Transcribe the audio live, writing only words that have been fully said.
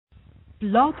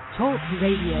Blog Talk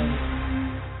Radio.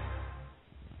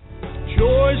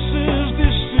 Choices,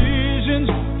 decisions,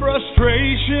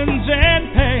 frustrations, and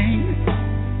pain.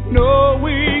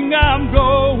 Knowing I'm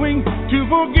going to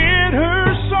forget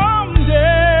her someday.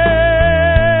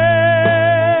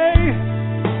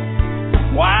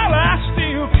 While I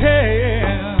still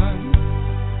can,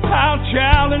 I'll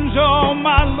challenge all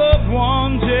my loved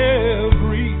ones,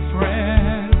 every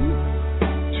friend,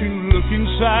 to look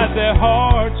inside their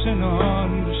hearts and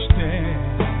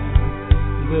understand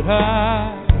that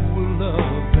I will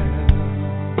love them.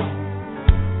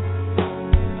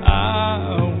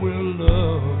 I will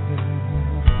love them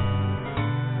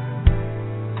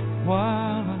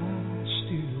while I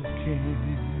still can.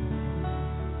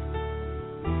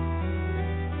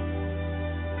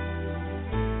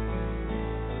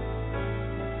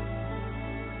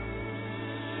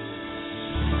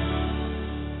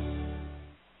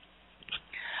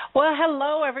 Well,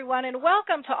 hello, everyone, and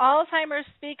welcome to Alzheimer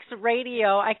Speaks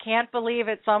Radio. I can't believe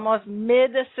it's almost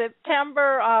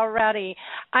mid-September already.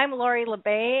 I'm Lori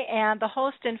LeBay, and the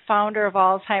host and founder of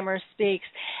Alzheimer Speaks,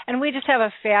 and we just have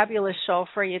a fabulous show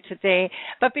for you today.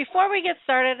 But before we get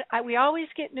started, we always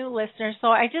get new listeners, so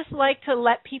I just like to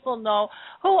let people know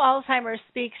who Alzheimer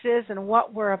Speaks is and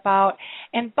what we're about.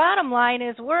 And bottom line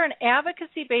is we're an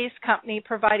advocacy-based company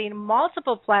providing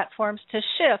multiple platforms to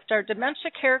shift our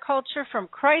dementia care culture from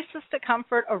crisis to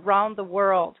comfort around the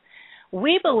world.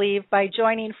 We believe by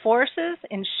joining forces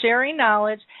and sharing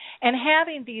knowledge and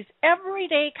having these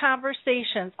everyday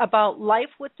conversations about life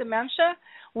with dementia,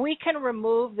 we can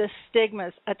remove the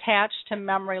stigmas attached to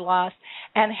memory loss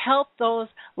and help those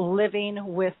living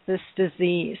with this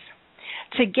disease.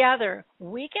 Together,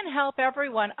 we can help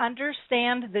everyone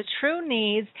understand the true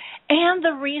needs and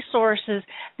the resources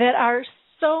that are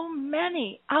so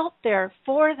many out there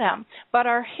for them, but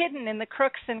are hidden in the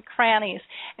crooks and crannies.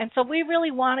 And so we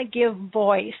really want to give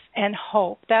voice and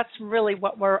hope. That's really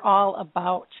what we're all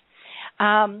about.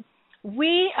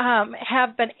 We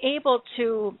have been able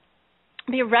to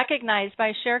be recognized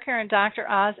by ShareCare and Dr.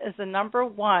 Oz as the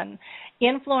 #1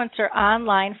 influencer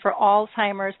online for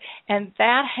Alzheimer's, and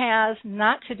that has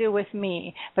not to do with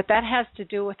me, but that has to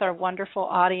do with our wonderful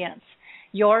audience.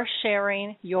 Your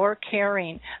sharing, your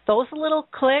caring. Those little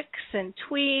clicks and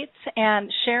tweets and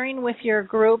sharing with your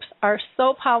groups are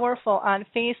so powerful on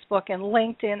Facebook and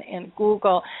LinkedIn and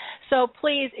Google. So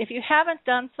please, if you haven't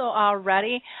done so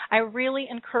already, I really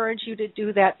encourage you to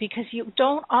do that because you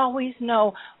don't always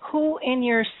know who in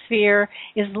your sphere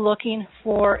is looking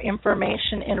for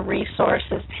information and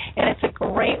resources. And it's a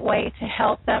great way to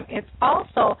help them. It's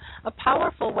also a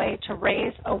powerful way to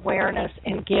raise awareness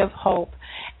and give hope.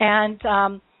 And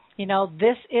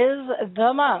this is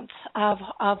the month of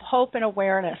hope and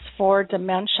awareness for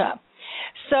dementia.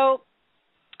 So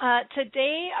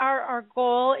today our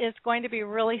goal is going to be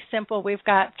really simple. We've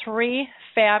got 3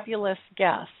 fabulous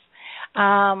guests.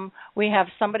 We have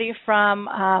somebody from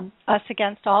Us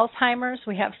Against Alzheimer's.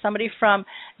 We have somebody from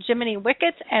Jiminy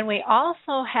Wickets, and we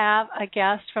also have a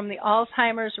guest from the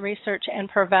Alzheimer's Research and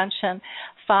Prevention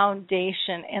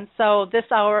Foundation. And so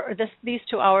these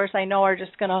 2 hours I know are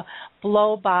just going to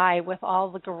blow by with all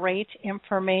the great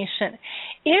information.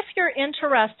 If you're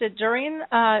interested during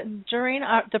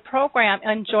the program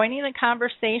and joining the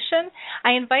conversation,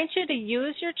 I invite you to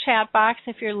use your chat box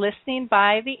if you're listening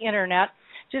by the internet.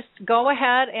 Just go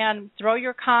ahead and throw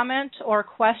your comment or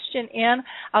question in.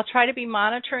 I'll try to be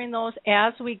monitoring those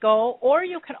as we go, or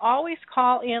you can always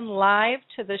call in live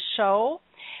to the show,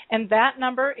 and that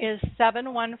number is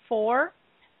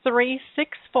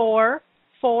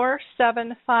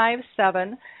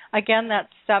 714-364-4757. Again,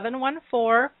 that's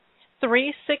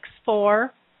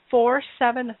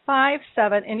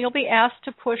 714-364-4757, and you'll be asked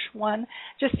to push 1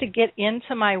 just to get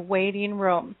into my waiting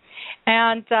room.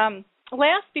 And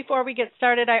last, before we get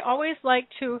started, I always like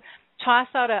to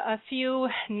toss out a few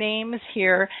names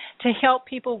here to help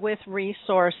people with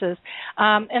resources.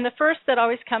 And the first that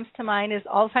always comes to mind is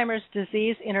Alzheimer's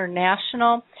Disease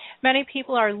International. Many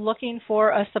people are looking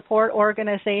for a support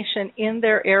organization in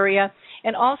their area,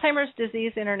 and Alzheimer's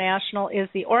Disease International is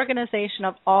the organization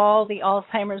of all the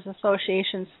Alzheimer's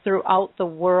associations throughout the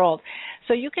world.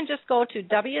 So you can just go to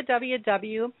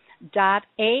www.alz.co.uk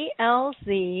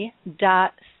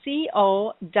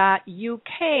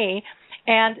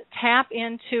and tap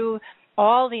into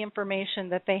all the information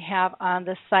that they have on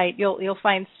the site. You'll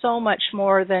find so much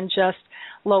more than just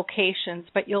locations,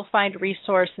 but you'll find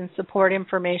resource and support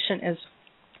information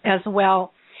as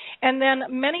well. And then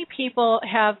many people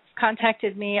have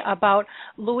contacted me about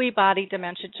Lewy body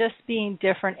dementia just being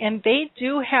different, and they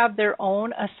do have their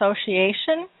own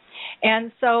association.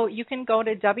 And so you can go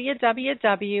to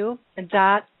www.lbda.org.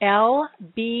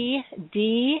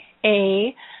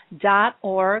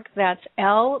 That's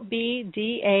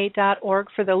lbda.org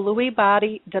for the Lewy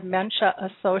Body Dementia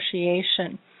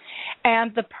Association.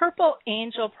 And the Purple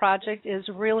Angel Project is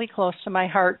really close to my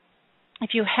heart.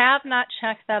 If you have not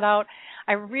checked that out,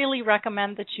 I really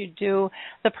recommend that you do.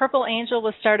 The Purple Angel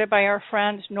was started by our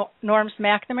friend Norms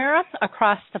McNamara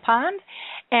across the pond,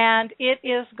 and it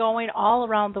is going all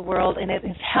around the world, and it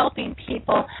is helping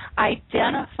people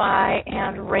identify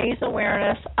and raise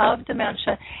awareness of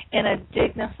dementia in a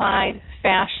dignified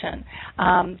fashion.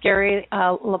 Gary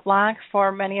LeBlanc,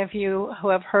 for many of you who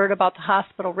have heard about the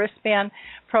hospital wristband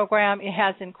program, it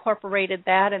has incorporated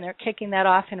that, and they're kicking that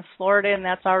off in Florida, and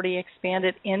that's already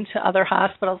expanded into other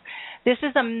hospitals. This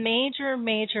is a major,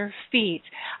 major feat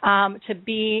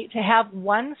to have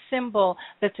one symbol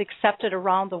that's accepted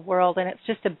around the world, and it's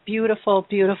just a beautiful,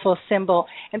 beautiful symbol.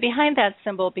 And behind that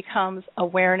symbol becomes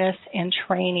awareness and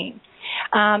training.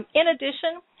 In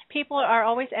addition, people are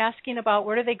always asking about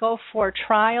where do they go for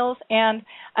trials, and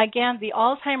again, the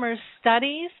Alzheimer's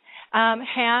Studies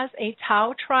has a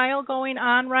Tau trial going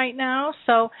on right now.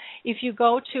 So if you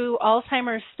go to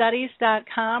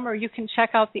alzheimersstudies.com, or you can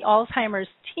check out the Alzheimer's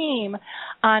team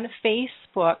on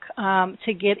Facebook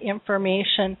to get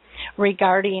information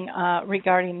regarding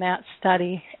that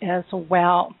study as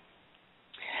well.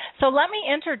 So let me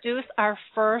introduce our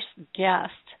first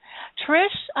guest.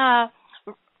 Trish now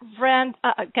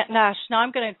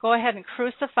I'm going to go ahead and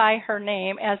crucify her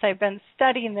name as I've been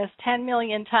studying this 10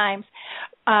 million times.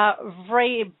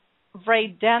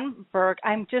 Vredenberg.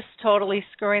 I'm just totally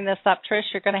screwing this up,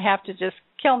 Trish. You're going to have to just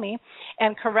kill me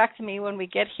and correct me when we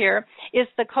get here, is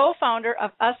the co-founder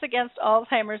of Us Against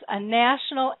Alzheimer's, a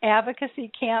national advocacy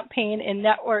campaign and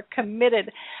network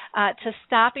committed to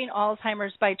stopping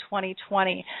Alzheimer's by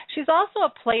 2020. She's also a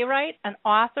playwright, an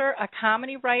author, a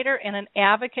comedy writer, and an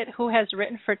advocate who has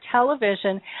written for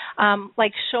television,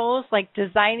 like shows like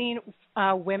Designing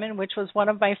Women, which was one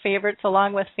of my favorites,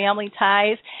 along with Family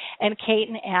Ties and Kate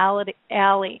and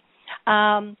Allie.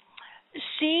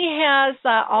 She has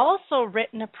also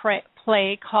written a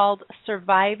play called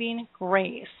Surviving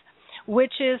Grace,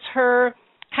 which is her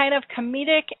kind of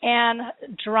comedic and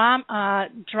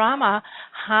drama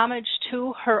homage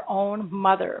to her own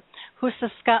mother, who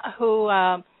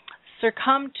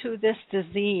succumbed to this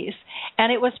disease.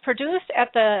 And it was produced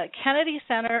at the Kennedy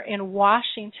Center in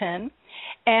Washington.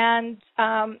 And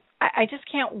I just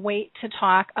can't wait to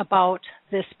talk about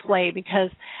this play,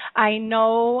 because I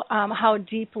know how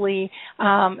deeply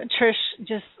Trish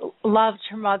just loved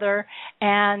her mother,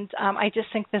 and I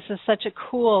just think this is such a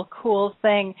cool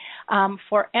thing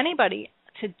for anybody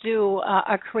to do,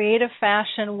 a creative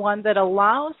fashion, one that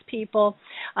allows people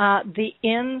the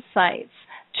insights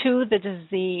to the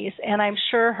disease, and I'm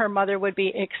sure her mother would be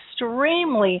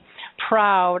extremely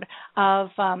proud of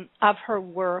her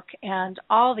work and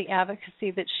all the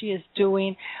advocacy that she is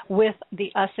doing with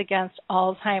the Us Against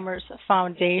Alzheimer's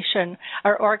Foundation,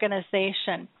 or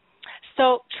organization.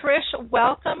 So, Trish,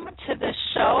 welcome to the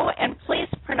show, and please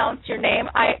pronounce your name.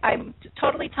 I'm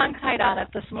totally tongue-tied on it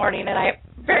this morning, and I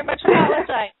very much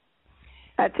apologize.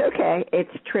 That's okay.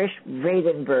 It's Trish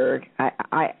Vredenberg.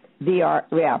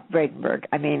 Vredenberg.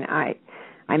 I mean, I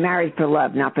married for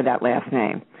love, not for that last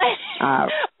name.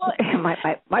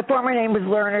 My former name was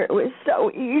Lerner. It was so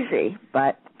easy,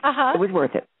 but it was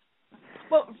worth it.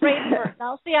 Well, Vredenberg.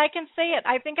 Now, see, I can say it.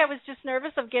 I think I was just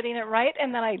nervous of getting it right,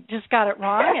 and then I just got it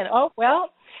wrong. And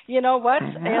you know what?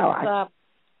 Move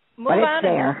on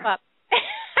and move up.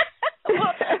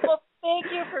 Well, thank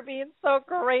you for being so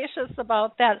gracious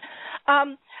about that.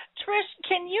 Trish,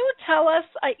 can you tell us,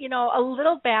 a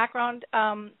little background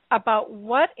about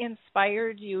what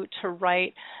inspired you to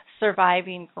write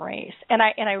Surviving Grace? And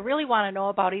I really want to know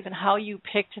about even how you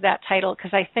picked that title,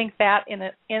 because I think that in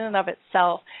and of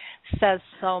itself says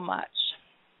so much.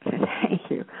 Thank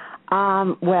you.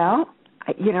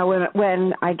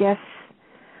 When I guess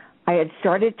I had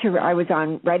started I was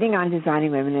writing on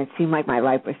Designing Women, and it seemed like my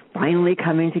life was finally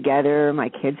coming together. My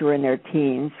kids were in their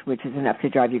teens, which is enough to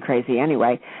drive you crazy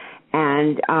anyway.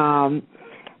 And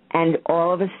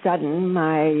all of a sudden,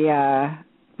 my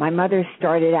mother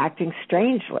started acting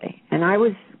strangely. And I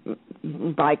was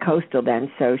bi-coastal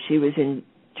then, so she was in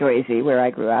Jersey, where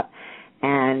I grew up,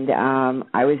 and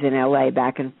I was in L.A.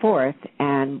 back and forth.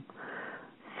 And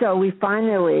so we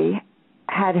finally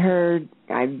had her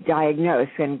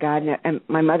diagnosed, and and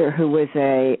my mother, who was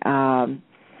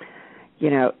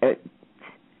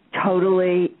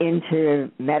totally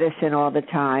into medicine all the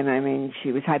time. I mean,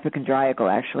 she was hypochondriacal,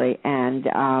 actually, and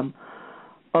all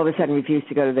of a sudden refused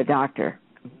to go to the doctor.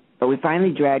 but we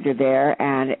finally dragged her there,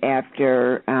 and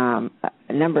after a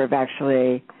number of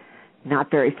actually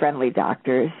not very friendly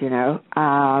doctors, we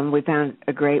found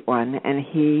a great one, and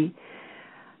he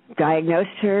diagnosed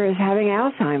her as having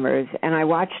Alzheimer's. And I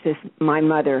watched my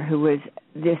mother, who was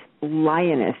this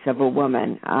lioness of a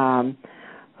woman,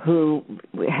 who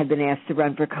had been asked to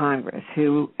run for Congress,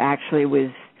 who actually was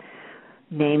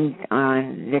named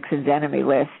on Nixon's enemy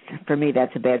list. For me,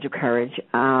 that's a badge of courage.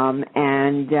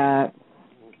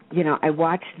 I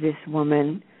watched this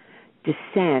woman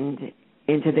descend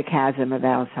into the chasm of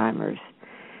Alzheimer's.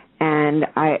 And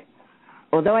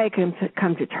although I can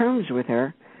come to terms with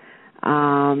her,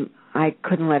 I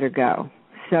couldn't let her go.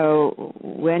 So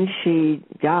when she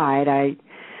died,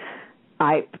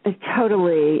 I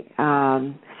totally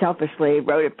selfishly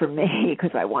wrote it for me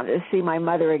because I wanted to see my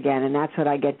mother again, and that's what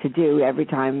I get to do every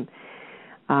time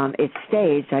it's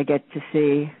staged. I get to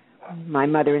see my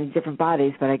mother in different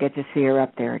bodies, but I get to see her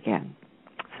up there again.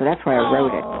 So that's why I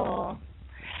wrote it.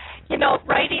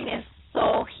 Writing is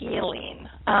so healing,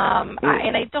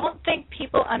 and I don't think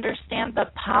people understand the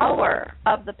power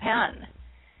of the pen.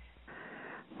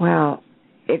 Well,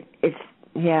 yes,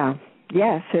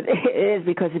 it is,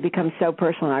 because it becomes so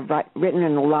personal. I've written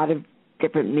in a lot of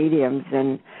different mediums,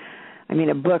 and I mean,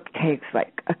 a book takes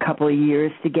like a couple of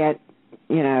years to get,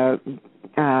 go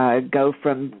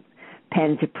from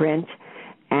pen to print,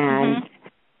 and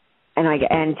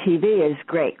and TV is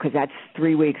great because that's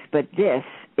 3 weeks, but this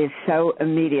is so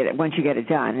immediate. Once you get it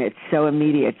done, it's so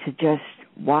immediate to just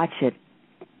watch it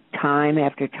time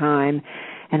after time,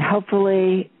 and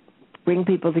hopefully bring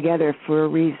people together for a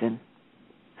reason.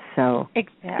 So,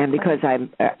 exactly. And because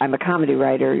I'm a comedy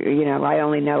writer, I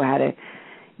only know how to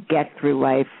get through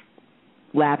life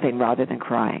laughing rather than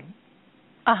crying.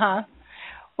 Well,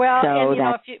 so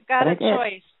if you've got a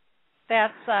choice,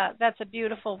 that's a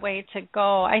beautiful way to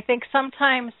go. I think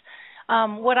sometimes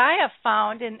what I have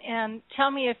found, and tell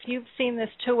me if you've seen this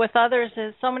too with others,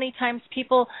 is so many times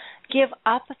people give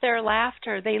up their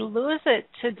laughter. They lose it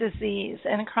to disease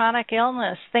and chronic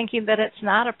illness, thinking that it's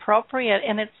not appropriate,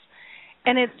 and it's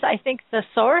I think the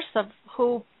source of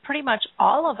who pretty much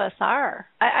all of us are.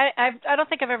 I don't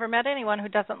think I've ever met anyone who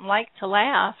doesn't like to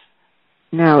laugh.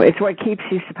 No, it's what keeps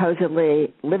you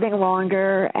supposedly living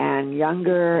longer and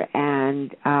younger,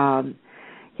 and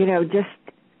just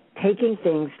taking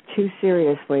things too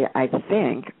seriously, I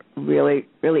think, really,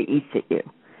 really eats at you.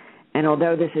 And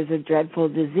although this is a dreadful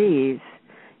disease,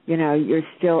 you're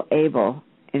still able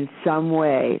in some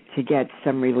way to get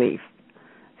some relief.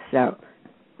 So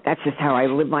that's just how I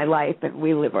live my life, and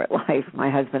we live our life, my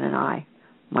husband and I,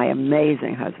 my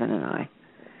amazing husband and I.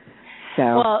 So.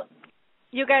 Well,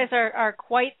 you guys are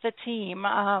quite the team.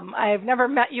 I've never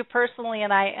met you personally,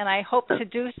 and I hope to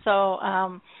do so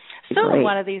soon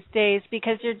one of these days,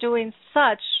 because you're doing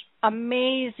such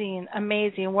amazing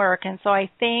work. And so I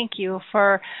thank you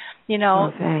for,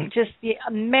 just the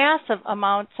massive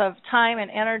amounts of time and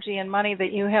energy and money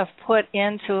that you have put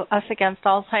into Us Against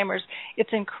Alzheimer's.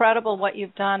 It's incredible what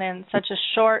you've done in such a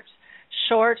short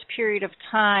period of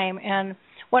time. And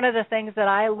one of the things that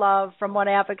I love from one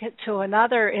advocate to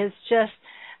another is just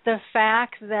the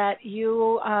fact that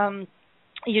you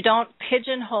don't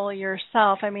pigeonhole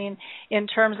yourself. I mean, in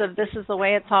terms of this is the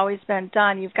way it's always been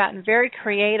done. You've gotten very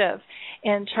creative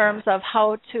in terms of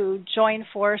how to join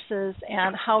forces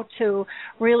and how to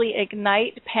really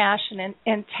ignite passion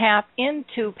and tap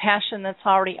into passion that's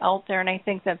already out there. And I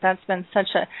think that's been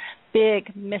such a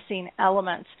big missing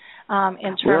element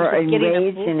in terms of getting a movement. We're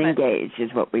enraged and engaged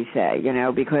is what we say,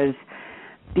 because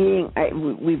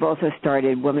we've also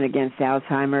started Women Against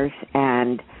Alzheimer's,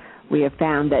 and we have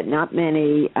found that not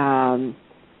many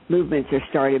movements are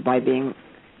started by being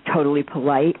totally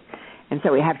polite, and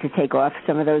so we have to take off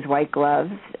some of those white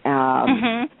gloves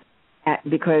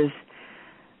because,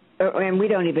 and we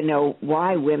don't even know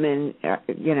why women,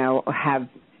 have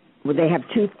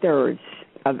 2/3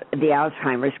 of the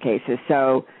Alzheimer's cases.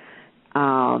 So,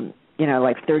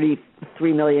 like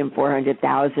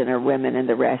 33,400,000 are women, and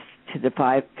the rest to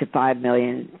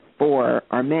 5,000,004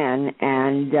 are men,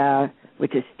 and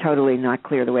which is totally not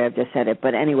clear the way I've just said it.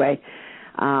 But anyway,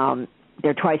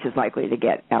 they're twice as likely to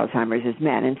get Alzheimer's as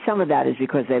men, and some of that is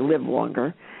because they live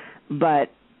longer.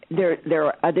 But there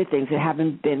are other things that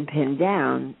haven't been pinned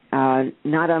down,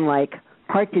 not unlike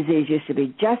heart disease used to be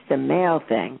just a male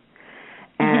thing.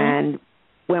 And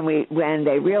when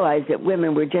they realized that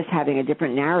women were just having a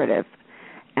different narrative,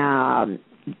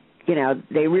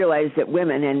 they realized that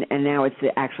women, and now it's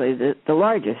actually the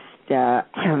largest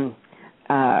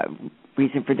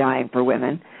reason for dying for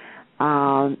women,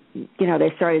 they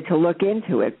started to look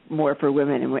into it more for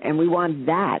women, and we want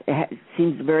that. It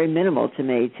seems very minimal to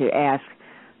me to ask,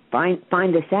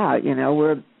 find us out.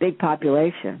 We're a big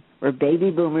population. We're baby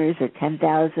boomers at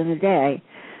 10,000 a day,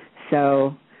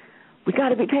 so we got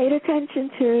to be paid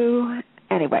attention to.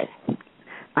 Anyways,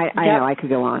 I know I could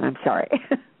go on. I'm sorry.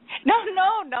 No.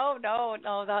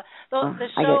 The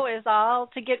show is all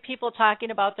to get people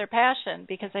talking about their passion,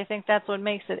 because I think that's what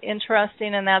makes it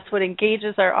interesting, and that's what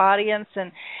engages our audience,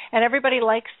 and everybody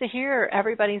likes to hear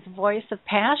everybody's voice of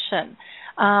passion.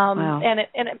 And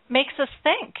it makes us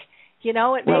think.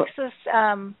 Makes us.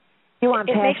 You want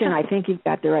passion? I think you've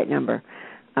got the right number.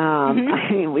 I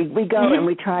mean, we go and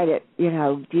we try to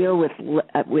deal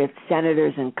with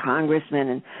senators and congressmen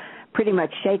and pretty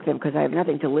much shake them, because I have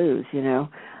nothing to lose.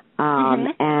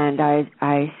 And I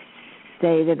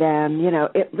say to them,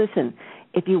 listen,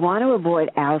 if you want to avoid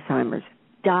Alzheimer's,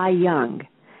 die young.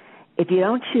 If you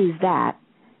don't choose that,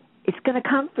 it's going to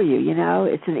come for you.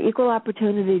 It's an equal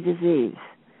opportunity disease,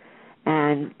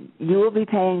 and you will be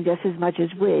paying just as much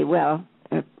as we. Well,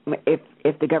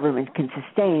 if the government can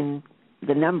sustain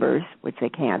the numbers, which they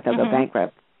can't, they'll go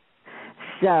bankrupt.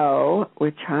 So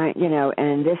we're trying, and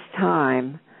in this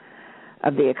time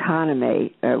of the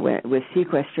economy with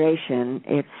sequestration,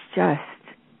 it's just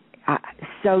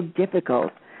so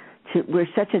difficult. We're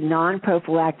such a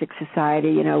non-prophylactic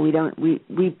society.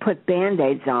 We put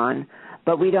Band-Aids on,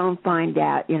 but we don't find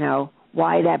out,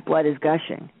 why that blood is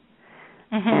gushing.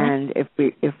 And if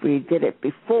we did it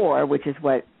before, which is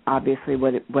what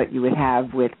you would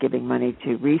have with giving money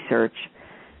to research,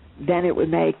 then it would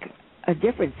make a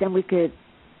difference. Then we could.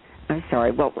 I'm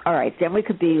sorry. Well, all right. Then we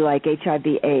could be like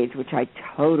HIV/AIDS, which I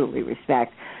totally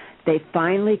respect. They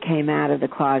finally came out of the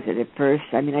closet at first.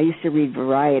 I mean, I used to read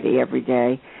Variety every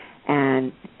day,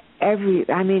 and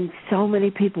so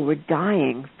many people were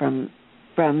dying from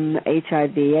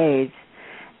HIV/AIDS,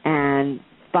 and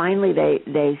finally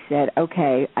they said,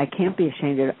 okay, I can't be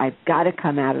ashamed of it. I've got to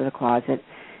come out of the closet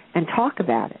and talk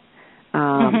about it.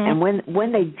 And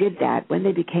when they did that, when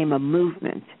they became a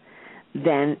movement,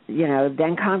 then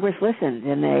Congress listened,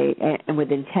 and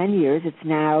within 10 years, it's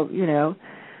now,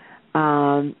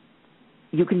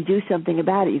 you can do something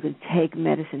about it. You can take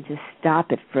medicine to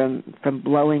stop it from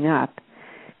blowing up,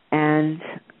 and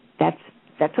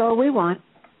that's all we want.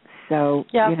 So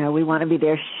we want to be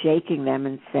there shaking them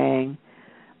and saying,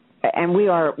 and we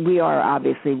are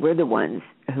obviously, we're the ones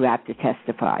who have to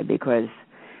testify, because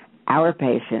our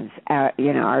patients,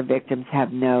 our victims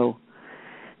can't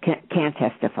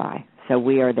testify. So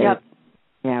we are there.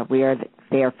 Yeah, we are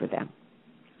there for them.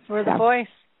 We're the voice.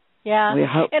 Yeah.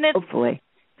 Hopefully.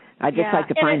 I'd just like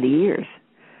to find the ears.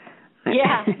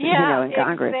 Yeah, in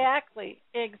Congress.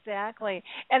 Exactly.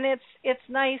 And it's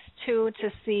nice too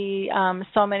to see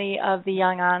so many of the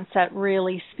young onset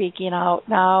really speaking out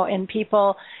now, and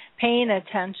people paying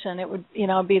attention. It would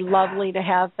be lovely to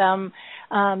have them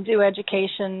do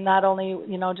education, not only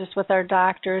just with our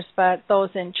doctors, but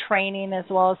those in training as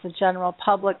well as the general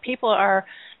public. People are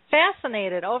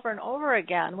fascinated over and over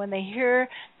again when they hear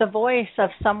the voice of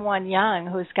someone young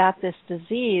who's got this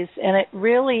disease, and it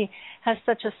really has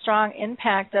such a strong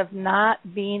impact of not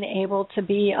being able to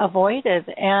be avoided,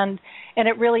 and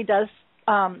it really does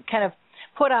kind of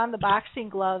put on the boxing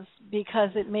gloves,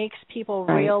 because it makes people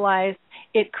realize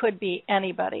it could be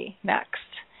anybody next,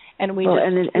 and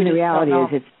the reality is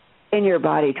it's in your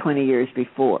body 20 years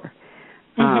before.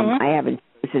 I haven't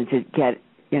chosen to get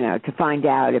to find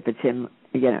out if it's in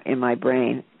my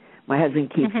brain. My husband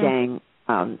keeps saying,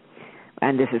 and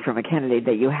this is from a candidate,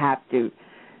 that you have to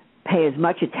pay as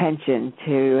much attention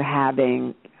to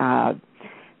having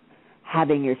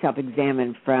yourself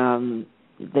examined from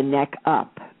the neck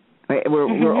up.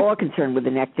 We're all concerned with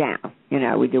the neck down.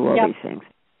 We do all these things,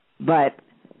 but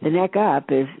the neck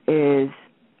up is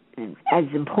as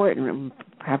important,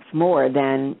 perhaps more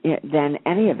than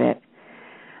any of it.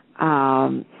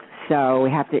 So we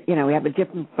have to, we have a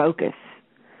different focus.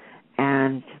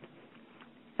 And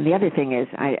the other thing is,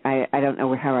 I don't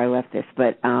know how I left this,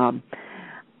 but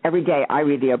every day I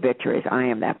read the obituaries. I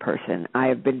am that person. I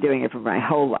have been doing it for my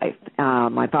whole life.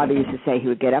 My father used to say he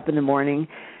would get up in the morning,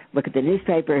 look at the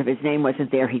newspaper. If his name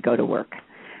wasn't there, he'd go to work.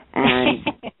 And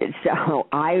so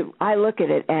I look at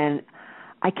it, and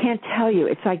I can't tell you.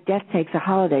 It's like death takes a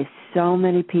holiday. So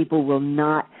many people will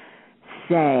not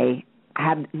say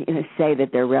that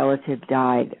their relative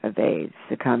died of AIDS,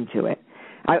 succumbed to it.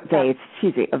 Of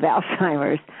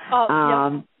Alzheimer's.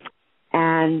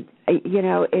 And,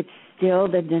 it's still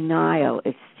the denial.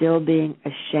 It's still being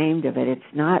ashamed of it.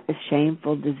 It's not a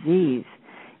shameful disease,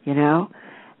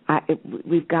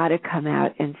 We've got to come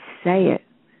out and say it,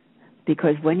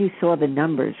 because when you saw the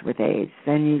numbers with AIDS,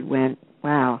 then you went,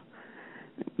 wow,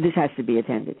 this has to be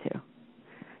attended to.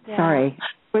 Yeah. Sorry.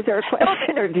 Was there a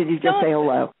question, or did you just say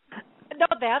hello? No,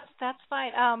 that's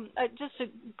fine. Just to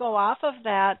go off of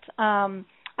that,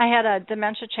 I had a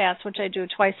dementia chats, which I do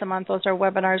twice a month. Those are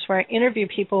webinars where I interview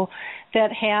people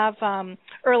that have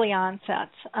early onset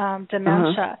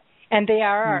dementia, and they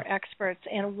are our experts.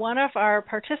 And one of our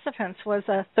participants was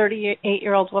a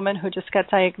 38-year-old woman who just got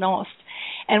diagnosed.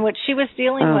 And what she was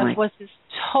dealing with was this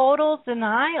total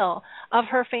denial of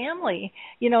her family,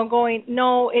 going,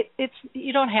 no, it's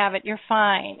you don't have it, you're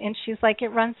fine. And she's like, it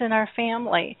runs in our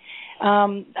family.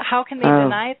 How can they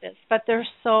deny this? But they're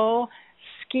so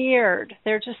scared.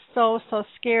 They're just so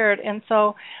scared. And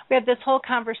so we had this whole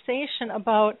conversation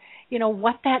about,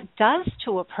 what that does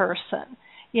to a person.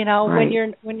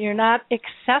 When you're not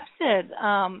accepted,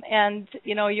 and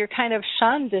you're kind of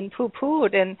shunned and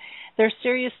poo-pooed, and there's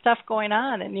serious stuff going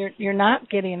on, and you're not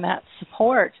getting that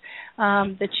support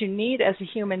that you need as a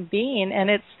human being, and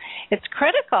it's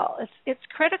critical. It's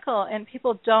critical, and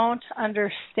people don't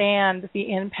understand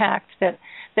the impact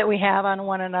that we have on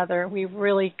one another. We've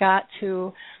really got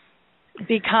to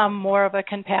become more of a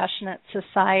compassionate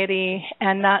society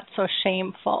and not so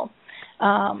shameful.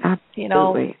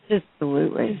 Absolutely.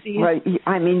 Absolutely. Well,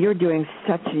 I mean, you're doing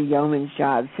such a yeoman's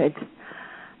job. So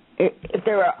if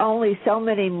there were only so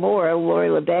many more Lori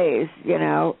LeBays,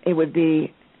 it would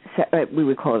be, we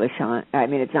would call it a shonda. I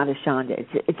mean, it's not a shonda.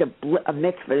 It's a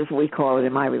mitzvah, as we call it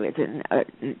in my religion,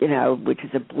 which is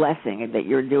a blessing that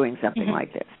you're doing something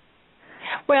like this.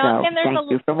 Well, so, and there's thank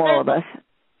you from all of us.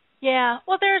 Yeah,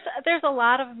 well, there's a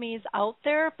lot of me's out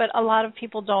there, but a lot of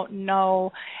people don't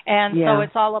know, and so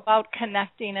it's all about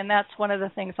connecting, and that's one of the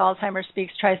things Alzheimer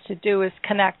Speaks tries to do is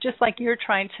connect, just like you're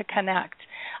trying to connect.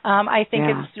 I think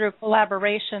it's through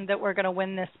collaboration that we're going to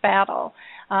win this battle,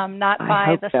 not by I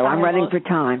hope the so. I'm running for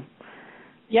time.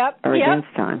 Or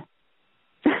against time.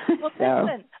 Well,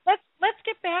 listen, let's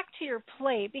get back to your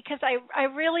play, because I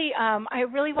really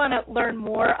want to learn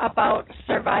more about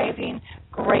surviving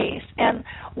grace, and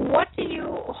what do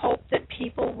you hope that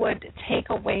people would take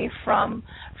away from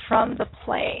the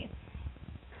play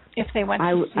if they went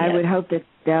to see it? I would hope that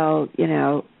they'll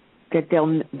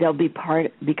they'll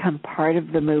become part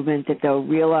of the movement, that they'll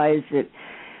realize that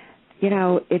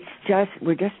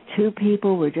we're just two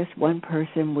people, we're just one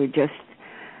person, we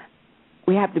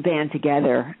have to band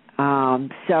together.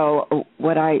 So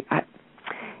what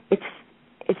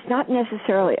it's not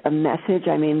necessarily a message.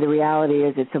 I mean, the reality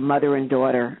is it's a mother and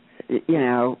daughter,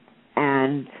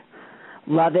 and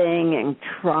loving and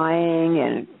trying,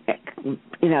 and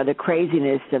the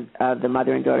craziness of the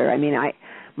mother and daughter. I mean,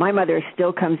 my mother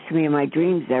still comes to me in my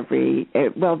dreams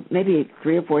maybe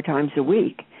 3 or 4 times a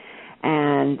week,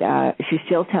 and she's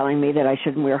still telling me that I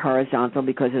shouldn't wear horizontal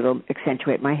because it'll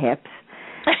accentuate my hips,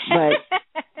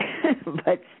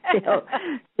 but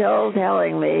still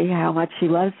telling me how much she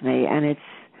loves me. And it's,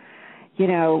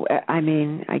 I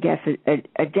mean, I guess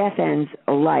a death ends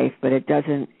a life, but it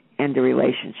doesn't end a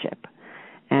relationship.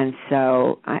 And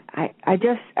so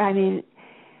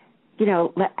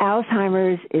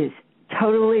Alzheimer's is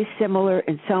totally similar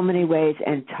in so many ways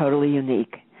and totally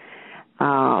unique.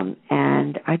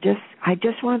 And I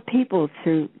just want people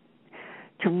to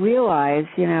realize,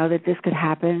 that this could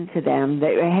happen to them.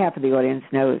 Half of the audience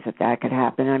knows that could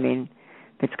happen. I mean,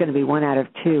 it's going to be 1 out of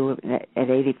 2 at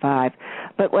 85.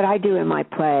 But what I do in my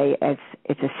play, it's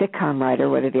a sitcom writer,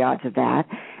 what are the odds of that,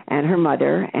 and her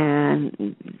mother,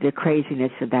 and the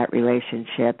craziness of that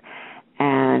relationship,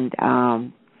 and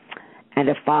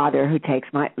a father who takes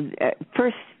the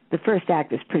first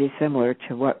act is pretty similar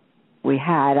to what we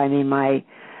had. I mean, my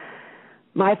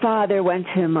father went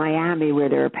to Miami, where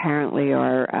there apparently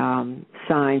are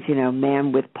signs,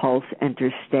 man with pulse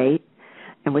enters state,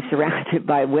 and was surrounded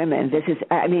by women.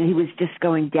 He was just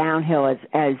going downhill as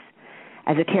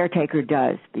a caretaker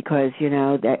does, because,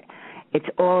 that it's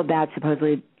all about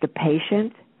supposedly the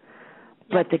patient,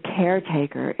 but the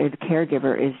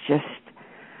caregiver is just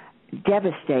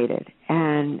devastated.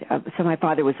 And so my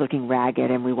father was looking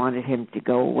ragged, and we wanted him to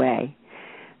go away,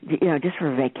 just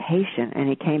for a vacation. And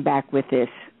he came back with this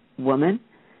woman,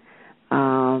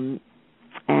 and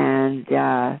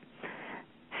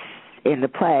in the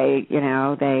play,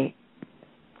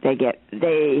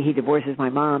 he divorces my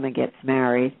mom and gets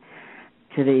married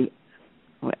to the,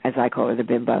 as I call her, the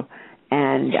bimbo,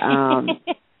 and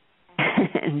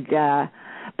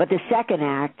but the second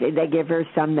act, they give her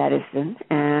some medicine,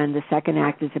 and the second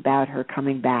act is about her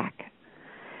coming back,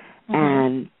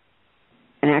 and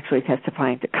actually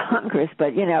testifying to Congress.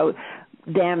 But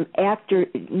them, after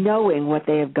knowing what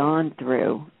they have gone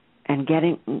through and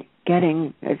getting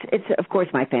getting. It's of course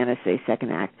my fantasy,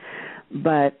 second act,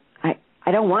 but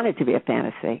I don't want it to be a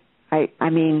fantasy. I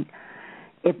mean,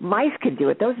 if mice could do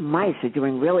it, those mice are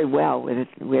doing really well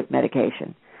with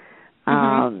medication.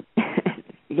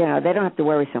 You know, they don't have to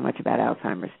worry so much about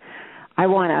Alzheimer's. I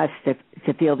want us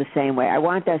to feel the same way. I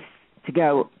want us to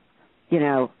go, you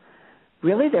know,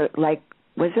 really, like,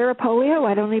 was there a polio?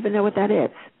 I don't even know what that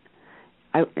is.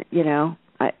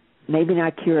 Maybe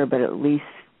not cure, but at least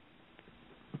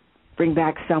bring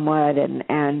back somewhat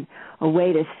and a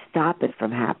way to stop it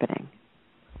from happening.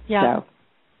 Yeah. So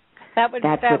that would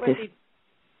be.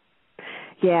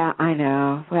 Yeah, I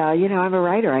know. Well, you know, I'm a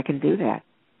writer. I can do that.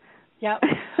 Yeah.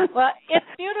 Well, it's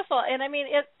beautiful, and I mean,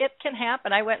 it can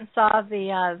happen. I went and saw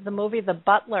the movie The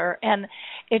Butler, and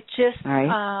it just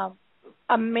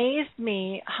amazed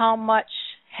me how much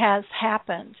has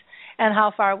happened and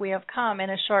how far we have come in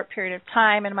a short period of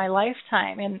time in my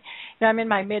lifetime. And you know, I'm in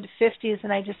my mid-50s,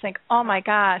 and I just think, oh my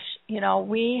gosh, you know,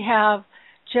 we have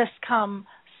just come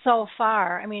so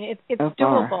far. I mean, it's so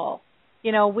doable. Far.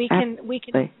 You know, we can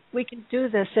do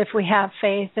this if we have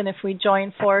faith and if we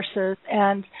join forces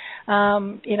and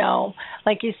you know,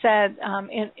 like you said,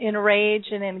 enrage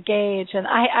and engage. And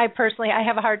I personally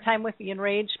have a hard time with the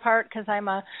enrage part because I'm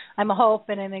a hope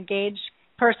and an engaged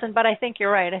person, but I think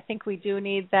you're right. I think we do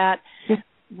need that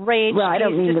rage. Well, I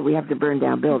don't mean that we have to burn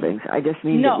down buildings. I just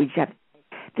mean that we just have,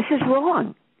 this is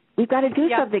wrong. We've got to do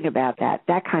something about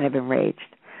that kind of enraged.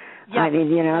 Yep. I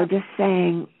mean, you know, just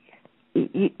saying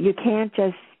you can't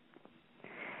just,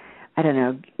 I don't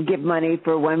know, give money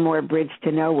for one more bridge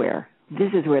to nowhere.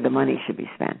 This is where the money should be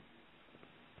spent.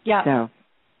 Yeah. So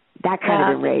that kind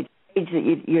of enrage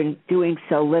that you're doing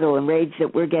so little, enrage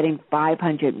that we're getting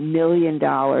 $500 million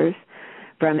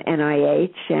from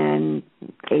NIH, and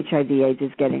HIV/AIDS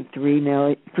is getting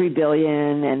 $3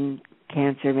 billion, and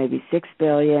cancer maybe $6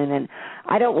 billion. And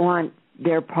I don't want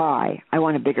their pie. I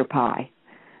want a bigger pie.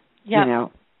 Yep. You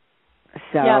know.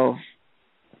 So,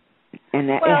 and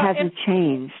it hasn't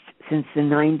changed since the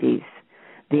 90s.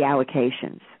 The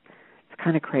allocations. It's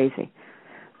kind of crazy.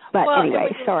 But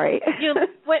anyway, sorry.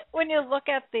 When you look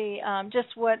at the just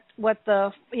what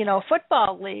the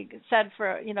football league said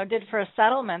did for a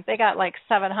settlement, they got like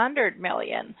 $700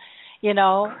 million. You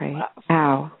know,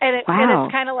 wow. And it's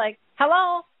kind of like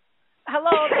hello,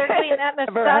 they're getting that in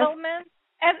a settlement,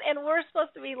 and we're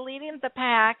supposed to be leading the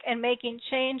pack and making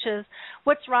changes.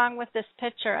 What's wrong with this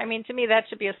picture? I mean, to me, that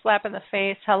should be a slap in the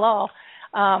face. Hello.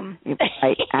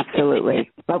 Right,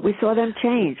 absolutely. But we saw them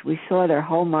change. We saw their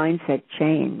whole mindset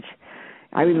change.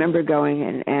 I remember going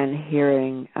and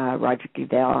hearing Roger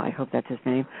Goodell, I hope that's his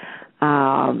name,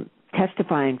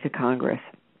 testifying to Congress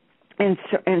and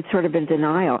sort of in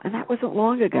denial. And that wasn't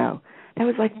long ago. That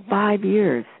was like 5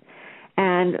 years.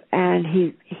 And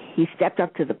he stepped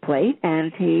up to the plate,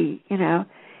 and he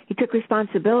took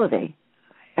responsibility.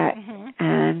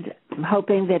 And I'm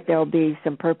hoping that there'll be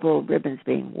some purple ribbons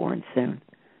being worn soon.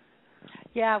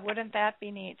 Yeah, wouldn't that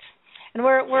be neat? And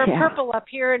we're purple up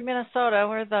here in Minnesota.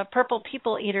 We're the purple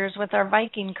people eaters with our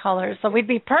Viking colors, so we'd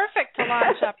be perfect to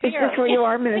launch up here. Is this where you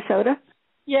are, Minnesota?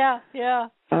 Yeah.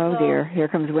 Oh, dear, here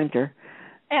comes winter.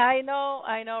 I know,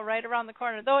 right around the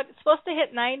corner. Though it's supposed to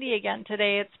hit 90 again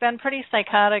today. It's been pretty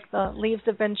psychotic. The leaves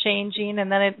have been changing,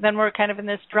 and then we're kind of in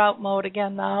this drought mode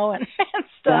again now and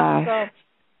stuff. So.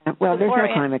 Well, there's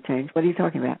no climate change. What are you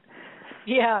talking about?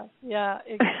 Yeah,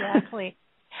 exactly.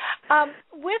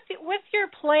 With your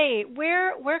play,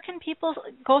 where can people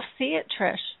go see it,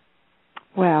 Trish?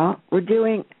 Well,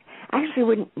 we're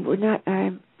not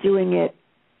doing it.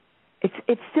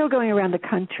 It's still going around the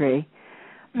country,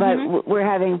 but we're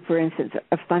having, for instance,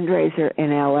 a fundraiser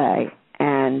in LA,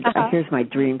 and here's my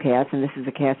dream cast, and this is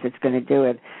the cast that's going to do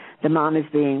it. The mom is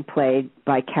being played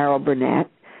by Carol Burnett.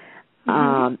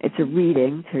 It's a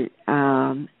reading,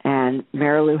 and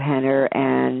Marilu Henner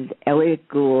and Elliot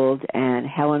Gould and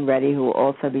Helen Reddy, who will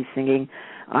also be singing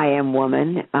I Am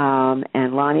Woman,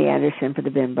 and Lonnie Anderson for the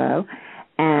bimbo,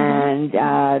 and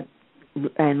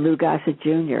Lou Gossett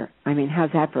Jr. I mean,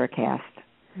 how's that for a cast?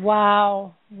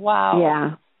 Wow.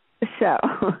 Yeah.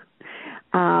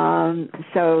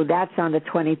 So that's on the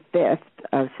 25th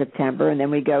of September, and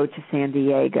then we go to San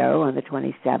Diego on the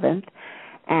 27th.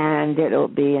 And it'll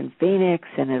be in Phoenix,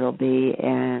 and it'll be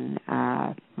in,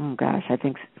 I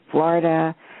think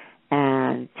Florida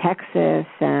and Texas,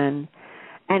 and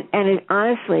it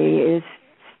honestly is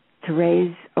to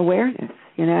raise awareness,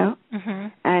 you know,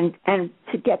 and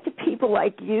to get to people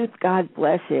like you, God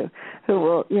bless you, who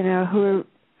will, who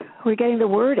are getting the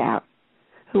word out,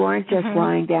 who aren't just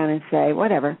lying down and say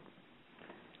whatever.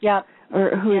 Yep. Or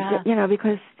who,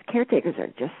 because caretakers are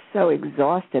just so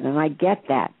exhausted, and I get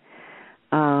that.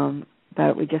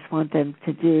 but we just want them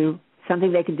to do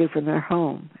something they can do from their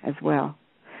home as well.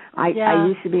 I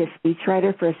used to be a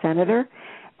speechwriter for a senator,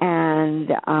 and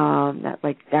that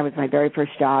was my very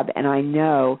first job, and I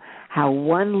know how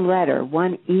one letter,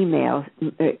 one email,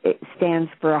 it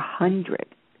stands for 100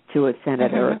 to a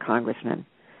senator or a congressman.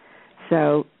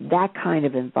 So that kind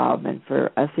of involvement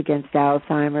for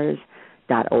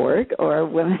usagainst-Alzheimer's.org or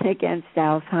Women Against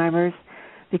Alzheimer's,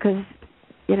 because,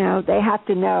 they have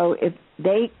to know if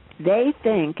they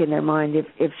think in their mind if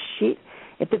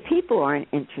the people aren't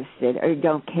interested or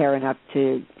don't care enough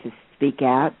to speak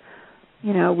out,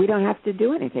 we don't have to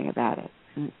do anything about it.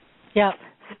 Yeah.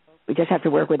 We just have to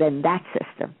work within that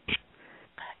system.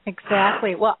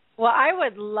 Exactly. Well, I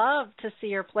would love to see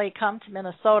your play come to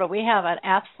Minnesota. We have an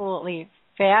absolutely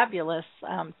fabulous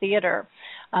theater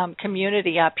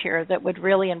community up here that would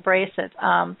really embrace it.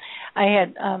 I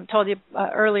had told you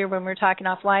earlier when we were talking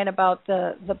offline about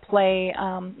the play,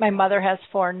 My Mother Has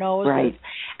Four Noses, right.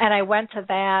 And I went to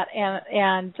that,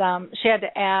 and she had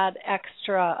to add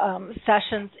extra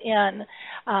sessions in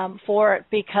for it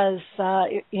because,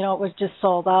 it was just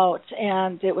sold out,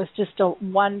 and it was just a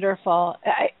wonderful,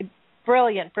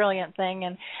 brilliant thing,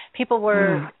 and people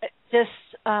were just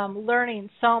learning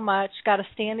so much, got a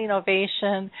standing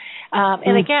ovation,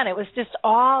 and again, it was just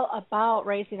all about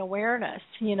raising awareness,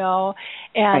 and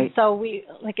right. So we,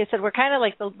 like I said, we're kind of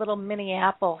like the little mini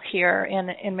Apple here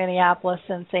in Minneapolis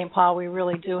and St. Paul. We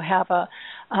really do have a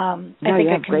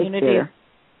community.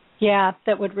 Yeah,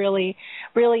 that would really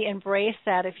embrace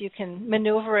that. If you can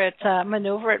maneuver it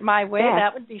my way,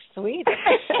 that would be sweet.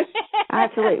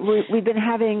 Absolutely. We've been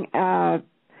having.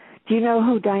 Do you know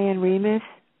who Diane Rehm is?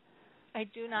 I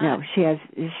do not. No,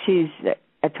 she's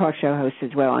a talk show host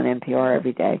as well on NPR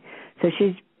every day. So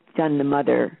she's done The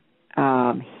Mother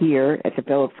here at the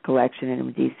Phillips Collection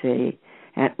in D.C.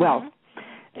 And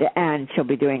and she'll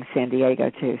be doing San Diego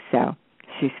too. So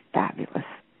she's fabulous.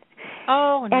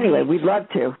 Oh, nice. Anyway, we'd love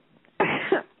to.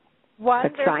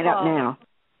 Wonderful. Let's sign up now.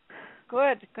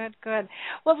 Good.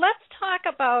 Well, let's talk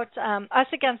about Us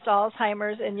Against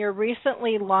Alzheimer's and your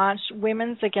recently launched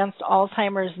Women's Against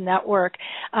Alzheimer's Network.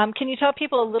 Can you tell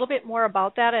people a little bit more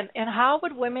about that, and how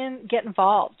would women get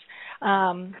involved?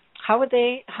 How can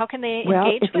they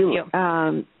engage with you?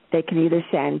 They can either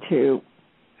send to,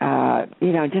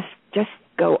 just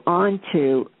go on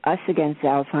to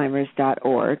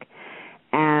usagainst-alzheimers.org,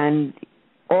 and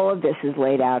all of this is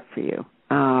laid out for you.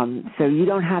 So you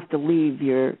don't have to leave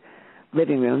your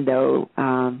living room, though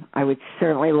I would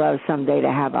certainly love someday to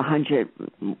have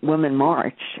 100-woman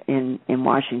march in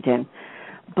Washington.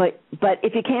 But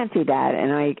if you can't do that,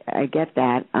 and I get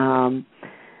that,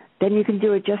 then you can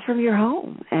do it just from your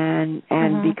home and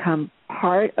become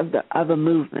part of a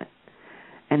movement.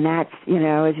 And that's,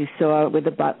 as you saw with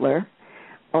the Butler,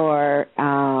 or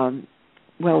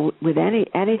with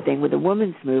anything, with the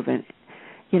women's movement,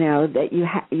 that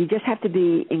you just have to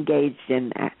be engaged in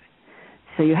that.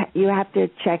 So you have to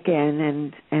check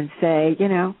in and say,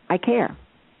 I care.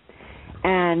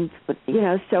 And,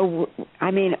 so,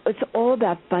 it's all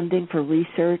about funding for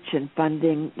research and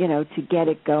funding, to get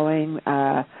it going.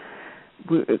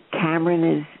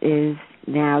 Cameron is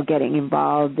now getting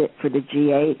involved for the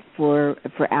G8 for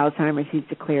Alzheimer's. He's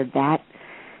declared that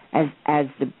as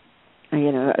the,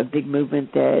 a big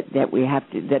movement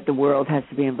that the world has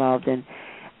to be involved in.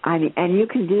 And you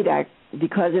can do that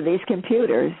because of these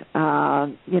computers.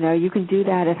 You can do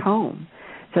that at home.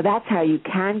 So that's how you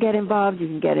can get involved. You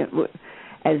can get it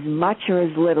as much or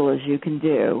as little as you can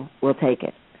do. We'll take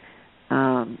it.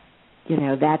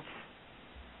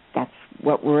 That's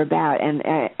what we're about.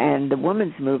 And the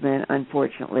women's movement,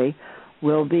 unfortunately,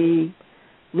 will be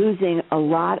losing a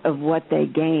lot of what they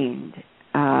gained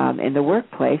in the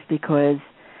workplace because,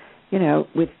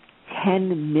 with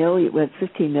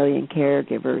 15 million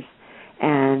caregivers,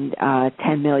 and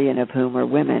 10 million of whom are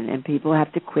women, and people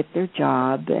have to quit their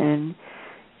job and,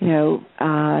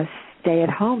 stay at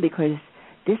home because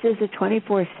this is a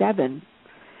 24/7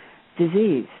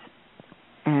 disease,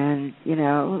 and,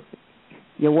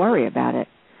 you worry about it.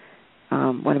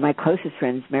 One of my closest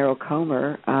friends, Meryl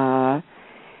Comer,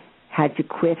 had to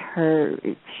quit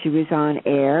she was on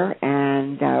air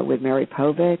and with Mary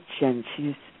Povich, and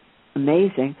she's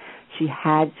amazing. She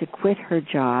had to quit her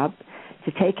job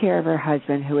to take care of her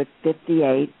husband, who at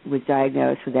 58 was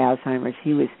diagnosed with Alzheimer's.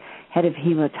 He was head of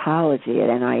hematology at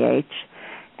NIH,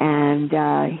 and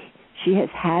she has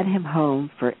had him home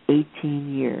for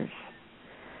 18 years.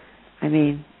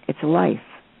 It's a life,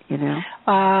 you know.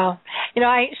 Wow.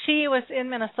 She was in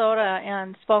Minnesota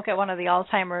and spoke at one of the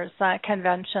Alzheimer's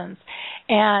conventions,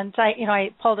 and I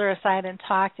pulled her aside and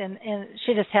talked, and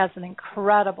she just has an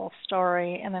incredible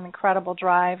story and an incredible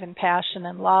drive and passion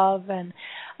and love, and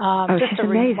just she's a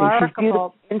amazing.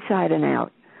 remarkable, she's inside and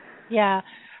out. Yeah,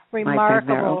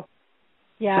 remarkable.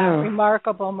 Yeah,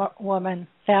 remarkable woman,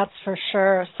 that's for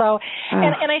sure. So,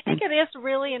 and I think it is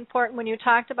really important when you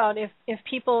talked about if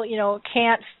people,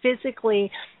 can't physically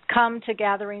come to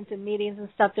gatherings and meetings and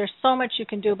stuff, there's so much you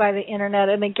can do by the internet.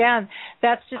 And again,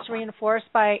 that's just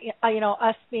reinforced by,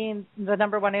 us being the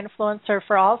number one influencer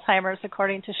for Alzheimer's,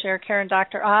 according to ShareCare and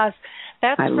Dr. Oz.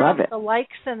 That's from the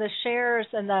likes and the shares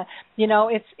and the,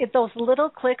 those little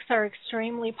clicks are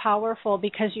extremely powerful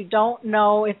because you don't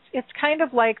know. It's kind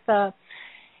of like the,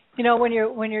 when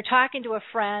you're talking to a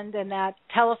friend and that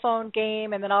telephone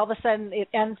game, and then all of a sudden it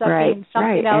ends up being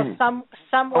something else,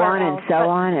 somewhere on else. And so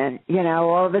on, and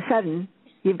all of a sudden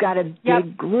you've got a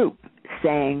big group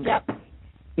saying,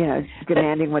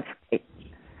 demanding what's right.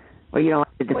 Well, you don't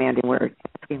like the demanding word,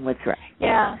 asking what's right.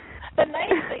 Yeah. The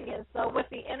nice thing is, though, with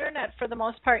the internet, for the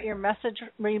most part, your message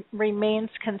remains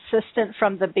consistent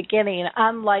from the beginning,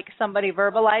 unlike somebody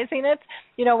verbalizing it,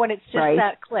 when it's just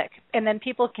that click. And then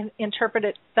people can interpret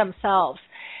it themselves.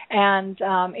 And,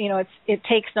 it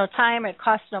takes no time, it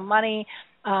costs no money,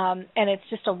 and it's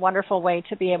just a wonderful way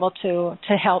to be able to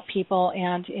help people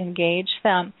and engage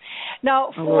them. Now,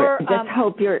 just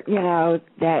hope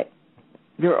that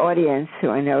your audience, who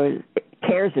I know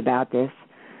cares about this,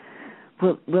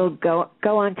 will go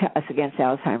on to Us Against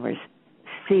Alzheimer's,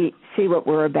 see what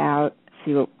we're about,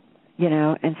 see what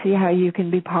and see how you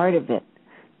can be part of it,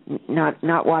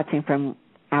 not watching from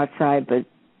outside, but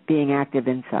being active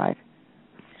inside.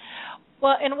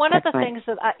 Well, and one of the things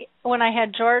that when I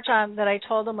had George on that I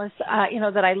told him was,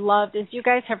 that I loved is you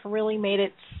guys have really made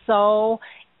it so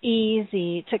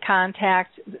easy to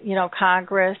contact,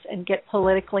 Congress and get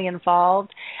politically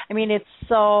involved. I mean, it's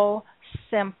so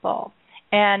simple.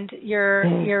 And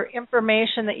your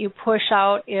information that you push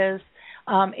out is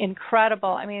incredible.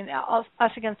 I mean,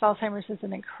 Us Against Alzheimer's is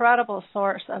an incredible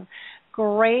source of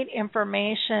great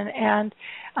information, and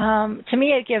to me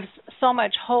it gives so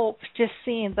much hope just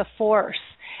seeing the force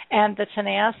and the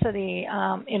tenacity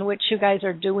in which you guys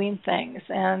are doing things,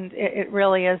 and it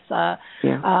really is an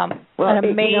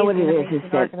amazing,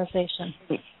 amazing organization.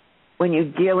 When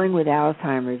you're dealing with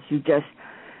Alzheimer's,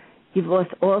 you've lost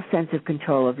all sense of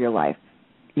control of your life.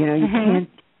 You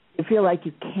feel like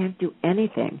you can't do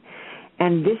anything.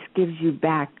 And this gives you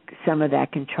back some of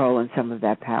that control and some of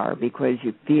that power because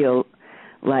you feel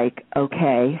like,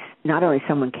 okay, not only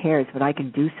someone cares, but I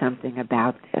can do something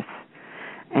about this.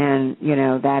 And,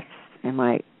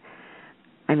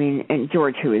 and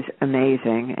George, who is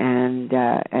amazing, and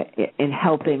in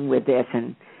helping with this.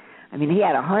 And, he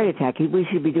had a heart attack. We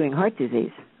should be doing heart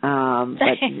disease.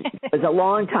 But it was a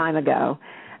long time ago.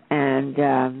 And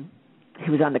he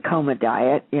was on the coma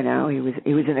diet, he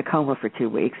was in a coma for 2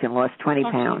 weeks and lost 20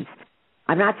 pounds.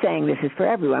 I'm not saying this is for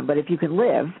everyone, but if you can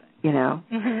live,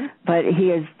 but he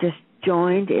has just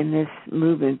joined in this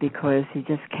movement because he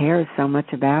just cares so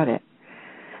much about it.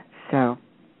 So,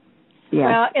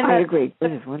 I agree.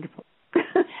 This is wonderful.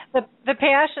 The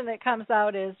passion that comes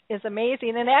out is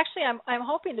amazing, and actually, I'm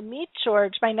hoping to meet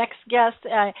George, my next guest.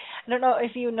 I don't know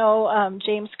if you know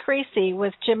James Creasy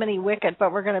with Jiminy Wicket,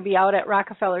 but we're going to be out at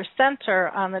Rockefeller Center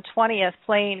on the 20th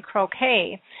playing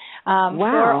croquet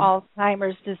for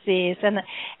Alzheimer's disease, and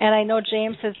I know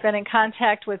James has been in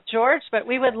contact with George, but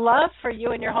we would love for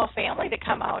you and your whole family to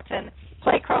come out and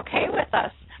play croquet with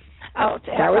us out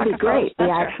at Rockefeller Center. That would be great. We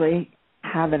actually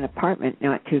have an apartment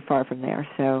not too far from there,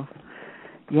 so.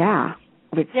 Yeah.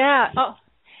 Oh,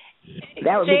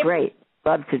 that would be great.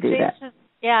 Love to do that.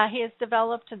 He has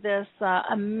developed this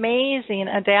amazing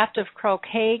adaptive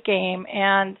croquet game,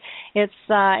 and it's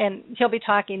and he'll be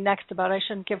talking next about it. I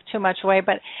shouldn't give too much away,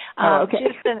 but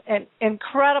just an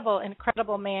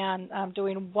incredible man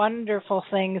doing wonderful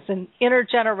things and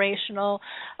intergenerational.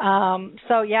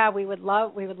 We would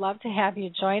love to have you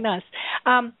join us.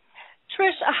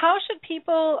 Trish, how should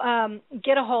people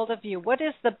get a hold of you? What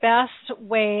is the best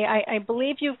way? I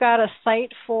believe you've got a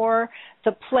site for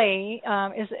the play.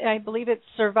 I believe it's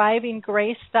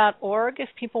survivinggrace.org if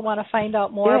people want to find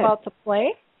out more about the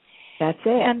play. That's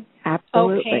it.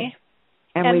 Absolutely. Okay.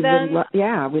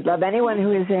 And we'd love anyone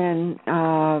who is in,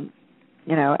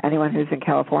 anyone who's in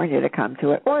California to come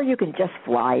to it, or you can just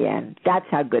fly in. That's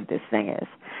how good this thing is.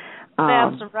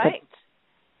 That's right.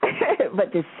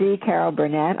 But to see Carol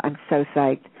Burnett, I'm so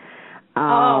psyched.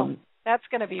 That's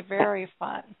going to be very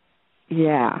fun.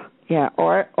 Yeah.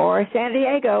 Or San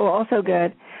Diego, also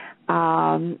good.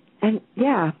 And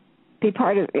yeah, be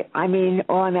part of it. I mean,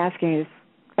 all I'm asking is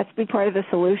let's be part of the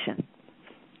solution.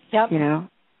 Yep. You know?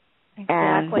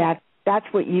 Exactly. And that's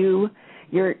what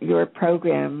your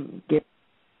program gives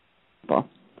people.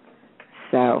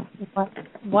 So,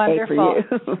 wonderful.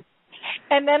 For you.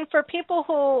 And then for people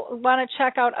who want to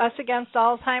check out Us Against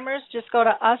Alzheimer's, just go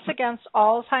to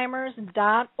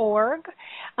usagainsalzheimers.org,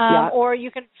 or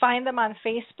you can find them on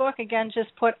Facebook. Again,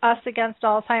 just put Us Against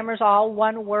Alzheimer's, all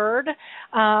one word,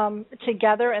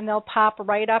 together, and they'll pop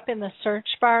right up in the search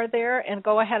bar there, and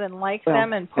go ahead and like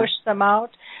them and push them out.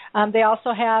 They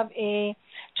also have a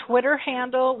Twitter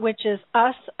handle, which is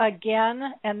Us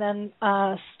Again, and then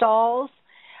Stalls,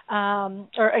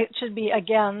 or it should be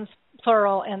Again's,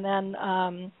 plural, and then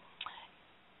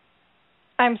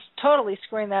I'm totally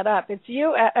screwing that up. It's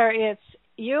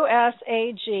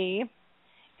USAGAINSTALZ.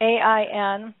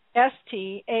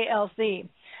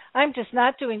 I'm just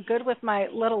not doing good with my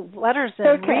little letters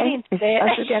and reading today.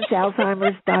 It's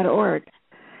usagainsalzheimers.org.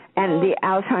 And the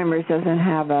Alzheimer's doesn't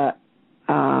have a,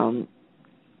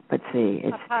 let's see.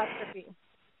 It's apostrophe.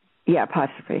 Yeah,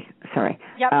 apostrophe. Sorry.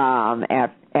 Yep.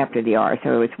 After the R,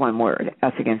 so it's one word.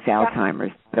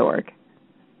 usagainsalzheimers.org.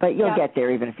 But you'll get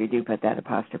there even if you do put that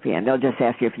apostrophe in. They'll just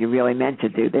ask you if you really meant to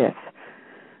do this.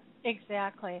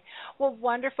 Exactly. Well,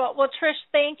 wonderful. Well, Trish,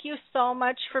 thank you so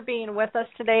much for being with us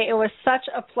today. It was such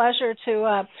a pleasure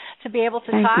to be able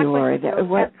to talk Lori. with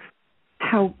you.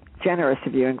 How generous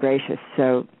of you and gracious.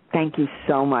 So thank you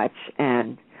so much.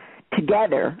 And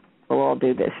together we'll all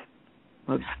do this.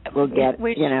 We'll get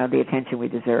the attention we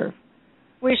deserve.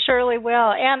 We surely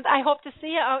will. And I hope to see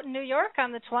you out in New York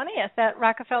on the 20th at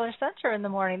Rockefeller Center in the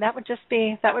morning. That would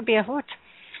be a hoot.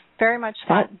 Very much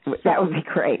fun. That would be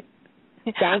great.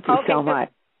 Thank you so much.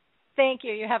 Thank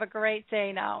you. You have a great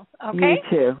day now. Okay?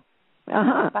 You too.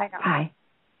 Bye now. Bye.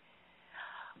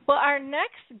 Well, our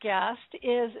next guest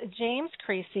is James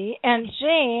Creasy, and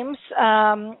James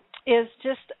is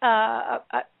just a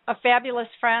fabulous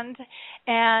friend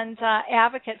and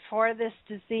advocate for this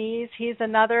disease. He's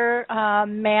another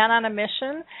man on a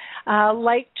mission.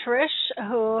 Like Trish,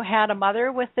 who had a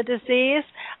mother with the disease,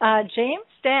 James'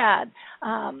 dad,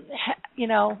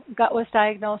 was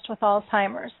diagnosed with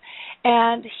Alzheimer's.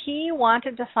 And he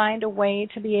wanted to find a way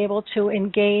to be able to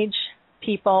engage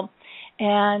people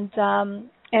and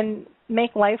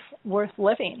make life worth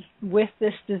living with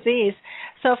this disease.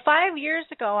 So 5 years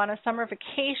ago on a summer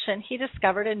vacation, he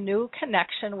discovered a new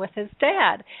connection with his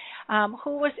dad,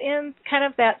 who was in kind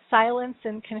of that silence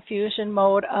and confusion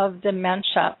mode of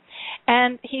dementia.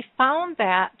 And he found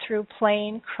that through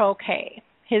playing croquet.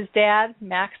 His dad,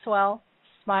 Maxwell,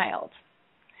 smiled.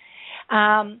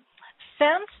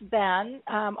 Since then,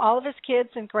 all of his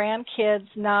kids and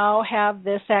grandkids now have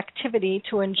this activity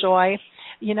to enjoy,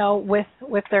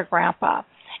 with their grandpa.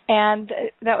 And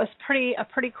that was a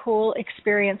pretty cool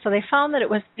experience. So they found that it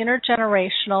was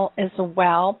intergenerational as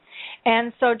well.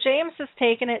 And so James has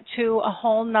taken it to a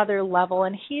whole nother level,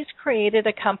 and he's created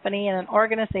a company and an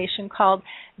organization called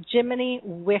Jiminy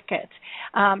Wicket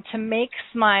to make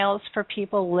smiles for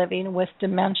people living with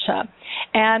dementia.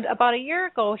 And about a year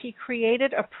ago, he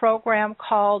created a program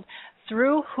called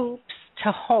Through Hoops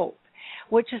to Hope,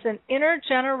 which is an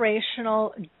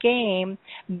intergenerational game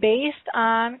based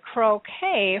on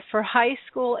croquet for high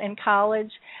school and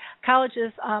colleges,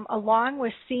 along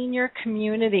with senior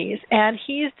communities. And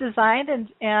he's designed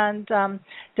and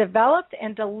developed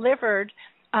and delivered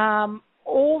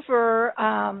over,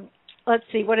 let's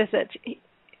see, what is it?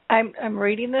 I'm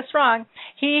reading this wrong.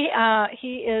 He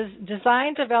is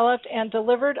designed, developed, and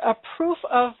delivered a proof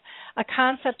of a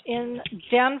concept in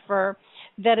Denver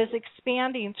that is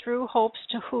expanding through Hopes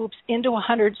to Hoops into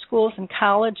 100 schools and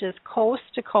colleges coast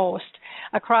to coast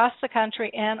across the country,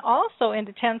 and also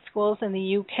into 10 schools in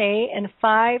the UK and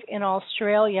 5 in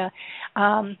Australia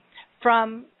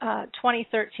from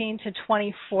 2013 to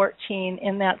 2014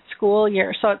 in that school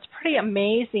year. So it's pretty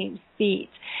amazing feat.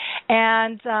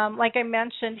 And like I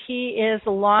mentioned, he is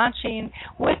launching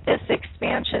with this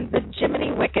expansion the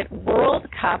Jiminy Wicket World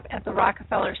Cup at the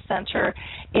Rockefeller Center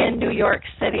in New York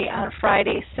City on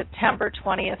Friday, September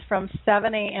 20th from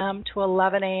 7 a.m. to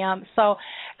 11 a.m. So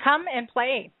come and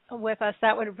play with us.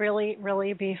 That would really,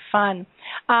 really be fun.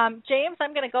 James,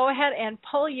 I'm going to go ahead and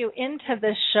pull you into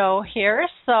this show here.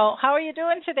 So how are you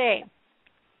doing today?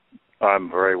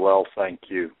 I'm very well, thank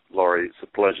you, Laurie. It's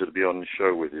a pleasure to be on the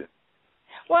show with you.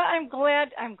 Well, I'm glad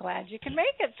you can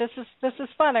make it. This is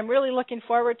fun. I'm really looking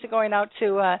forward to going out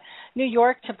to New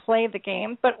York to play the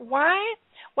game. But why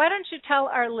don't you tell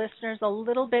our listeners a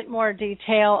little bit more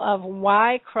detail of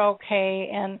why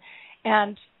croquet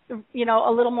and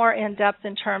a little more in depth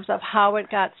in terms of how it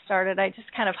got started. I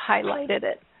just kind of highlighted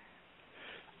it.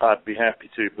 I'd be happy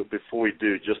to, but before we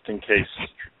do, just in case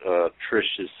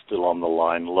Trish is still on the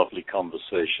line, lovely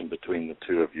conversation between the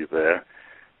two of you there.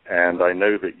 And I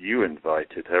know that you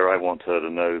invited her. I want her to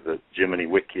know that Jiminy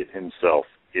Wicket himself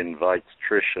invites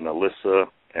Trish and Alyssa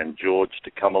and George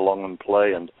to come along and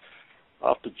play. And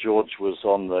after George was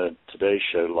on the Today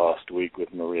Show last week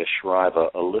with Maria Shriver,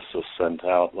 Alyssa sent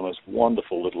out the most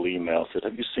wonderful little email, said,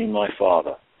 "Have you seen my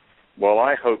father?" Well,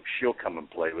 I hope she'll come and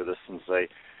play with us and say,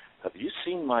 "Have you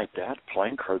seen my dad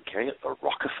playing croquet at the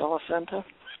Rockefeller Center?"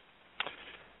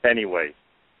 Anyway,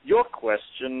 your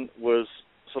question was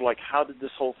sort of like, how did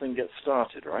this whole thing get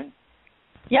started, right?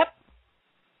 Yep.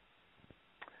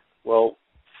 Well,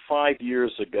 5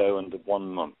 years ago and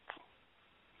 1 month,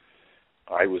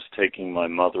 I was taking my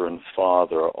mother and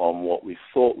father on what we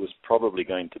thought was probably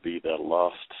going to be their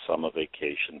last summer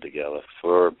vacation together.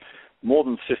 For more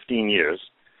than 15 years,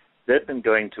 they'd been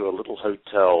going to a little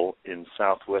hotel in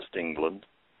southwest England,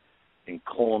 in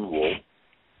Cornwall,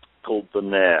 called the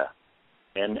Nare,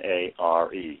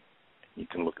 N-A-R-E. You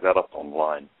can look that up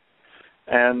online.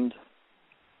 And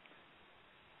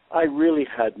I really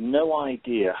had no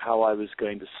idea how I was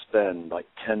going to spend like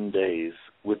 10 days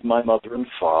with my mother and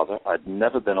father. I'd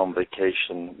never been on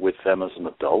vacation with them as an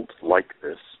adult like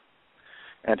this.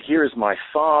 And here is my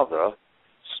father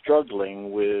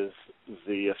struggling with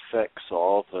the effects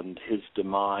of and his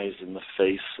demise in the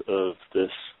face of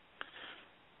this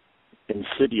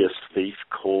insidious thief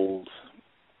called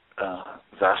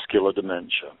vascular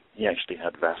dementia. He actually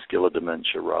had vascular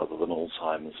dementia rather than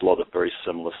Alzheimer's. A lot of very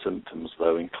similar symptoms,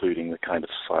 though, including the kind of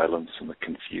silence and the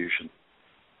confusion,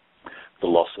 the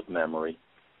loss of memory,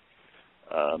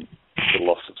 the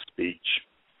loss of speech.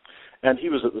 And he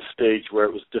was at the stage where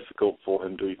it was difficult for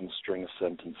him to even string a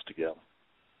sentence together.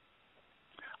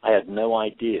 I had no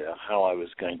idea how I was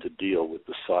going to deal with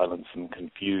the silence and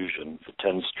confusion for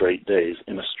 10 straight days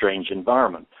in a strange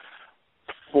environment.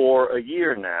 For a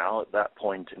year now, at that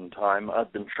point in time,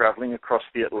 I've been traveling across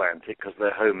the Atlantic because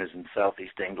their home is in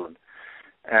southeast England.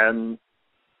 And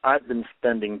I've been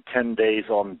spending 10 days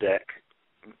on deck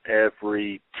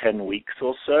every 10 weeks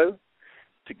or so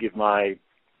to give my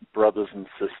brothers and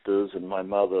sisters and my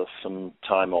mother some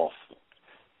time off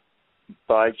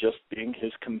by just being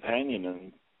his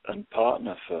companion and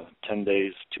partner for 10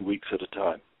 days, 2 weeks at a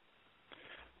time.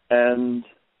 And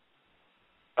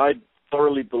I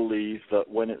thoroughly believe that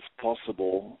when it's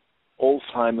possible,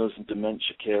 Alzheimer's and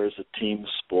dementia care is a team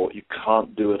sport. You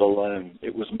can't do it alone.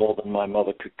 It was more than my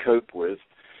mother could cope with,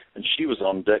 and she was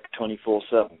on deck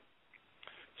 24/7.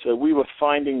 So we were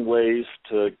finding ways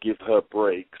to give her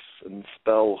breaks and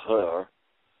spell her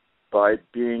by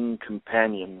being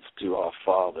companions to our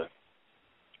father.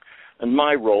 And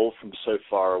my role from so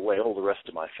far away, all the rest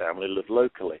of my family live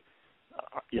locally.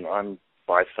 I'm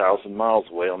 5,000 miles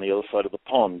away on the other side of the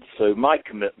pond. So my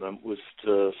commitment was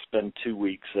to spend 2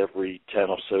 weeks every 10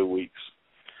 or so weeks.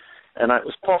 And it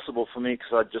was possible for me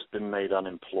because I'd just been made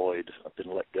unemployed. I'd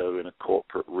been let go in a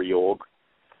corporate reorg.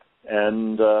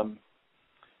 And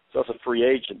so as a free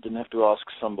agent, didn't have to ask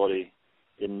somebody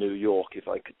in New York if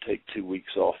I could take 2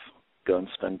 weeks off, go and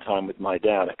spend time with my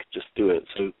dad. I could just do it.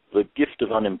 So the gift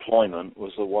of unemployment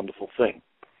was a wonderful thing.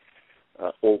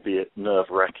 Albeit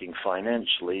nerve-wracking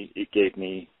financially, it gave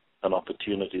me an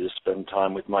opportunity to spend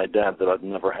time with my dad that I'd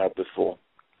never had before.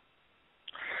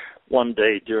 One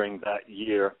day during that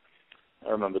year,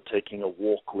 I remember taking a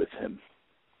walk with him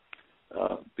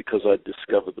because I'd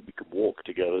discovered that we could walk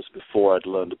together. It was before I'd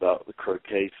learned about the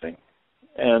croquet thing.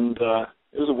 And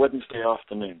it was a Wednesday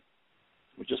afternoon.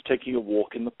 We're just taking a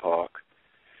walk in the park.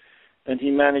 And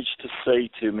he managed to say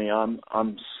to me, I'm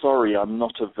sorry, I'm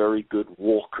not a very good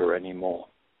walker anymore.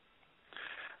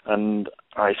 And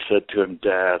I said to him,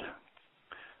 Dad,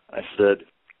 I said,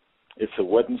 it's a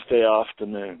Wednesday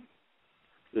afternoon.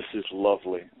 This is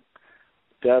lovely.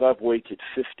 Dad, I've waited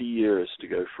 50 years to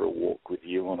go for a walk with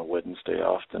you on a Wednesday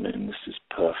afternoon. This is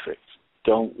perfect.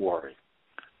 Don't worry.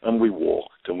 And we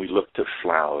walked, and we looked at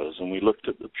flowers, and we looked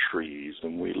at the trees,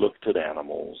 and we looked at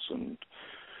animals, and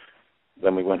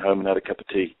then we went home and had a cup of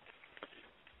tea.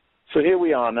 So here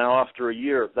we are now after a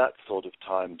year of that sort of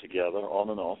time together, on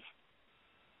and off.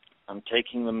 I'm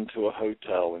taking them to a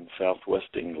hotel in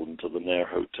southwest England, to the Nare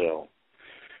Hotel.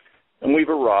 And we've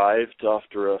arrived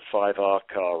after a 5-hour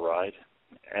car ride,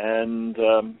 and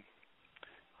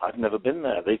I've never been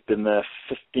there. They've been there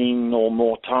 15 or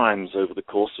more times over the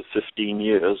course of 15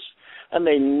 years, and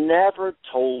they never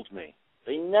told me.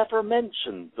 They never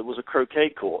mentioned there was a croquet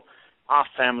court. Our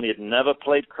family had never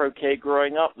played croquet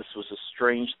growing up. This was a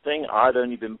strange thing. I'd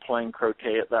only been playing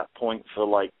croquet at that point for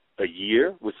like a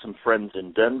year with some friends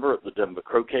in Denver at the Denver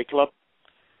Croquet Club.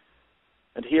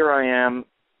 And here I am,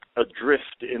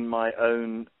 adrift in my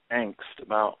own angst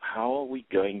about how are we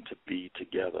going to be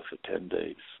together for 10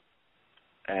 days.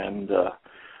 And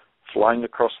flying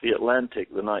across the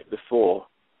Atlantic the night before,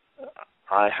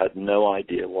 I had no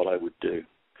idea what I would do.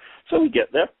 So we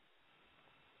get there,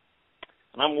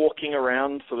 and I'm walking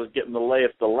around sort of getting the lay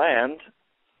of the land,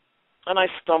 and I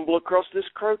stumble across this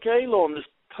croquet lawn, this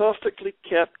perfectly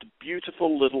kept,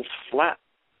 beautiful little flat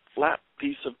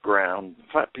piece of ground,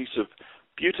 flat piece of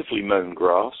beautifully mown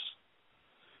grass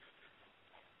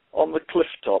on the cliff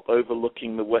top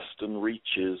overlooking the western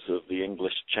reaches of the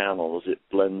English Channel as it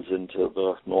blends into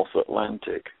the North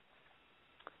Atlantic.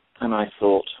 And I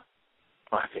thought,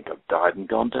 I think I've died and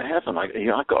gone to heaven. I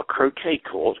got a croquet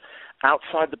court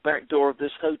outside the back door of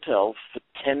this hotel for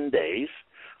 10 days.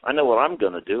 I know what I'm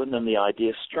going to do. And then the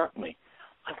idea struck me.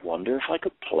 I wonder if I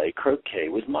could play croquet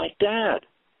with my dad.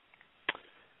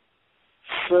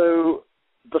 So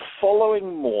the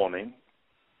following morning,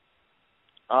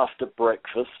 after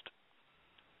breakfast,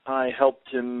 I helped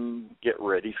him get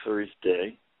ready for his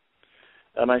day.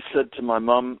 And I said to my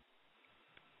mum,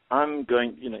 I'm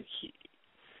going,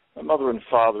 my mother and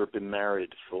father had been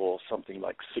married for something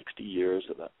like 60 years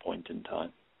at that point in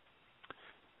time.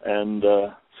 And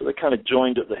so they kind of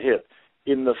joined at the hip.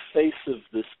 In the face of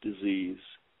this disease,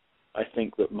 I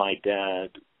think that my dad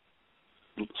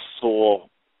saw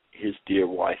his dear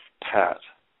wife, Pat,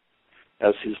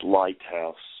 as his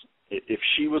lighthouse. If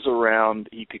she was around,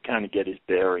 he could kind of get his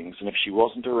bearings. And if she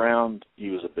wasn't around, he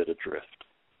was a bit adrift.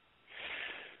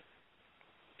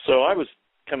 So I was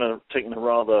kind of taking a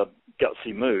rather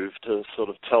gutsy move to sort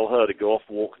of tell her to go off,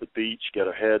 walk the beach, get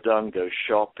her hair done, go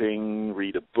shopping,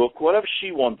 read a book, whatever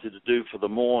she wanted to do for the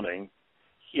morning.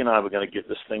 He and I were going to give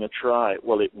this thing a try.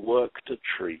 Well, it worked a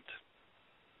treat.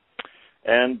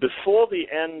 And before the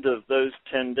end of those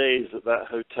 10 days at that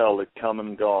hotel had come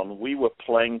and gone, we were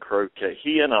playing croquet.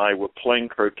 He and I were playing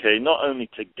croquet not only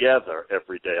together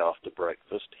every day after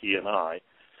breakfast, he and I.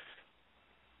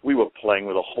 We were playing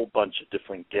with a whole bunch of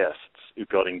different guests who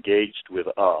got engaged with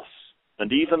us.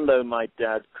 And even though my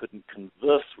dad couldn't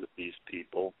converse with these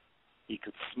people, he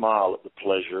could smile at the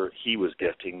pleasure he was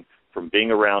getting from being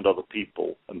around other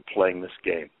people and playing this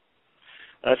game.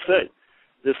 I said,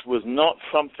 this was not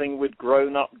something we'd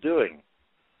grown up doing.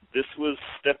 This was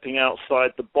stepping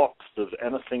outside the box of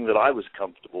anything that I was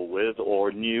comfortable with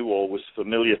or knew or was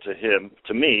familiar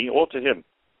to me or to him.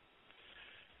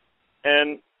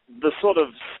 And the sort of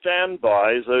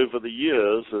standbys over the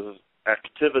years of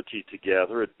activity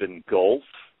together had been golf,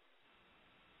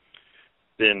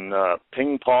 been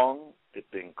ping pong, it'd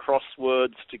been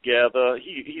crosswords together.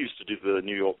 He used to do the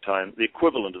New York Times, the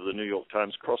equivalent of the New York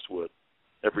Times crossword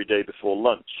every day before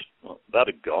lunch. Well, that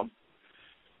had gone.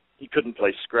 He couldn't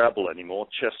play Scrabble anymore.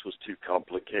 Chess was too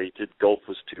complicated. Golf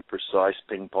was too precise.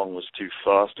 Ping pong was too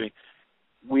fast.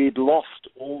 We'd lost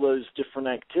all those different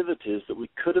activities that we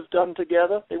could have done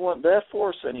together. They weren't there for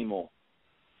us anymore.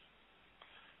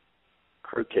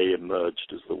 Croquet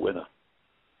emerged as the winner.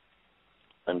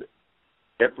 And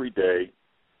every day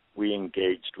we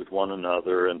engaged with one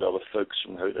another and other folks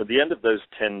from at the end of those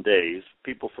 10 days,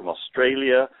 people from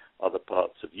Australia, other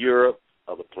parts of Europe,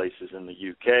 other places in the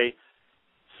UK,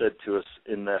 said to us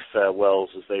in their farewells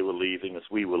as they were leaving, as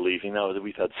we were leaving, now that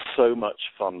we've had so much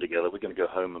fun together, we're going to go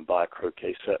home and buy a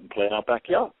croquet set and play in our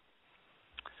backyard.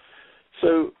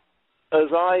 So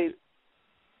as I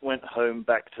went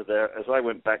back to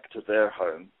their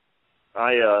home,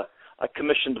 I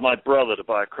commissioned my brother to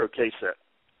buy a croquet set.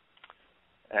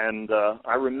 And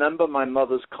I remember my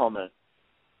mother's comment,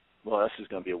 well, this is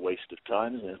going to be a waste of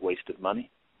time, isn't it? A waste of money.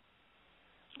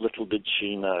 Little did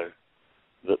she know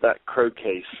that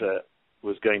croquet set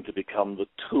was going to become the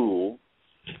tool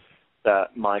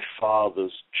that my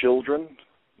father's children,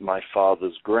 my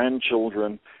father's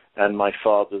grandchildren, and my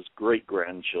father's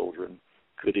great-grandchildren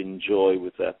could enjoy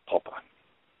with their papa.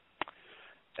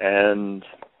 And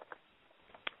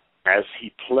as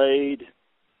he played,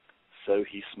 so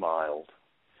he smiled.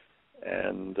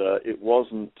 And it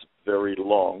wasn't very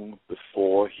long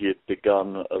before he had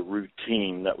begun a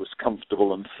routine that was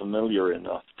comfortable and familiar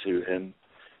enough to him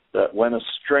that when a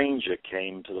stranger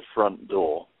came to the front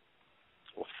door,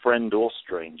 or friend or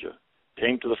stranger,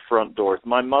 came to the front door, if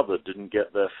my mother didn't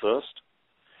get there first,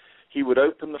 he would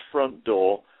open the front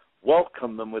door,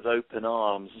 welcome them with open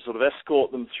arms, and sort of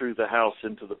escort them through the house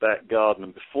into the back garden.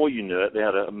 And before you knew it, they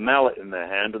had a mallet in their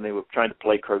hand and they were trying to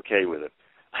play croquet with it.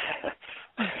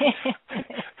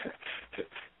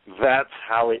 That's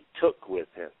how it took with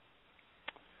him.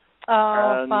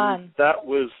 Oh, and fun. That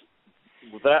was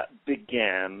that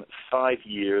began 5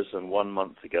 years and 1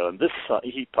 month ago, and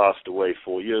he passed away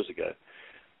 4 years ago.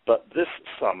 But this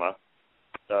summer,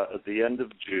 at the end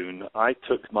of June, I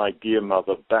took my dear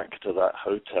mother back to that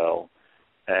hotel,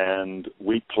 and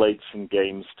we played some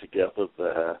games together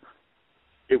there.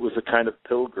 It was a kind of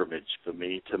pilgrimage for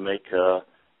me to make a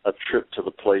trip to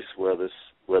the place where this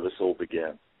all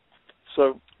began.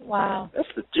 So wow,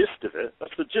 that's the gist of it.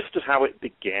 That's the gist of how it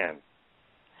began.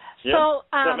 Yeah? So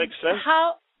does that make sense?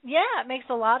 Yeah, it makes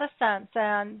a lot of sense,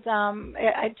 and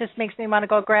it just makes me want to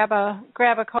go grab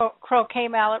a croquet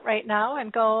mallet right now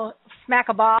and go smack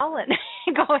a ball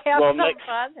and go have some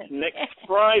fun. Next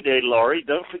Friday, Laurie,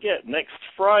 don't forget, next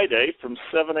Friday from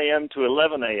 7 a.m. to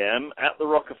 11 a.m. at the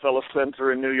Rockefeller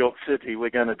Center in New York City, we're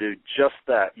going to do just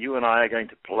that. You and I are going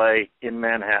to play in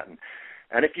Manhattan.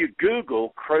 And if you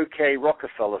Google Croquet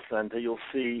Rockefeller Center, you'll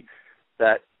see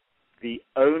that the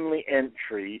only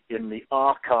entry in the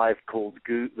archive called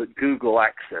that Google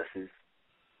accesses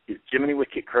is Jiminy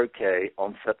Wicket Croquet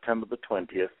on September the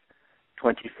 20th,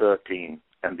 2013,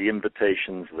 and the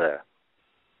invitation's there.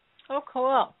 Oh,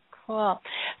 cool.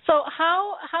 So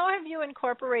how have you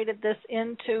incorporated this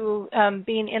into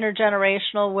being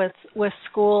intergenerational with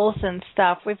schools and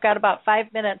stuff? We've got about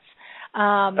 5 minutes. So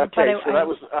that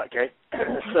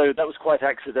was quite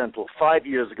accidental. 5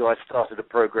 years ago, I started a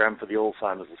program for the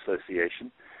Alzheimer's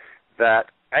Association that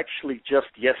actually just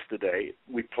yesterday,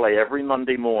 we play every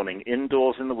Monday morning,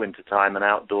 indoors in the wintertime and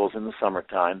outdoors in the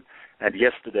summertime, and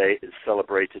yesterday it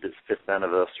celebrated its 5th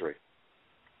anniversary.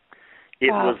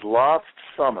 It was last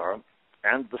summer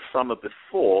and the summer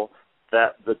before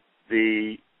that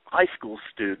the high school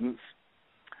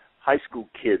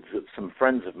kids, some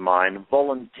friends of mine,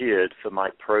 volunteered for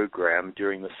my program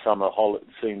during the summer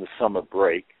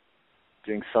break,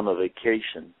 during summer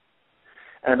vacation.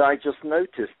 And I just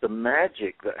noticed the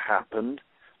magic that happened,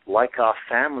 like our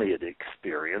family had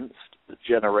experienced, the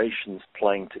generations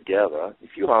playing together.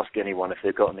 If you ask anyone if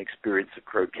they've got an experience of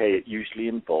croquet, it usually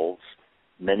involves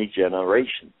many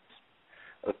generations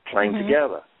of playing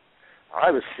together.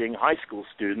 I was seeing high school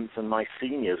students and my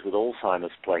seniors with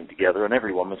Alzheimer's playing together, and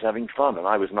everyone was having fun, and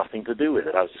I was nothing to do with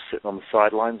it. I was just sitting on the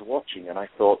sidelines watching, and I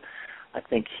thought, I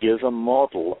think here's a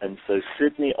model. And so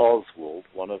Sydney Oswald,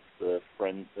 one of the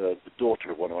friends, the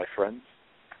daughter of one of my friends,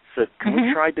 said, can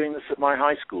we try doing this at my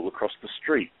high school across the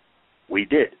street? We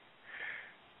did.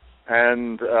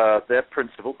 And their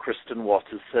principal, Kristen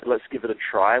Waters, said, let's give it a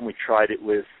try, and we tried it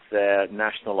with their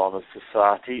National Honor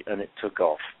Society, and it took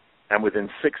off. And within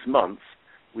 6 months,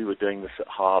 we were doing this at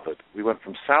Harvard. We went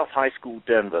from South High School,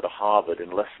 Denver, to Harvard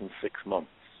in less than 6 months.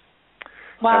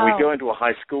 Wow. And we go into a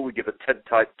high school, we give a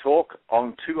TED-type talk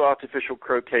on 2 artificial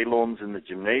croquet lawns in the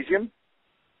gymnasium.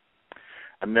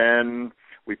 And then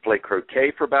we play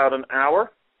croquet for about an hour.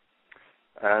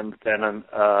 And then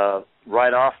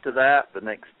right after that, the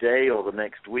next day or the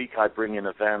next week, I bring in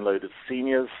a van load of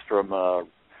seniors from a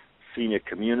senior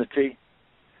community.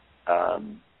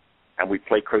 And we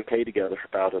play croquet together for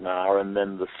about an hour, and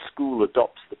then the school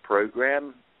adopts the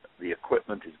program. The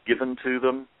equipment is given to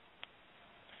them.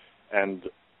 And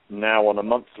now on a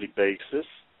monthly basis,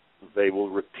 they will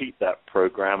repeat that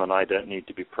program, and I don't need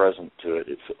to be present to it.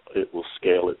 It will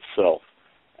scale itself.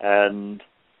 And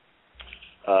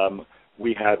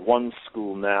we had one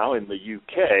school now in the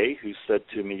UK who said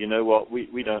to me, you know what,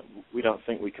 we don't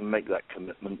think we can make that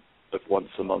commitment of once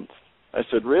a month. I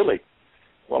said, really?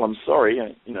 Well, I'm sorry,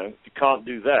 if you can't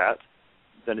do that,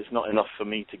 then it's not enough for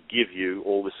me to give you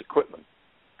all this equipment,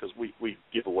 because we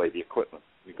give away the equipment.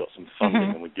 We've got some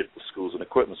funding, and we give the schools an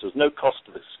equipment. So there's no cost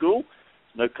to the school,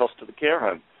 no cost to the care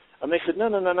home. And they said,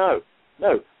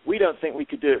 no, we don't think we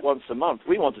could do it once a month.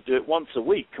 We want to do it once a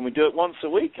week. Can we do it once a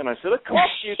week? And I said, of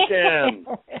course you can.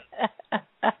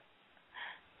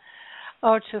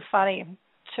 Oh, too funny.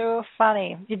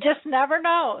 You just never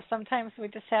know. Sometimes we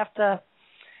just have to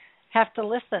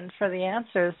listen for the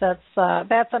answers.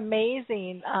 That's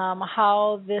amazing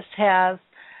how this has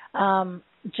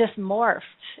just morphed,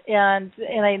 and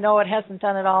I know it hasn't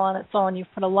done it all on its own.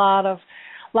 You've put a lot of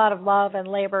love and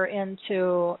labor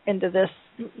into this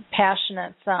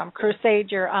passionate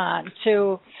crusade you're on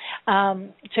to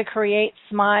create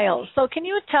smiles. So can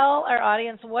you tell our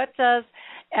audience, what does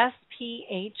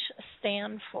SPH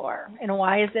stand for, and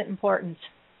why is it important?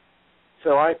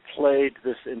 So I played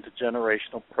this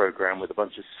intergenerational program with a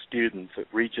bunch of students at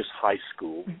Regis High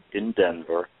School in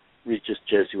Denver, Regis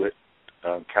Jesuit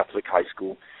Catholic High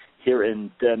School, here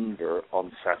in Denver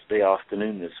on Saturday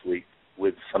afternoon this week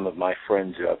with some of my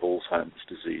friends who have Alzheimer's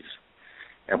disease.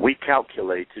 And we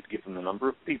calculated, given the number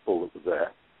of people that were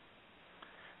there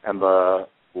and the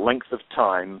length of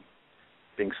time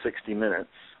being 60 minutes,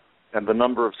 And the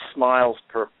number of smiles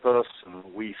per person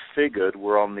we figured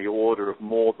were on the order of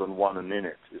more than 1 a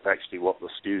minute, is actually what the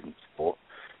students thought.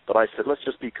 But I said, let's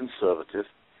just be conservative,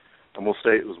 and we'll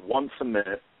say it was once a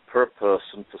minute per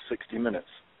person for 60 minutes.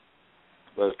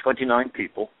 There's 29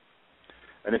 people,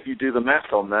 and if you do the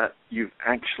math on that, you've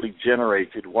actually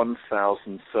generated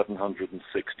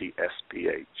 1,760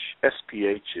 SPH.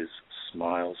 SPH is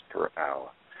smiles per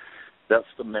hour.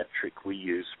 That's the metric we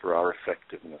use for our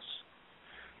effectiveness.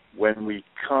 When we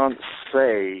can't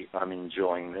say, I'm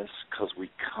enjoying this, because we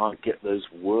can't get those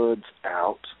words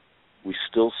out, we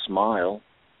still smile,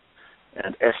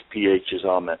 and SPH is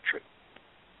our metric.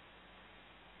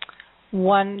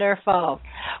 Wonderful.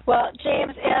 Well,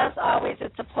 James, as always,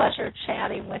 it's a pleasure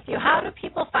chatting with you. How do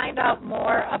people find out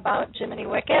more about Jiminy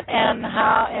Wicket and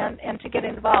how and to get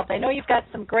involved? I know you've got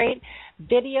some great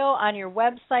video on your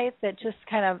website that just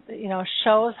kind of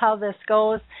shows how this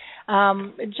goes.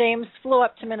 James flew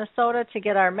up to Minnesota to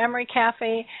get our memory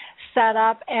cafe set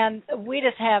up, and we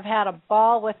just have had a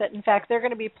ball with it. In fact, they're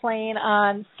going to be playing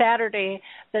on Saturday,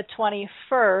 the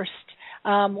 21st.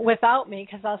 Without me,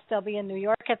 because I'll still be in New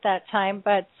York at that time,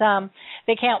 but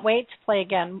they can't wait to play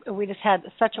again. We just had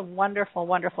such a wonderful,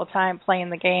 wonderful time playing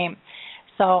the game.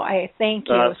 So I thank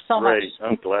you so much.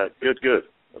 I'm glad. Good.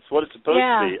 That's what it's supposed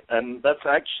to be. And that's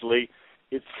actually,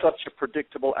 it's such a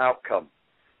predictable outcome.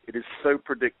 It is so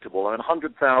predictable. And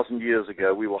 100,000 years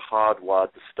ago, we were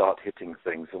hardwired to start hitting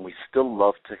things, and we still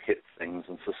love to hit things,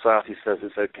 and society says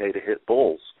it's okay to hit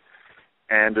balls.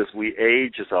 And as we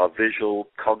age, as our visual,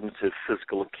 cognitive,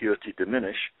 physical acuity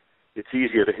diminish, it's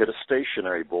easier to hit a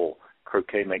stationary ball.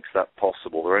 Croquet makes that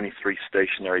possible. There are only 3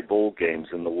 stationary ball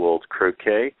games in the world: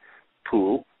 croquet,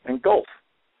 pool, and golf.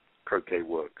 Croquet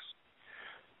works.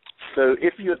 So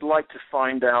if you'd like to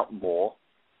find out more,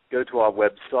 go to our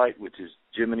website, which is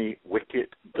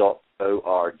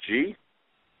jiminywicket.org,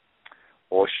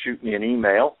 or shoot me an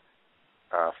email.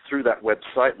 Through that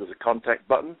website, there's a contact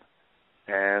button,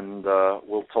 and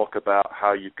we'll talk about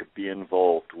how you could be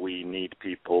involved. We need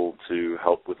people to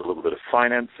help with a little bit of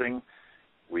financing.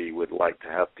 We would like to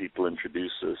have people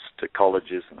introduce us to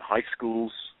colleges and high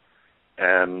schools,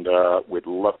 and we'd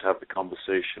love to have the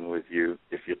conversation with you.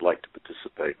 If you'd like to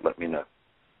participate, let me know.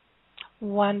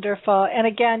 Wonderful. And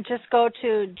again, just go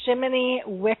to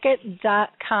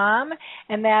jiminywicket.com,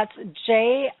 and that's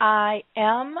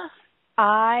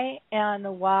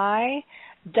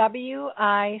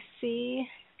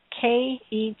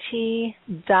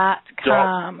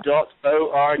JIMINYWICKET.com.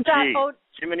 .org.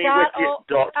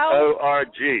 JiminyWicket.org.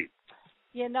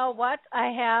 You know what?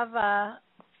 I have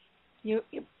you,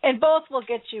 and both will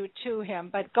get you to him,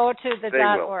 but go to the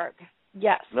 .org.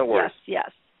 Yes. No worries.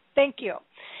 Yes. Thank you.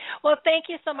 Well, thank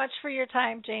you so much for your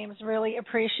time, James. Really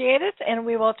appreciate it, and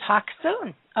we will talk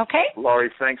soon. Okay? Laurie,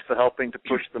 thanks for helping to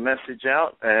push the message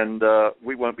out, and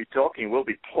we won't be talking. We'll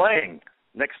be playing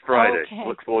next Friday. Okay.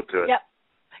 Look forward to it. Yep.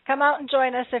 Come out and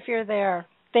join us if you're there.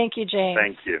 Thank you, James.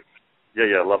 Thank you.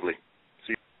 Yeah, lovely.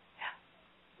 See you.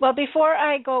 Well, before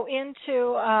I go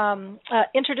into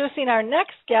introducing our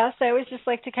next guest, I always just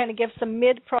like to kind of give some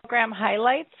mid-program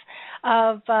highlights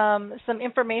of some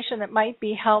information that might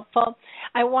be helpful.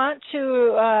 I want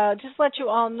to just let you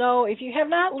all know, if you have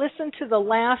not listened to the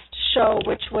last show,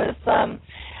 which was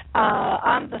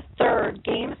on the 3rd,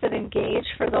 Games That Engage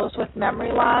for those with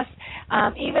memory loss,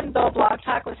 even though Blog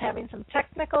Talk was having some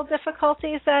technical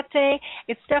difficulties that day,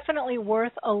 it's definitely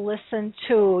worth a listen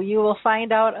to. You will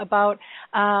find out about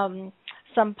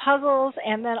some puzzles,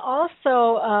 and then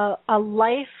also a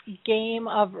life game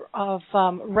of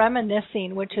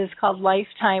reminiscing, which is called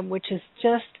Lifetime, which is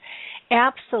just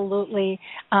absolutely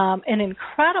an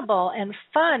incredible and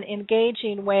fun,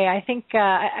 engaging way. I think,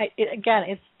 again,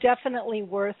 it's definitely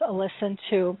worth a listen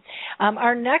to.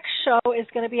 Our next show is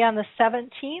going to be on the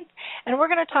 17th, and we're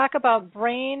going to talk about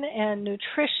brain and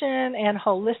nutrition and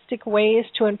holistic ways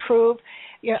to improve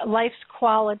your life's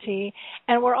quality.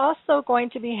 And we're also going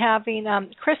to be having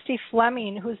Christy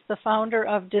Fleming, who's the founder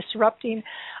of Disrupting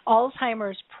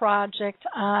Alzheimer's Project,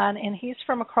 on, and he's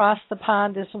from across the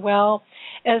pond as well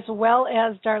as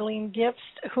Darlene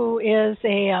Gipst, who is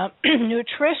a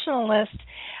nutritionalist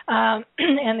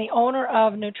and the owner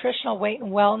of Nutritional Weight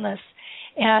and Wellness.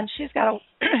 And she's got a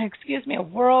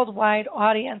worldwide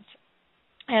audience.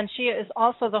 And she is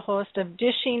also the host of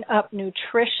Dishing Up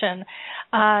Nutrition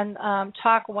on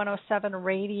Talk 107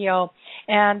 Radio.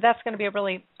 And that's going to be a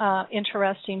really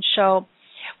interesting show.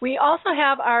 We also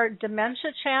have our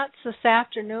Dementia Chats this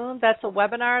afternoon. That's a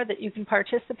webinar that you can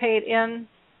participate in.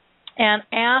 and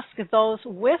ask those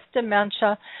with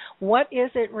dementia, what is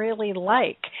it really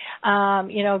like?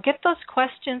 Get those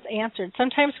questions answered.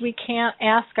 Sometimes we can't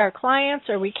ask our clients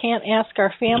or we can't ask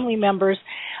our family members,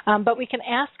 but we can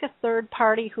ask a third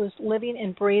party who's living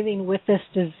and breathing with this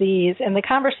disease, and the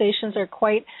conversations are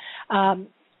quite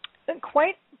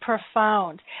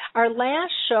profound. Our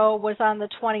last show was on the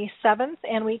 27th,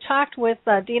 and we talked with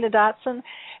Dina Dotson.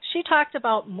 She talked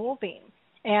about moving.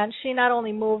 And she not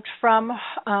only moved from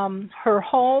her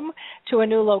home to a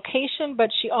new location, but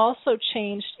she also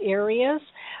changed areas.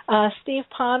 Steve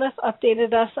Ponus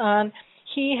updated us on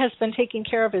he has been taking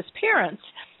care of his parents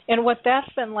and what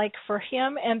that's been like for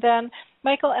him. And then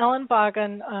Michael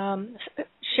Ellenbogen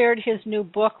shared his new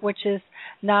book, which is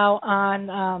now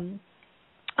on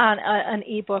an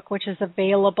ebook, which is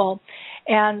available.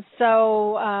 And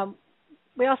so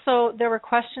there were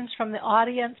questions from the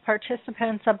audience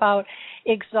participants about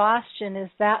exhaustion. Is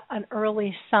that an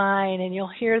early sign? And you'll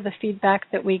hear the feedback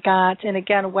that we got. And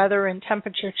again, weather and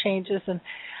temperature changes and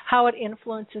how it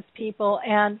influences people,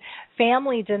 and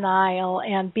family denial,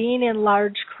 and being in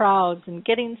large crowds and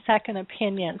getting second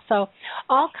opinions. So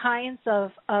all kinds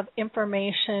of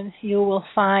information you will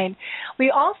find. We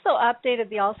also updated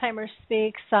the Alzheimer's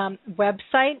Speaks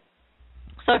website.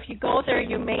 So if you go there,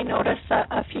 you may notice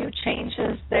a few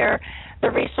changes there. The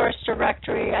resource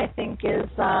directory, I think, is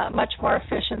much more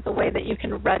efficient. The way that you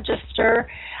can register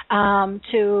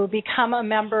to become a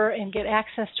member and get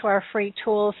access to our free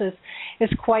tools is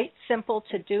quite simple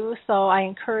to do. So I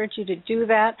encourage you to do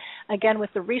that. Again,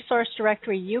 with the resource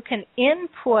directory, you can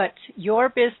input your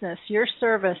business, your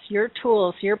service, your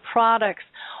tools, your products,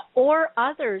 or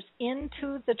others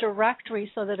into the directory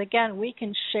so that, again, we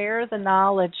can share the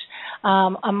knowledge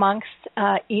amongst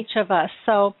each of us.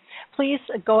 So please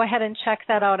go ahead and check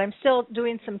that out. I'm still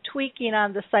doing some tweaking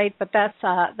on the site, but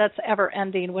that's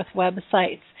ever-ending with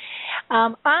websites.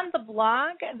 On the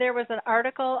blog, there was an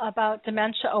article about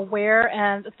Dementia Aware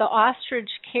and the Ostrich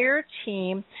Care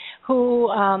Team, who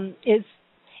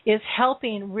is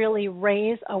helping really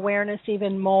raise awareness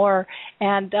even more,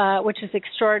 and which is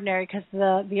extraordinary because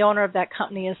the owner of that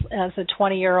company is a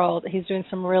 20-year-old. He's doing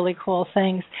some really cool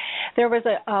things. There was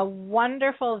a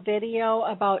wonderful video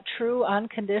about true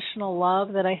unconditional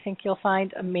love that I think you'll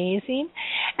find amazing.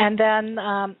 And then,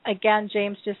 again,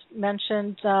 James just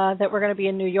mentioned that we're going to be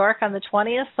in New York on the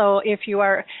 20th, so if you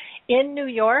are in New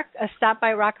York, stop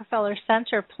by Rockefeller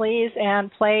Center, please,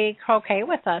 and play croquet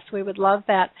with us. We would love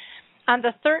that. On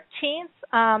the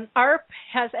 13th, ARP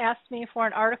has asked me for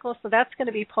an article, so that's going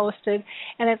to be posted,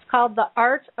 and it's called The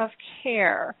Art of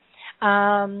Care.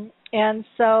 And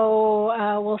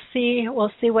so we'll see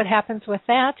what happens with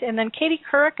that. And then Katie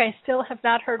Couric, I still have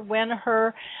not heard when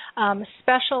her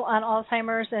special on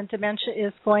Alzheimer's and dementia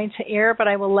is going to air, but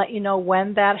I will let you know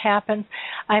when that happens.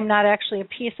 I'm not actually a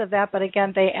piece of that, but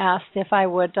again, they asked if I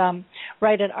would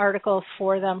write an article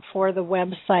for them for the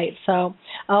website. So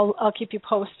I'll keep you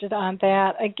posted on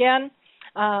that. Again,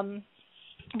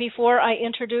 before I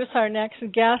introduce our next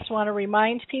guest, I want to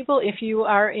remind people, if you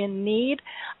are in need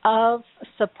of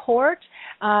support,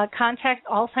 contact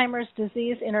Alzheimer's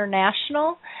Disease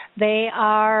International. They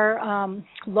are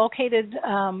located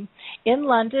in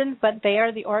London, but they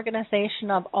are the organization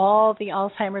of all the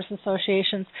Alzheimer's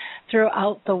associations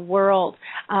throughout the world.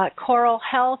 Coral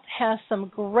Health has some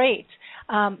great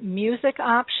music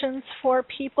options for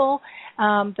people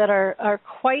that are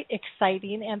quite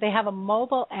exciting, and they have a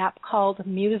mobile app called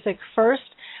Music First,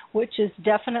 which is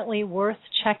definitely worth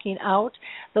checking out.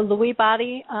 The Lewy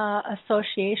Body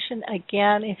Association,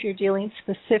 again, if you're dealing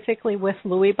specifically with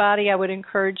Lewy Body, I would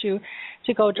encourage you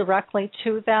to go directly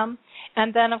to them.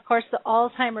 And then, of course, the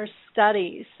Alzheimer's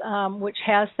Studies, which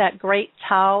has that great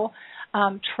Tau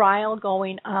trial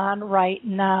going on right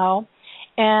now.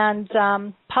 And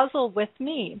Puzzle with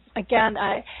Me. Again,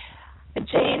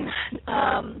 Jane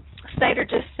Snyder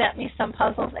just sent me some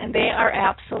puzzles, and they are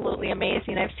absolutely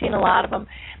amazing. I've seen a lot of them,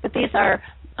 but these are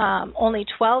only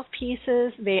 12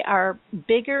 pieces. They are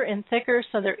bigger and thicker,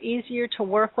 so they're easier to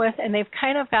work with, and they've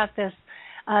kind of got this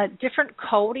different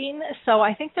coating, so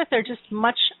I think that they're just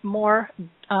much more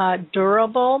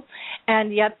durable,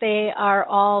 and yet they are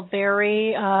all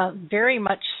very, very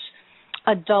much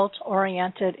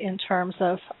adult-oriented in terms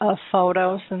of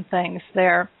photos and things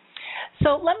there.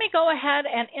 So let me go ahead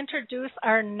and introduce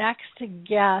our next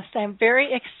guest. I'm very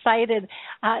excited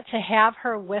to have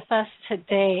her with us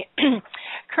today.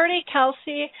 Curdy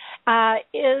Kelsey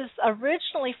is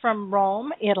originally from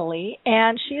Rome, Italy,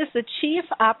 and she is the Chief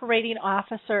Operating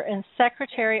Officer and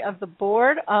Secretary of the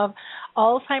Board of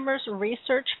Alzheimer's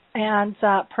Research and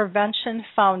Prevention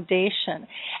Foundation.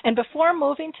 And before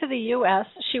moving to the U.S.,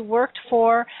 she worked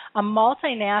for a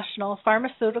multinational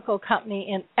pharmaceutical company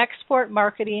in export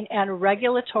marketing and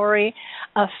regulatory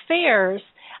affairs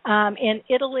in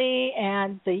Italy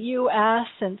and the U.S.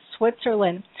 and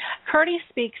Switzerland. Curdy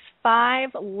speaks 5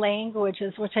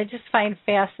 languages, which I just find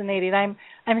fascinating.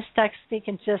 I'm stuck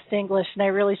speaking just English, and I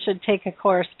really should take a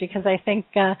course because I think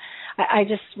I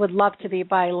just would love to be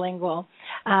bilingual.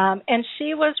 And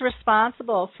she was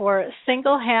responsible for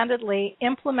single-handedly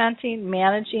implementing,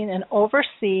 managing, and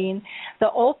overseeing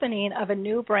the opening of a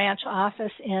new branch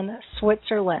office in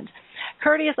Switzerland.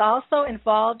 Curdy is also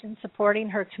involved in supporting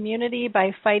her community by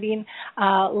fighting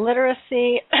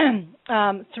literacy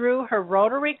through her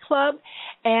Rotary Club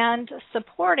and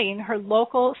supporting her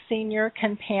local senior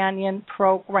companion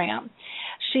program.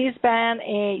 She's been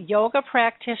a yoga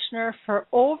practitioner for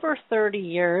over 30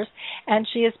 years, and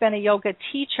she has been a yoga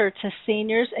teacher to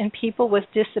seniors and people with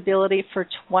disability for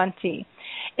 20.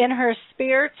 In her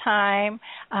spare time,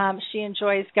 she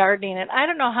enjoys gardening, and I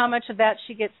don't know how much of that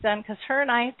she gets done because her and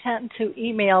I tend to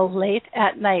email late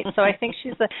at night, so I think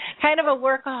she's a kind of a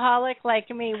workaholic like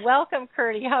me. Welcome,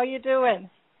 Curdy. How are you doing?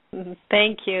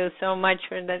 Thank you so much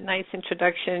for that nice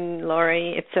introduction,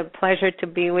 Lori. It's a pleasure to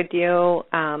be with you.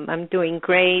 I'm doing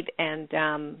great and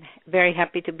very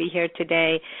happy to be here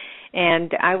today.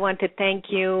 And I want to thank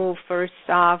you, first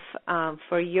off,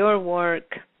 for your work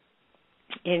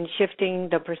in shifting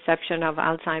the perception of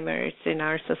Alzheimer's in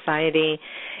our society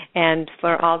and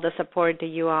for all the support that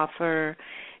you offer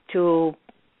to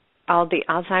all the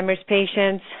Alzheimer's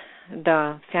patients,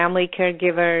 the family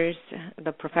caregivers,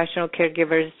 the professional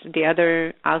caregivers, the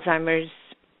other Alzheimer's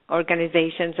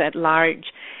organizations at large.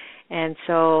 And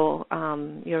so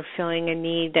you're filling a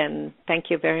need, and thank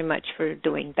you very much for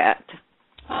doing that.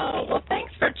 Oh, well,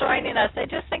 thanks for joining us. I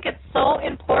just think it's so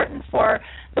important for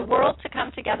the world to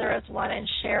come together as one and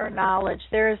share knowledge.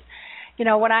 There's, you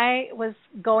know, when I was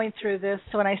going through this,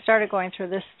 when I started going through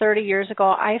this 30 years ago,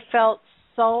 I felt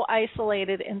so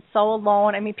isolated and so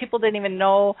alone. I mean, people didn't even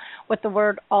know what the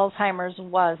word Alzheimer's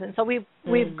was. And so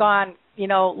we've gone, you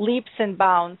know, leaps and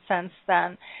bounds since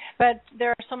then. But there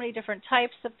are so many different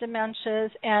types of dementias,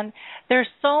 and there's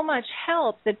so much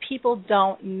help that people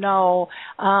don't know.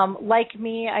 Like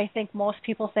me, I think most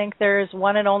people think there's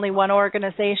one and only one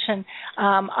organization,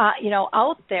 you know,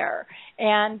 out there.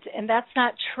 And that's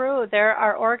not true. There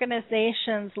are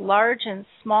organizations, large and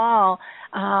small,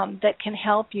 that can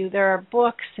help you. There are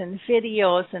books and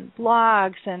videos and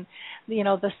blogs, and you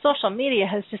know, the social media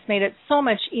has just made it so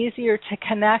much easier to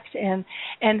connect and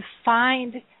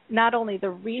find not only the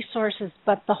resources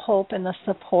but the hope and the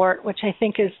support, which I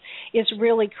think is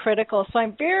really critical. So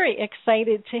I'm very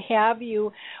excited to have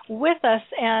you with us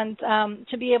and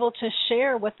to be able to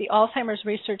share what the Alzheimer's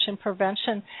Research and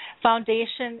Prevention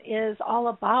Foundation is all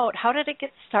about. How did it get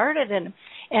started?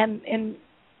 And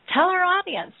tell our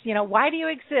audience, you know, why do you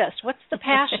exist? What's the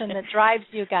passion that drives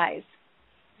you guys?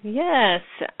 Yes.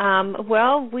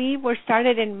 Well, we were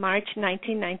started in March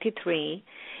 1993,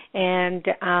 and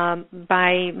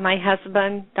by my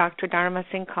husband, Dr. Dharma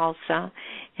Singh Khalsa,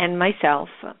 and myself.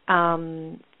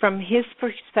 From his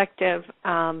perspective,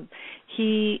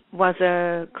 he was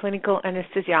a clinical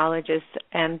anesthesiologist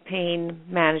and pain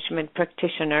management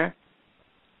practitioner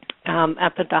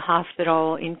up at the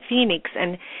hospital in Phoenix,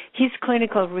 and his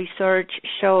clinical research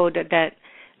showed that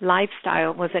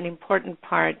lifestyle was an important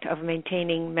part of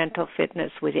maintaining mental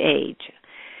fitness with age.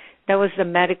 That was the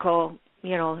medical,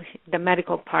 you know, the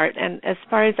medical part. And as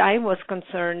far as I was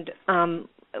concerned,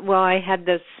 well, I had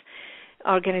this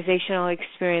organizational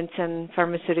experience and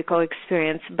pharmaceutical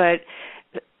experience, but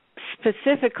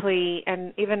specifically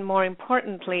and even more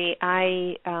importantly,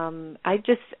 I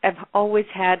just have always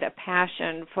had a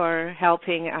passion for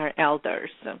helping our elders.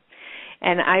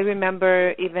 And I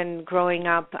remember even growing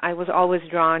up, I was always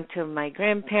drawn to my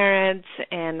grandparents,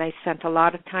 and I spent a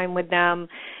lot of time with them.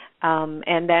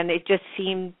 And then it just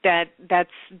seemed that that's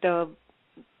the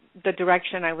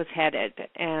direction I was headed.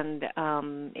 And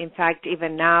in fact,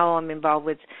 even now I'm involved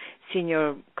with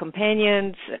senior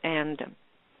companions and,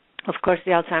 of course,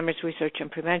 the Alzheimer's Research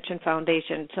and Prevention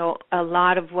Foundation. So a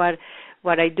lot of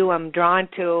what I do I'm drawn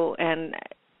to and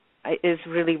is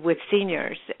really with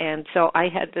seniors. And so I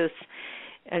had this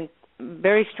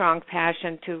very strong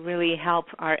passion to really help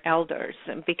our elders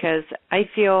because I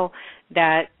feel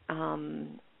that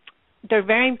they're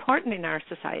very important in our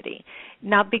society,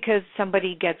 not because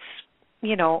somebody gets,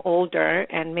 you know, older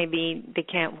and maybe they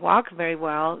can't walk very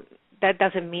well. that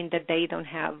doesn't mean that they don't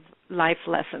have life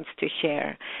lessons to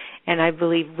share. And I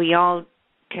believe we all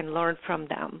can learn from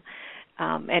them.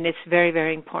 And it's very,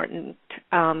 very important.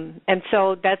 And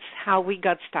so that's how we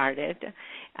got started.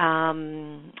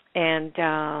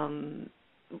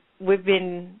 We've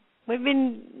been,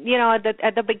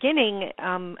 at the beginning,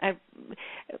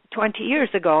 20 years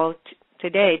ago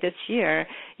today, this year,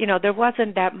 there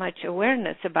wasn't that much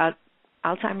awareness about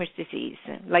Alzheimer's disease.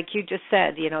 Like you just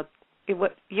said,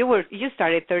 you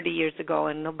started 30 years ago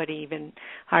and nobody even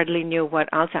hardly knew what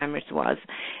Alzheimer's was.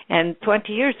 And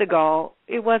 20 years ago,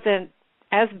 it wasn't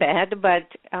as bad, but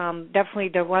definitely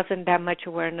there wasn't that much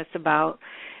awareness about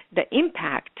the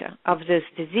impact of this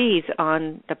disease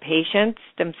on the patients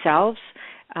themselves,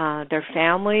 their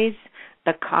families,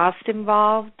 the cost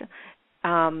involved,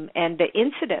 and the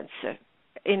incidence.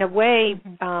 In a way,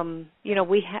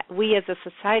 we as a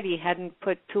society hadn't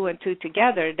put two and two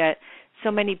together, that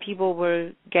so many people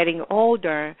were getting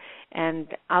older, and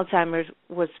Alzheimer's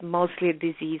was mostly a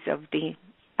disease of the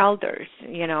elders,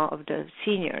 of the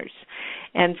seniors.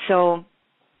 And so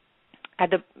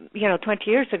at 20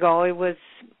 years ago, it was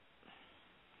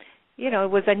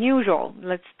unusual,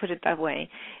 let's put it that way,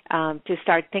 to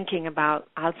start thinking about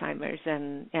Alzheimer's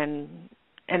and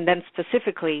then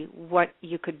specifically what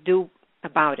you could do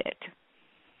about it.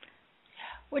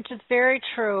 Which is very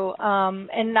true.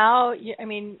 And now,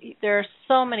 there are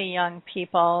so many young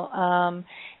people,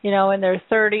 in their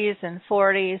 30s and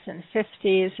 40s and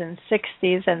 50s and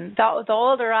 60s. And the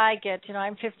older I get,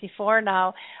 I'm 54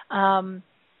 now,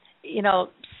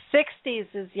 60s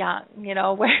is young,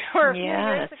 where a few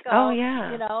years ago,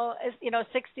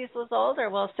 60s was older.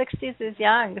 Well, 60s is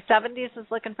young. The 70s is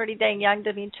looking pretty dang young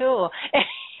to me, too.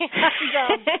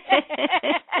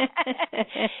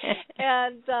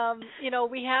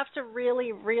 We have to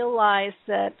really realize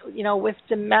that, with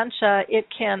dementia, it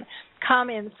can come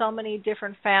in so many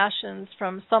different fashions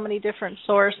from so many different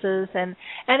sources, and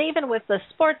even with the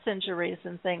sports injuries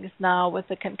and things now, with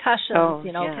the concussions,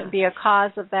 can be a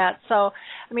cause of that. So,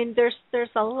 there's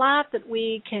a lot that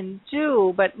we can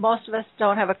do, but most of us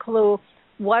don't have a clue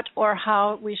what or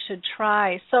how we should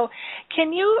try. So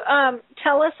can you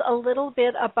tell us a little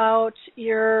bit about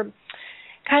your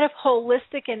kind of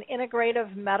holistic and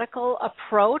integrative medical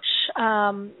approach,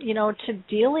 to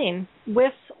dealing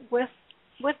with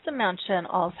dementia and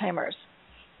Alzheimer's?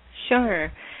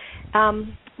 Sure.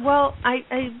 Well,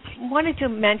 I wanted to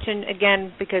mention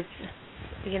again, because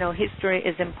history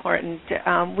is important.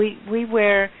 We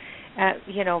were,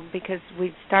 because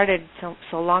we started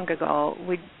so long ago,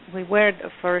 we were the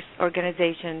first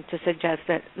organization to suggest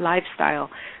that lifestyle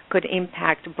could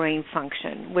impact brain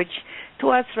function, which to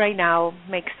us right now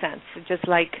makes sense. Just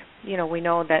like, we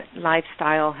know that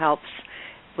lifestyle helps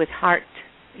with heart,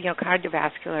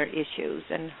 cardiovascular issues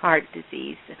and heart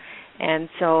disease. And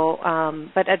so,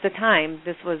 but at the time,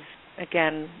 this was,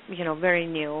 again, very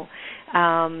new.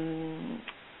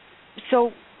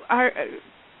 So our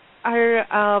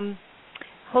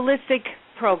holistic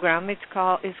program is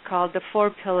called the 4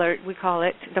 Pillars. We call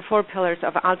it the 4 Pillars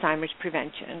of Alzheimer's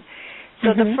Prevention.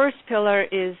 So the first pillar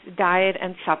is diet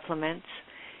and supplements.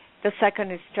 The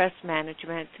second is stress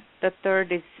management. The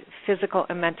third is physical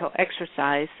and mental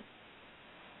exercise.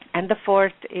 And the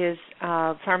fourth is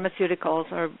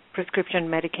pharmaceuticals or prescription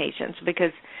medications,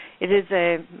 because it is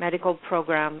a medical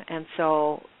program, and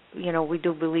so we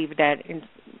do believe that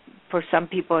for some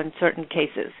people in certain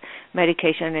cases,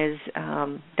 medication is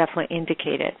definitely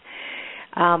indicated.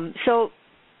 So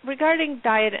regarding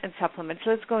diet and supplements,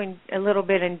 let's go in a little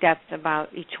bit in depth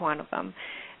about each one of them.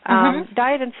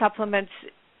 Diet and supplements,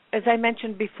 as I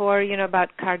mentioned before, about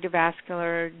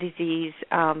cardiovascular disease,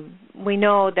 we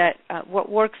know that what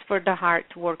works for the heart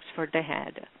works for the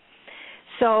head.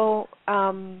 So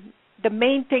the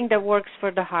main thing that works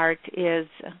for the heart is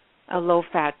a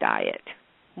low-fat diet.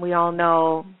 We all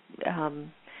know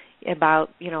about,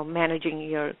 managing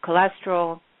your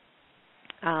cholesterol,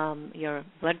 your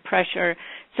blood pressure.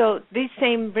 So these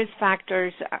same risk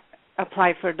factors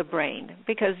apply for the brain,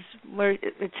 because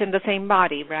it's in the same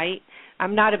body, right?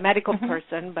 I'm not a medical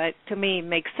person, but to me it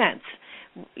makes sense.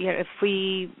 If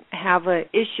we have an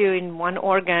issue in one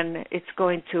organ, it's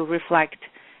going to reflect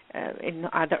in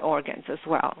other organs as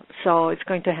well. So it's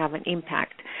going to have an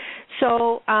impact.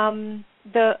 So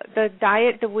the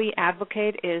diet that we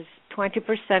advocate is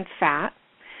 20% fat,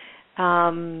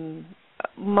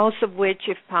 most of which,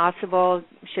 if possible,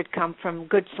 should come from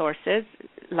good sources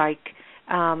like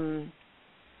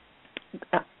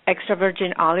extra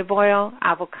virgin olive oil,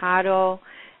 avocado,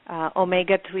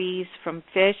 omega-3s from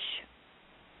fish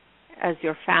as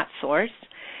your fat source,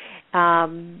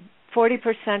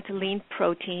 40% lean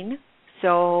protein,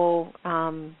 So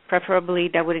preferably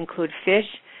that would include fish,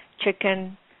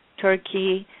 chicken,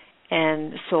 turkey,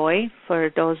 and soy for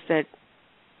those that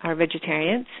are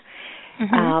vegetarians.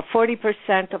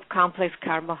 40% of complex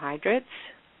carbohydrates.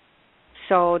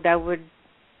 So that would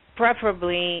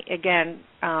preferably, again,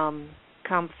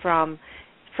 come from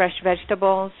fresh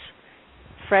vegetables,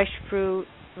 fresh fruit,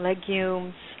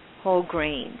 legumes, whole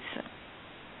grains.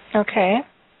 Okay.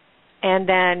 And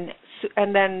then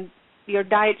your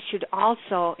diet should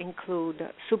also include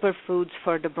superfoods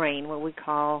for the brain, what we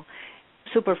call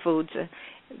superfoods.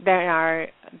 There are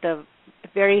the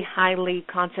very highly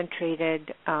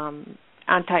concentrated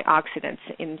antioxidants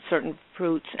in certain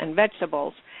fruits and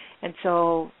vegetables. And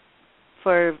so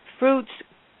for fruits,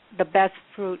 the best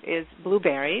fruit is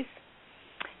blueberries.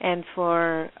 And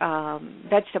for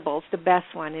vegetables, the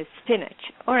best one is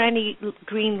spinach or any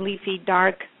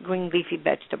dark green leafy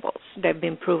vegetables that have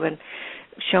been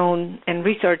shown and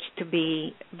researched to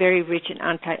be very rich in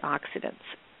antioxidants.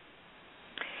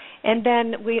 And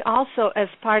then we also, as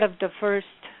part of the first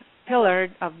pillar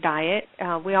of diet,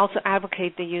 we also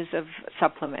advocate the use of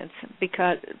supplements,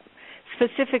 because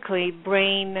specifically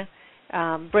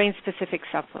brain-specific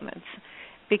supplements,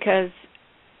 because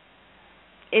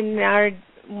in our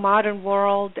modern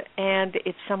world, and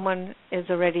if someone is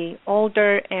already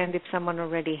older and if someone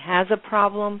already has a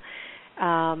problem,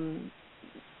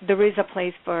 there is a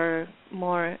place for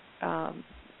more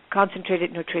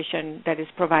concentrated nutrition that is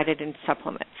provided in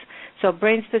supplements. So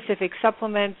brain-specific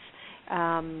supplements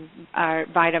are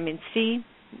vitamin C,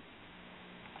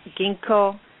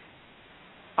 ginkgo,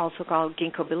 also called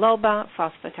ginkgo biloba,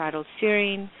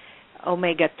 phosphatidylserine,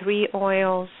 omega-3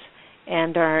 oils,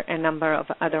 and there are a number of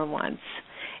other ones.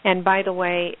 And by the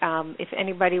way, if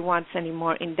anybody wants any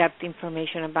more in-depth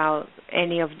information about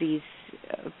any of these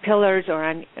pillars or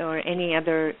any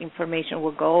other information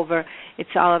we'll go over, it's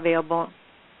all available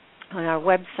on our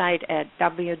website at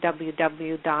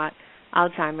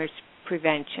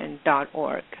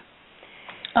www.alzheimersprevention.org.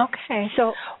 Okay.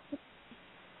 So,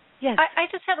 yes. I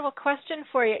just had a question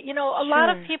for you. You know, a lot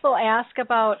of people ask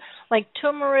about like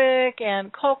turmeric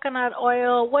and coconut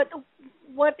oil. What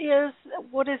is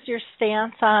your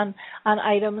stance on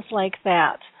items like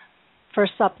that for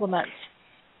supplements?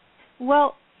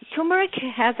 Well, turmeric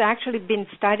has actually been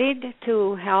studied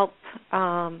to help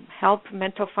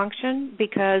mental function,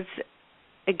 because,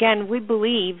 again, we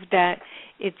believe that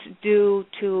it's due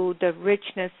to the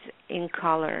richness in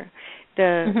color.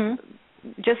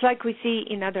 Just like we see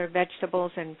in other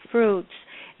vegetables and fruits,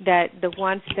 that the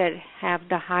ones that have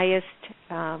the highest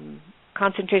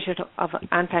concentration of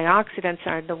antioxidants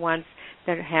are the ones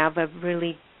that have a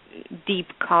really deep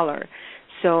color.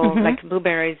 So like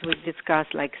blueberries we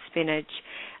discussed, like spinach.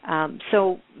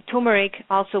 So turmeric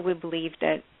also, we believe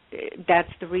that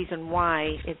that's the reason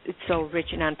why it's so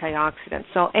rich in antioxidants.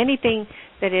 So anything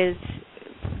that is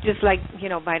just like,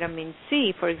 vitamin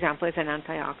C, for example, is an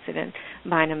antioxidant.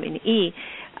 Vitamin E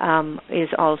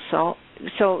is also.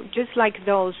 So just like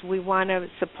those, we want to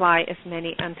supply as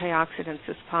many antioxidants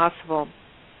as possible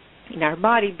in our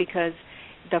body, because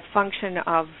the function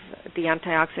of the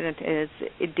antioxidant is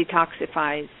it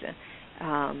detoxifies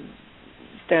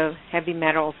the heavy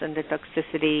metals and the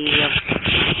toxicity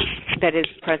that is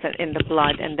present in the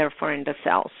blood and therefore in the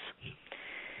cells.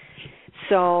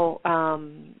 So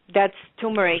that's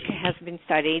turmeric has been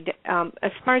studied.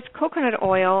 As far as coconut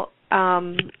oil,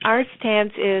 our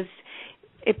stance is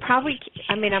it probably,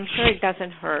 I'm sure it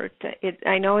doesn't hurt.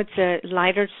 I know it's a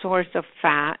lighter source of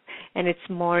fat, and it's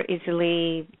more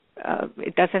easily,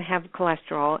 it doesn't have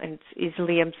cholesterol, and it's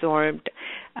easily absorbed.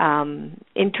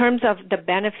 In terms of the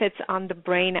benefits on the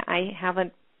brain, I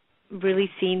haven't really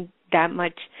seen that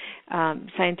much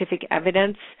scientific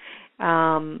evidence,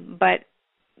 but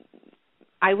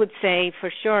I would say for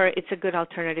sure it's a good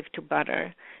alternative to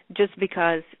butter, just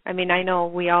because, I know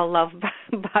we all love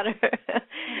butter,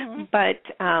 but,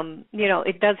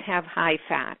 it does have high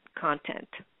fat content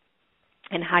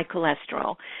and high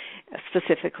cholesterol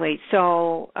specifically.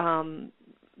 So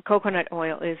coconut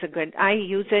oil is I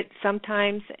use it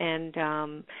sometimes, and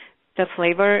the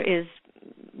flavor is,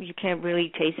 you can't really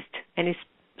taste any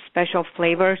special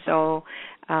flavor, so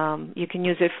you can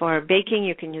use it for baking,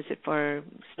 you can use it for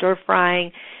stir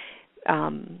frying.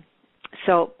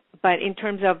 But in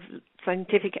terms of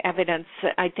scientific evidence,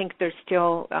 I think there's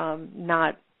still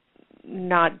not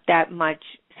that much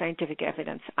scientific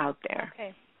evidence out there.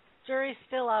 Okay. Jury's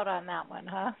still out on that one,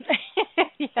 huh?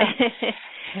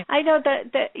 I know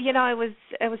that I was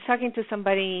talking to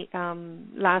somebody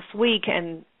last week,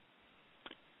 and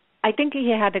I think he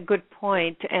had a good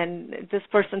point, and this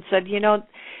person said,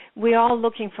 we're all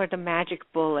looking for the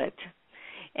magic bullet.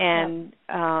 And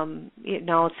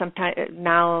sometimes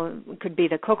now it could be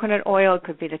the coconut oil, it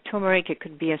could be the turmeric, it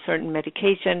could be a certain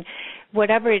medication.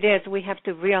 Whatever it is, we have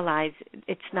to realize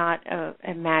it's not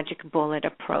a magic bullet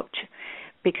approach,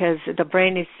 because the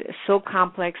brain is so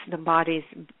complex, the body is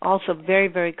also very,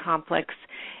 very complex.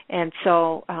 And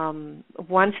so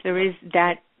once there is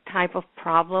that type of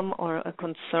problem or a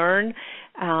concern,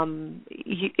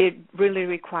 it really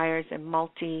requires a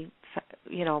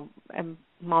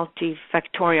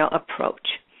multifactorial approach.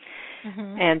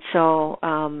 And so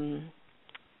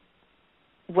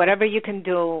whatever you can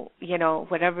do,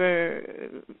 whatever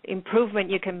improvement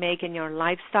you can make in your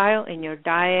lifestyle, in your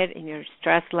diet, in your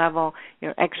stress level,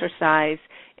 your exercise,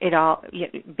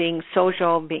 being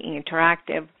social, being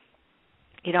interactive,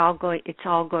 it's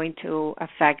all going to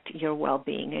affect your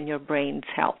well-being and your brain's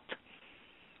health.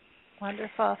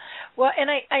 Wonderful. Well, and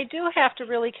I do have to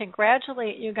really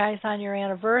congratulate you guys on your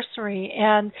anniversary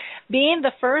and being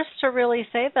the first to really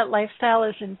say that lifestyle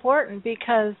is important,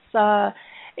 because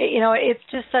it's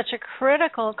just such a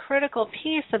critical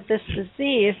piece of this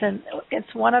disease, and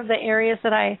it's one of the areas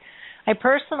that I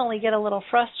personally get a little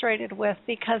frustrated with,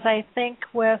 because I think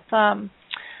with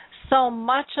so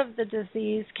much of the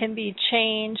disease can be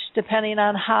changed depending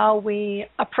on how we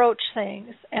approach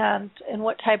things and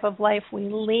what type of life we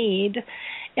lead,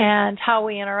 and how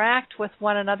we interact with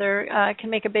one another can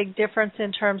make a big difference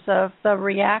in terms of the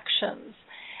reactions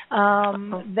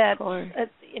that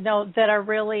are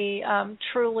really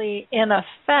truly in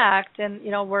effect. And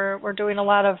we're doing a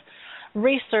lot of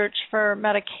research for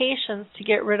medications to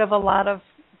get rid of a lot of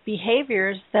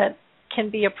behaviors that can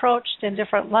be approached in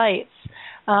different lights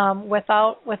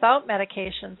without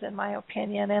medications, in my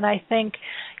opinion. And I think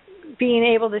being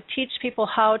able to teach people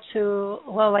how to,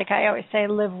 like I always say,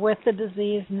 live with the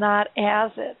disease, not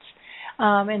as it,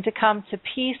 and to come to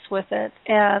peace with it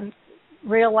and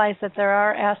realize that there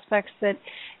are aspects that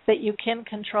you can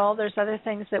control. There's other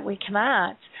things that we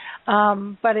cannot.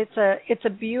 But it's a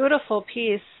beautiful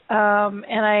piece.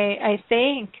 And I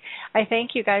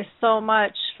thank you guys so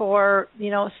much for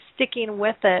sticking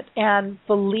with it and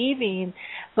believing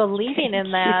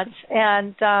in that,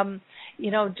 and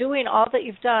doing all that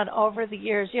you've done over the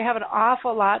years. You have an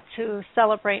awful lot to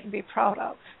celebrate and be proud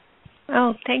of.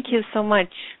 Oh, thank you so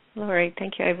much, Lori.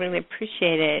 Thank you. I really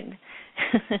appreciate it.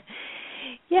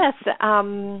 Yes.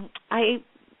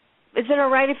 Is it all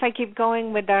right if I keep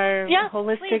going with our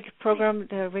holistic program,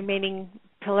 the remaining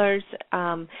pillars?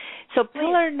 So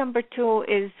pillar number 2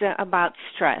 is about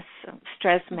stress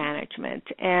management.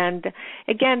 And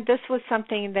again, this was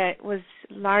something that was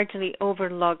largely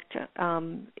overlooked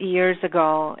years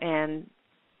ago. And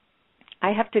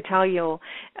I have to tell you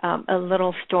a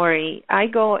little story. I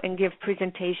go and give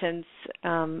presentations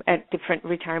at different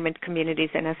retirement communities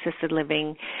and assisted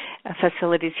living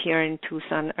facilities here in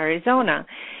Tucson, Arizona.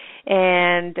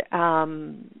 And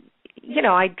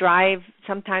I drive.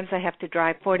 Sometimes I have to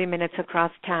drive 40 minutes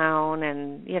across town,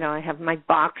 and I have my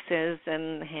boxes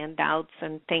and handouts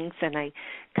and things, and I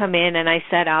come in and I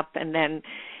set up, and then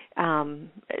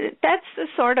that's a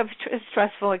sort of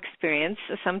stressful experience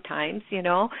sometimes.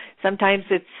 Sometimes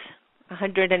it's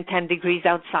 110 degrees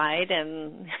outside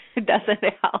and it doesn't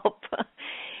help.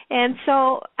 And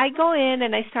so I go in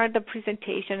and I start the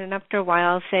presentation, and after a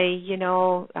while I'll say,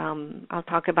 I'll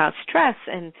talk about stress,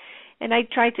 and I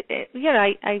try to,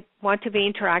 I want to be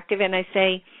interactive, and I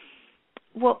say,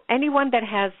 well, anyone that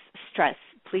has stress,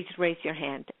 please raise your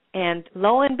hand. And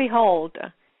lo and behold,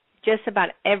 just about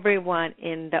everyone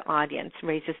in the audience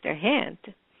raises their hand.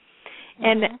 Mm-hmm.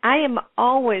 And I am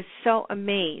always so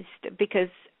amazed, because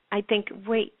I think,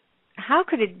 wait, how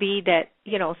could it be that,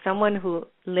 someone who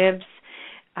lives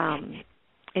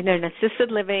in an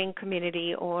assisted living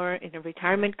community or in a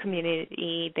retirement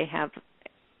community, they have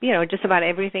just about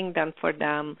everything done for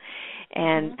them.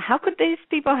 And how could these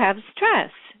people have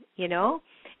stress,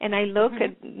 And I look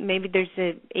at, maybe there's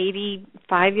an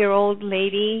 85-year-old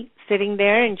lady sitting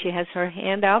there, and she has her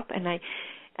hand up, and I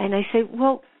say,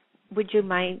 well, would you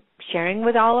mind sharing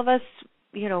with all of us,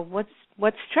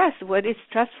 what's stress? What is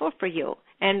stressful for you?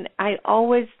 And I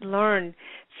always learn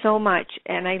so much,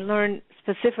 and I learn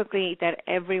specifically that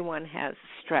everyone has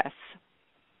stress.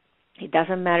 It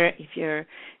doesn't matter if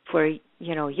we're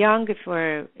young, if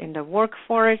we're in the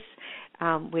workforce,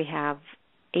 we have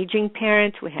aging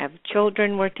parents, we have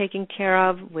children we're taking care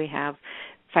of, we have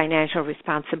financial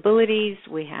responsibilities,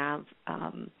 we have,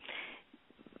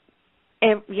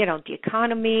 the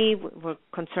economy, we're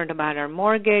concerned about our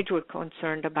mortgage, we're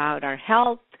concerned about our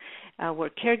health, we're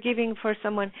caregiving for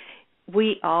someone.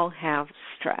 We all have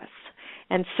stress.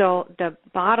 And so the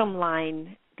bottom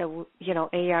line the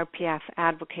ARPF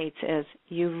advocates is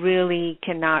you really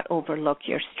cannot overlook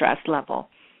your stress level.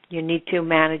 You need to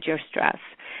manage your stress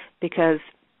because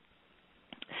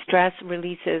stress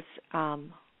releases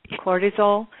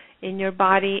cortisol in your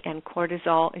body, and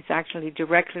cortisol is actually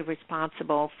directly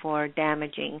responsible for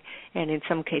damaging and in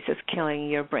some cases killing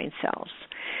your brain cells.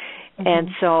 Mm-hmm. And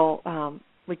so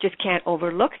we just can't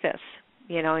overlook this,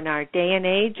 in our day and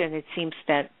age, and it seems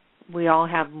that we all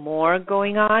have more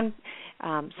going on.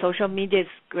 Social media is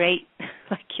great,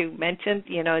 like you mentioned,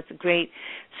 it's a great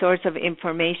source of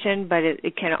information, but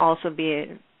it can also be,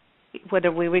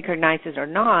 whether we recognize it or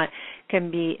not, can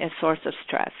be a source of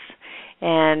stress.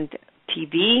 And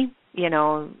TV,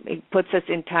 it puts us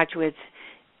in touch with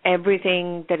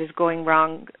everything that is going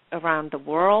wrong around the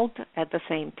world at the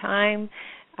same time.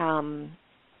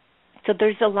 So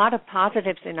there's a lot of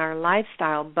positives in our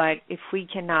lifestyle, but if we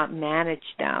cannot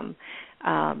manage them,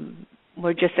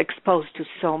 we're just exposed to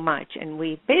so much, and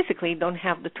we basically don't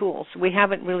have the tools. We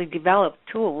haven't really developed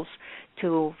tools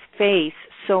to face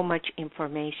so much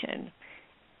information.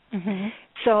 Mm-hmm.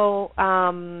 So,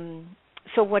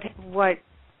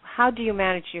 how do you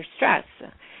manage your stress?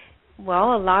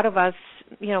 Well, a lot of us,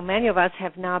 many of us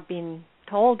have not been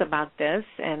told about this,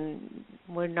 and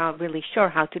we're not really sure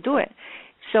how to do it.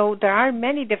 So there are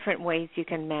many different ways you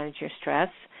can manage your stress.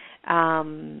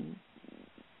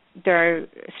 There are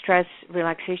stress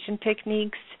relaxation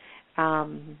techniques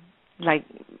like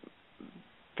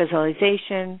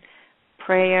visualization,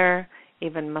 prayer,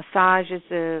 even massage is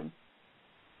a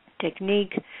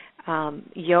technique,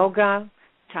 yoga,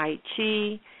 tai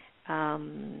chi,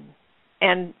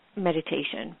 and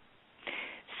meditation.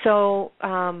 So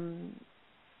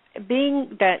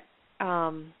being that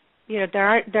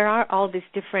there are all these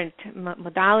different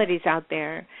modalities out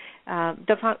there,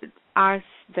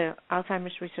 the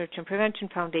Alzheimer's Research and Prevention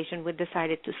Foundation, we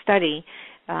decided to study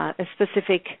a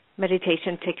specific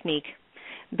meditation technique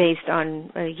based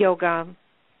on yoga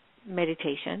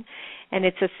meditation. And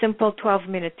it's a simple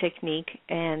 12-minute technique,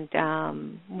 and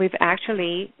we've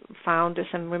actually found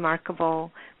some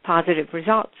remarkable positive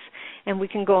results. And we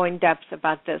can go in depth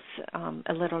about this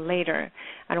a little later.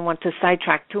 I don't want to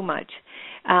sidetrack too much.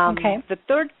 Okay. The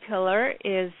third pillar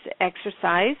is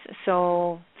exercise.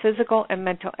 So physical and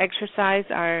mental exercise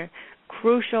are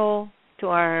crucial to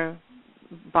our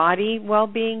body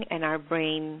well-being and our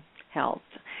brain health.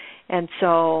 And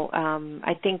so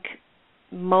I think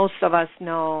most of us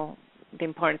know the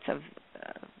importance of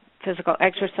physical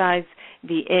exercise.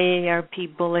 The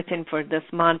AARP bulletin for this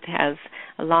month has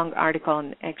a long article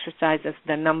on exercise as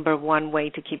the number one way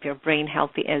to keep your brain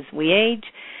healthy as we age.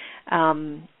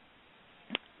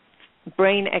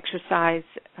 Brain exercise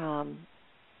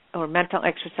or mental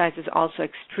exercise is also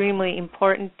extremely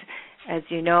important. As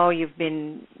you know, you've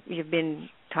been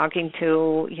talking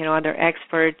to other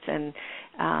experts, and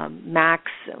Max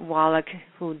Wallach,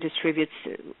 who distributes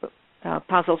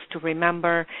Puzzles to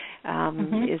Remember,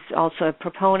 is also a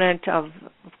proponent of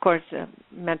course,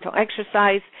 mental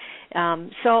exercise.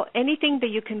 So anything that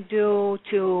you can do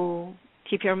to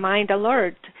keep your mind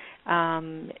alert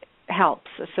helps.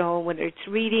 So whether it's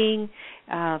reading,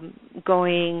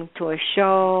 going to a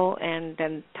show and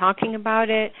then talking about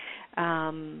it,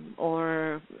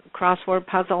 or crossword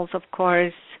puzzles, of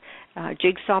course,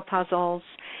 jigsaw puzzles.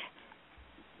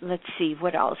 Let's see,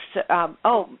 what else?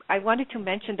 I wanted to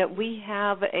mention that we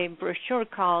have a brochure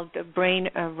called Brain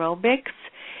Aerobics,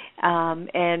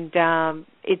 and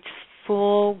it's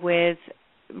full with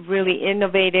really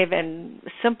innovative and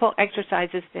simple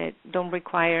exercises that don't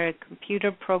require a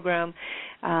computer program,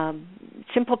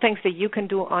 simple things that you can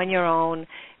do on your own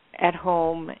at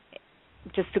home,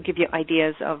 just to give you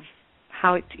ideas of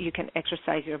how you can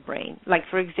exercise your brain. Like,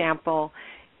 for example,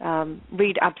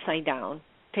 read upside down.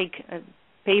 Take a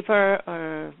paper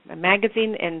or a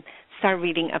magazine and start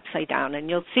reading upside down, and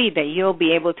you'll see that you'll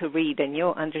be able to read and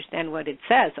you'll understand what it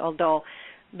says, although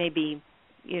maybe,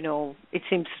 it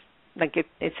seems like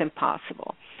it's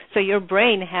impossible. So your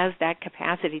brain has that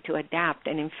capacity to adapt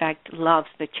and, in fact, loves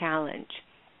the challenge.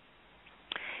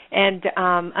 And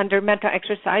under mental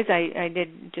exercise, I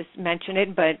did just mention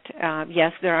it, but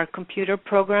yes, there are computer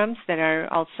programs that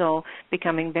are also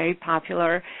becoming very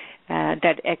popular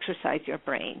that exercise your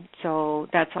brain. So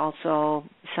that's also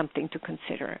something to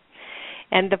consider.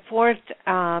 And the fourth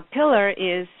pillar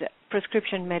is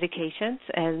prescription medications.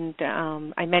 And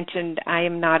I mentioned I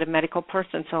am not a medical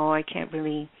person, so I can't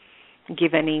really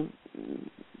give any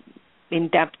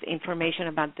in-depth information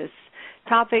about this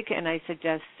topic, and I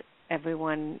suggest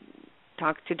everyone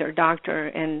talk to their doctor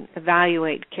and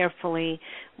evaluate carefully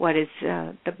what is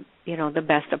the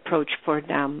best approach for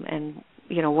them and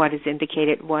what is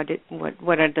indicated, what are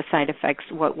the side effects,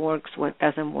 what works, what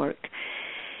doesn't work.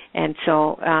 And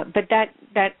so, but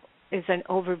that is an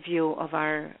overview of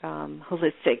our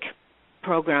holistic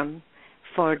program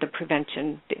for the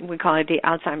prevention. We call it the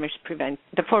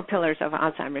 4 pillars of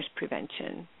Alzheimer's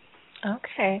prevention.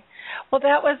 Okay. Well,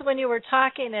 that was when you were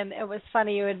talking, and it was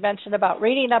funny. You had mentioned about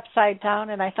reading upside down,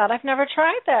 and I thought, I've never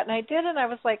tried that, and I did, and I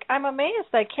was like, I'm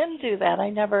amazed I can do that.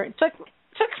 It took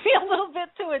me a little bit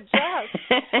to adjust,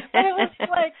 but it was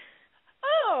like,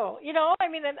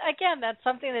 and again, that's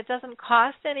something that doesn't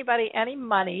cost anybody any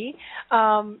money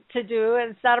to do,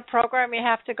 and it's not a program you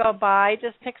have to go buy.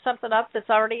 Just pick something up that's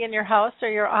already in your house or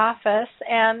your office,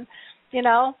 and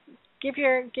give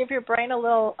your brain a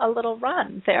little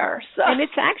run there. So. And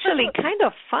it's actually kind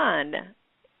of fun.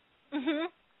 Mhm.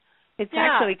 It's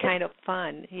actually kind of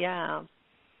fun. Yeah.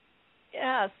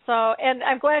 Yeah. So, and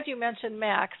I'm glad you mentioned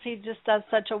Max. He just does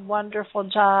such a wonderful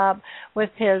job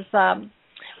with his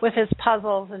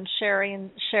puzzles and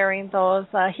sharing those.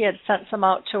 He had sent some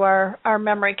out to our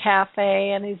memory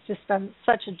cafe, and he's just been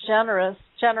such a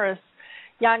generous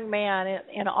young man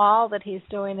in all that he's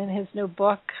doing in his new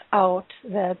book out.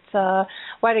 That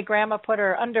Why Did Grandma Put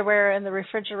Her Underwear in the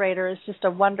Refrigerator is just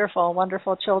a wonderful,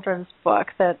 wonderful children's book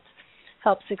that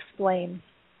helps explain.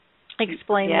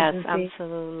 Yes,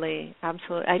 absolutely.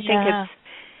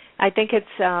 I think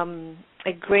it's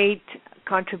a great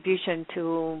contribution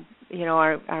to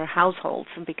our households,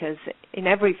 because in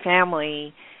every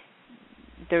family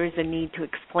there is a need to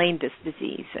explain this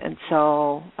disease, and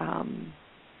so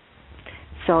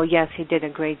yes, he did a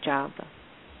great job.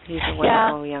 He's a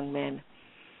wonderful young man.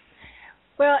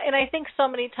 Well, and I think so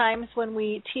many times when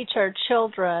we teach our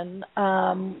children,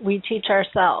 we teach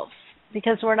ourselves,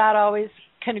 because we're not always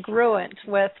congruent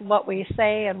with what we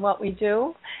say and what we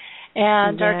do.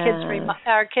 And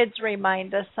our kids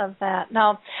remind us of that.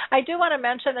 Now, I do want to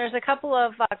mention there's a couple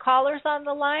of callers on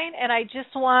the line, and I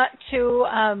just want to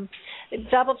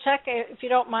double check, if you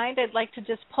don't mind. I'd like to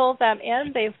just pull them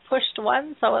in. They've pushed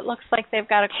one, so it looks like they've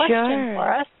got a question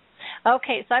for us.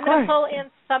 Okay, so I'm going to pull in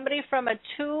somebody from a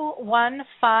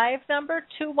 215 number.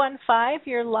 215,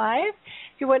 you're live.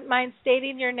 If you wouldn't mind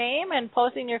stating your name and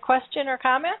posing your question or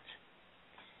comment.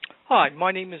 Hi,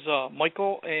 my name is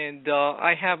Michael, and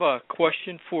I have a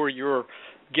question for your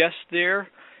guest there.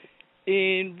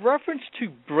 In reference to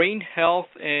brain health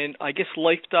and, I guess,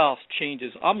 lifestyle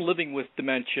changes, I'm living with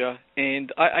dementia,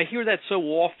 and I hear that so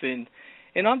often,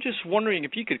 and I'm just wondering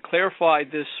if you could clarify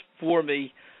this for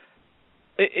me.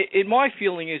 In my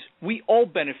feeling is we all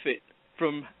benefit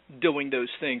from doing those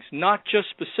things, not just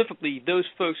specifically those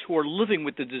folks who are living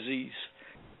with the disease.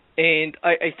 And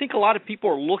I think a lot of people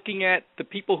are looking at the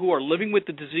people who are living with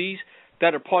the disease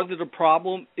that are part of the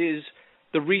problem is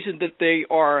the reason that they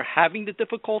are having the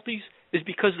difficulties is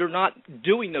because they're not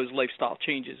doing those lifestyle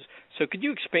changes. So could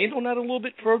you expand on that a little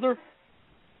bit further?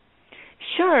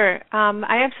 Sure.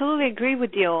 I absolutely agree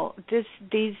with you.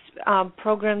 These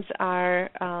programs are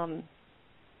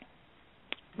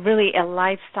really a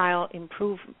lifestyle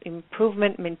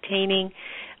improvement, maintaining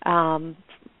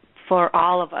for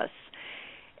all of us.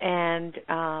 And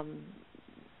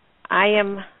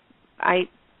I'm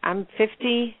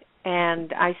 50,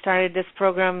 and I started this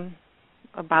program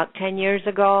about 10 years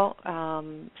ago.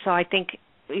 So I think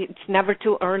it's never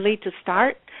too early to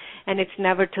start, and it's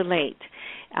never too late.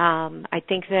 I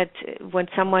think that when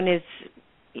someone is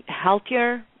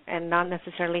healthier and not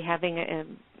necessarily having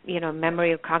a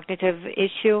memory or cognitive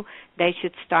issue, they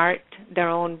should start their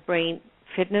own brain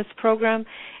fitness program.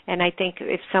 And I think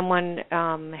if someone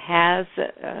has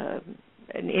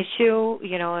an issue,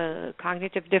 a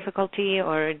cognitive difficulty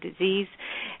or a disease,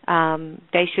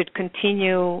 they should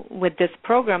continue with this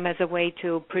program as a way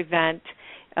to prevent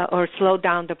or slow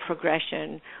down the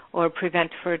progression or prevent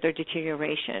further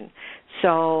deterioration.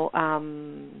 So,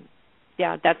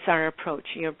 that's our approach.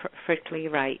 You're perfectly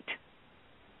right.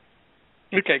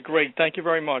 Okay, great. Thank you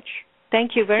very much.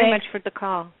 Thank you very much for the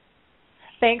call.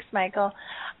 Thanks, Michael.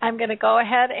 I'm going to go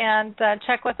ahead and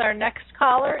check with our next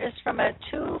caller. Is from a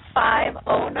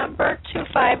 250 number.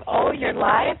 250, you're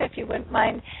live. If you wouldn't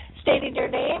mind stating your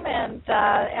name and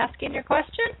asking your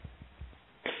question.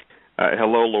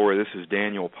 Hello, Lori. This is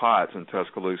Daniel Potts in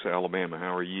Tuscaloosa, Alabama.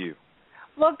 How are you?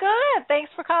 Well, good. Thanks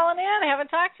for calling in. I haven't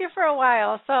talked to you for a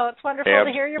while, so it's wonderful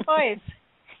to hear your voice.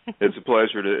 It's a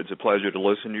pleasure to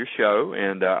listen to your show,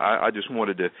 and I just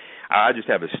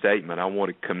have a statement. I want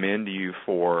to commend you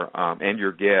for and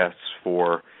your guests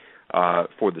for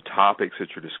the topics that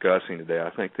you're discussing today. I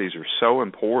think these are so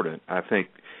important. I think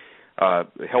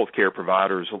healthcare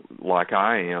providers like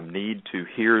I am need to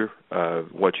hear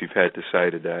what you've had to say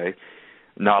today.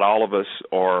 Not all of us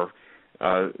are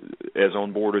as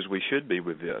on board as we should be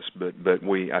with this, but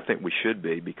I think we should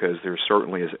be, because there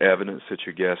certainly is evidence that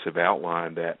your guests have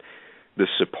outlined that the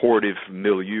supportive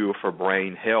milieu for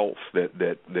brain health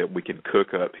that we can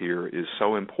cook up here is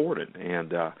so important,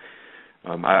 and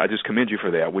I just commend you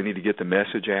for that. We need to get the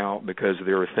message out, because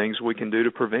there are things we can do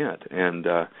to prevent, and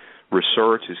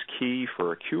research is key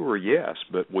for a cure, yes,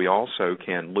 but we also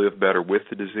can live better with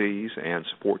the disease and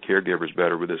support caregivers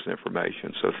better with this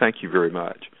information. So thank you very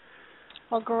much.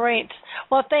 Well, great.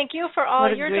 Well, thank you for all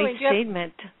you're doing. What a great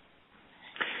statement.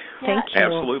 Thank you.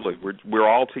 Absolutely. We're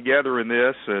all together in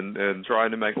this and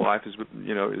trying to make life as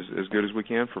good as we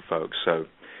can for folks. So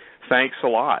thanks a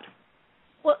lot.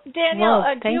 Well, Danielle,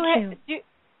 do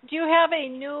you have a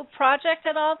new project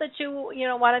at all that you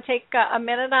want to take a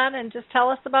minute on and just tell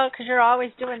us about? Because you're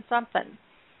always doing something.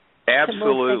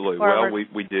 Absolutely. Well,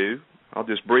 we do. I'll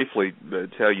just briefly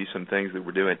tell you some things that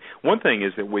we're doing. One thing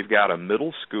is that we've got a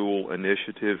middle school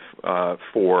initiative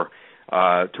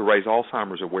to raise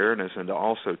Alzheimer's awareness and to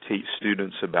also teach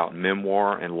students about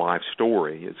memoir and life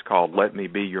story. It's called Let Me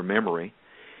Be Your Memory.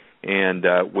 And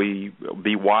we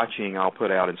be watching, I'll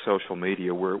put out in social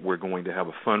media, we're going to have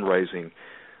a fundraising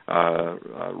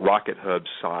Rocket Hub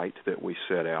site that we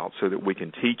set out so that we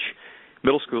can teach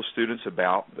middle school students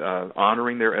about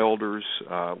honoring their elders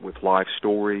with life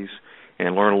stories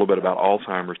and learn a little bit about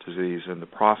Alzheimer's disease in the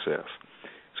process.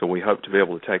 So we hope to be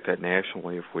able to take that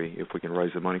nationally if we can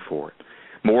raise the money for it.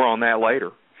 More on that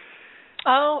later.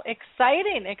 Oh,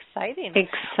 exciting.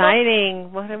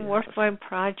 What a worthwhile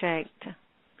project.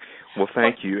 Well,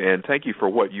 thank you, and thank you for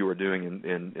what you are doing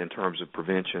in terms of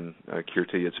prevention,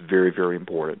 Kirti. It's very, very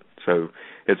important. So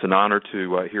it's an honor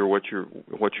to hear what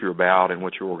you're about and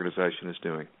what your organization is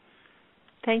doing.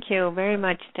 Thank you very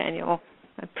much, Daniel.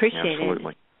 I appreciate it.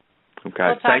 Absolutely.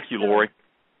 Okay. Thank you, Lori.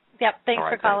 Yep. Thanks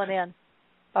for calling in.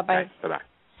 Bye-bye. Okay, bye-bye.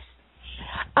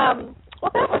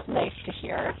 Well, that was nice to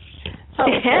hear.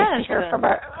 Always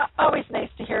nice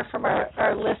to hear from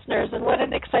our listeners, and what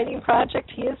an exciting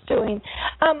project he is doing.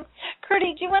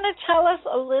 Kirti, do you want to tell us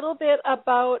a little bit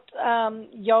about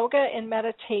yoga and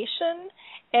meditation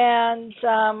and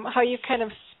how you kind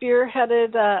of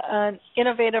spearheaded an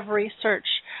innovative research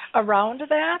around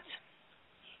that?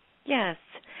 Yes,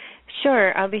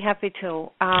 sure. I'll be happy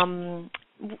to.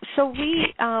 So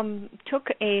we took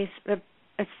a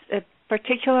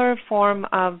particular form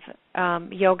of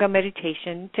yoga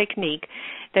meditation technique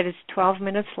that is 12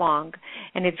 minutes long,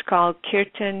 and it's called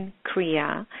Kirtan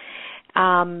Kriya.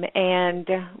 And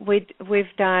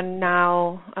we've done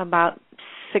now about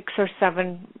 6 or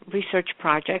 7 research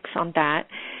projects on that,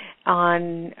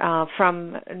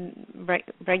 from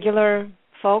regular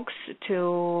folks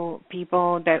to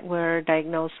people that were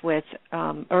diagnosed with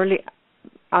early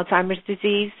Alzheimer's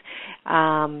disease,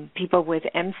 people with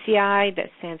MCI, that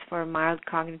stands for mild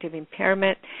cognitive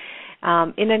impairment.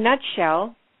 In a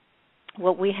nutshell,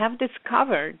 what we have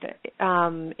discovered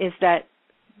is that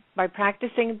by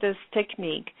practicing this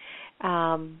technique,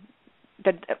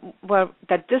 that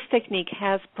this technique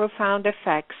has profound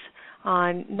effects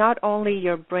on not only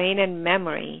your brain and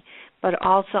memory, but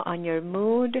also on your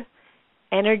mood,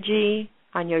 energy,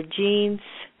 on your genes,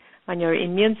 on your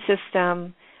immune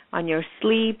system, on your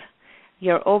sleep,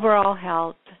 your overall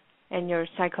health, and your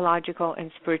psychological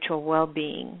and spiritual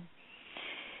well-being.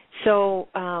 So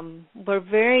we're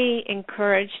very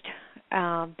encouraged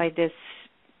by this,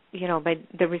 by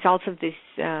the results of this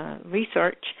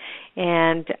research.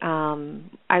 And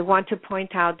I want to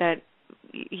point out that,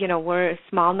 we're a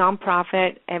small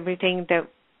nonprofit. Everything that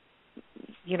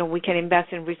we can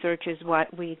invest in research is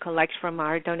what we collect from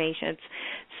our donations.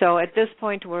 So at this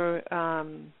point, we're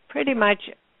pretty much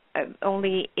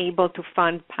only able to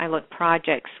fund pilot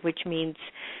projects, which means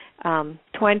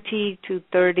 20 to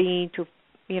 30 to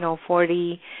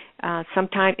 40,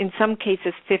 in some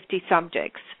cases 50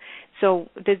 subjects. So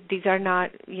these are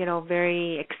not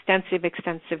very extensive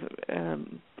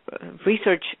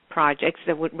research projects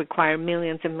that would require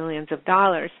millions and millions of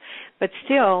dollars, but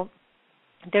still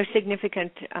they're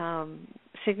significant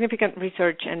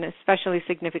research and especially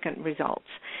significant results.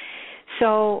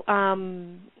 So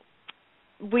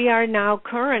we are now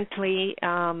currently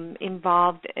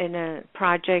involved in a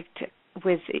project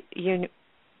with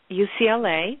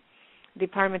UCLA,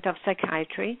 Department of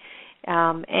Psychiatry,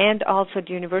 and also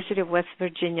the University of West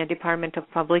Virginia Department of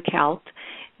Public Health.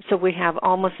 So we have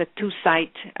almost a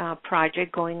 2-site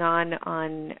project going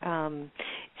on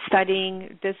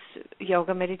studying this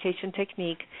yoga meditation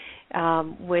technique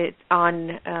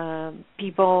on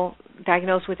people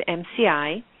diagnosed with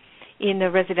MCI in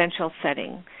a residential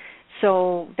setting.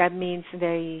 So that means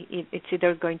it's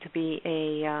either going to be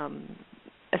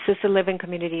assisted living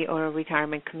community or a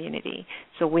retirement community.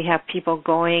 So we have people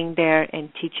going there and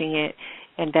teaching it,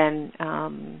 and then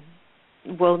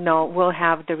we'll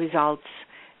have the results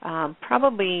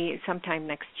probably sometime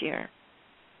next year.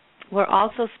 We're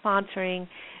also sponsoring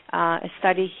a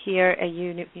study here at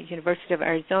University of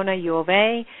Arizona, U of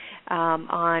A,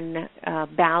 on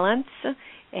balance.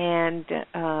 And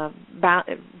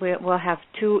we'll have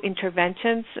 2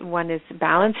 interventions. One is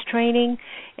balance training,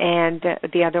 and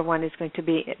the other one is going to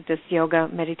be this yoga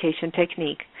meditation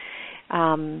technique.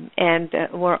 And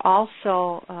we're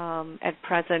also at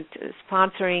present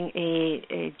sponsoring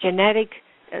a genetic,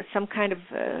 some kind of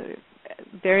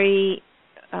very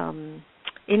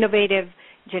innovative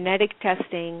genetic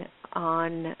testing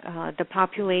on the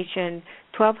population,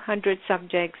 1,200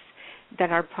 subjects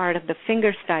that are part of the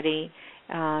finger study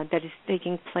that is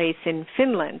taking place in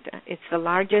Finland. It's the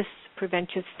largest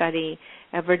prevention study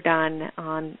ever done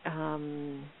on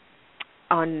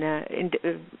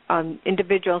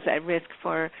individuals at risk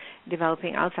for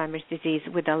developing Alzheimer's disease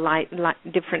with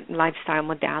different lifestyle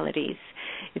modalities.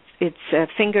 It's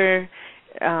finger.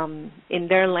 In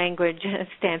their language,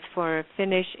 stands for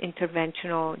Finnish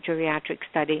Interventional Geriatric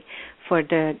Study for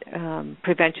the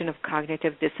prevention of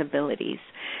cognitive disabilities.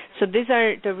 So these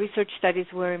are the research studies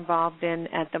we're involved in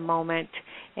at the moment,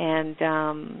 and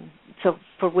so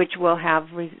for which we'll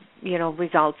have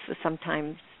results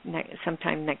sometime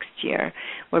next year.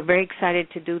 We're very excited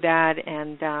to do that,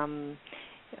 and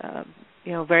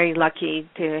very lucky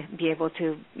to be able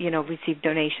to receive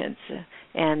donations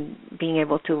and being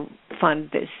able to fund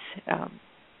this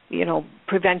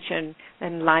prevention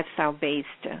and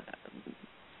lifestyle-based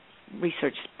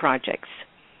research projects.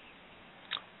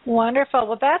 Wonderful.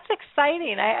 Well, that's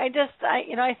exciting. I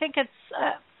think it's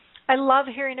I love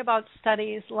hearing about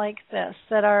studies like this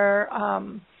that are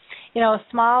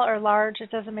small or large.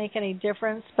 It doesn't make any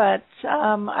difference, but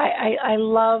I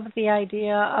love the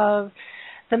idea of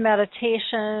the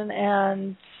meditation,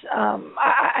 and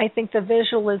I think the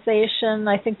visualization.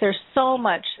 I think there's so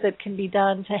much that can be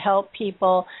done to help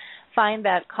people find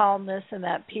that calmness and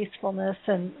that peacefulness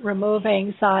and remove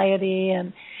anxiety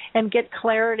and get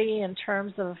clarity in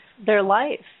terms of their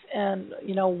life and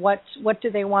what do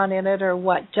they want in it or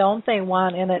what don't they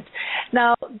want in it.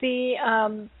 Now the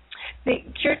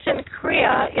Kirtan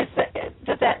Kriya,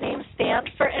 does that name stand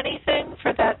for anything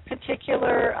for that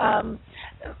particular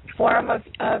form of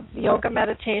yoga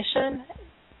meditation?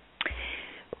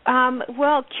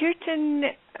 Well, Kirtan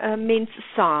means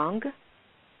song,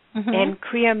 and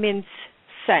Kriya means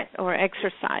set or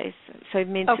exercise. So it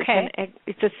means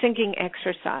it's a singing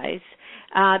exercise.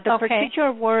 The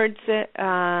particular words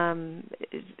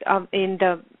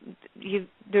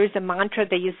there's a mantra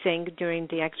that you sing during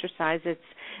the exercise. It's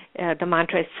the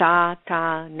mantra is Sa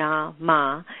Ta Na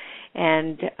Ma.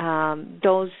 And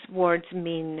those words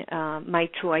mean my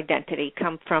true identity,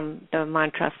 come from the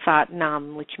mantra Sat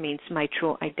Nam, which means my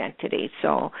true identity.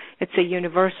 So it's a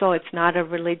universal, it's not a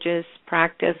religious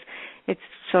practice. It's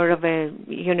sort of a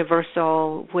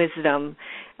universal wisdom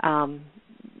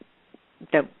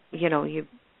that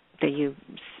you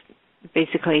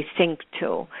basically sing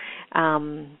to.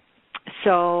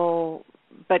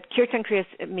 But Kirtan Kriya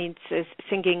means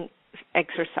singing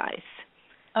exercise.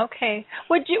 Okay.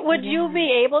 Would you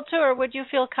be able to, or would you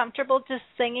feel comfortable just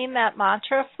singing that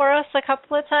mantra for us a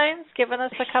couple of times, giving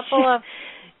us a couple of...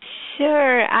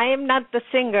 Sure. I am not the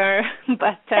singer,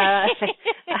 but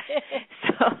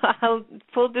so I'll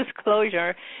full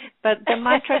disclosure. But the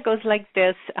mantra goes like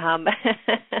this.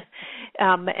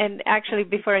 And actually,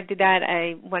 before I do that,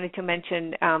 I wanted to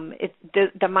mention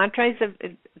the mantra is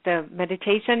the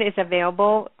meditation is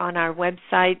available on our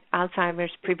website,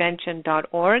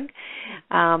 alzheimersprevention.org.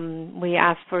 We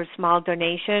ask for a small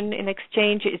donation in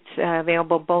exchange. It's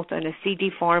available both in a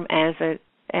CD form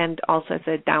and also as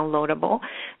a downloadable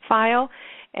file,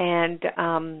 and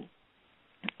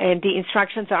the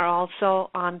instructions are also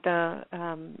on the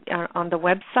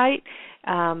website.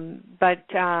 But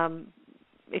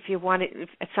if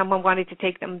someone wanted to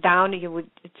take them down, you would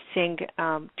sing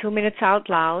 2 minutes out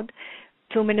loud,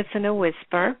 2 minutes in a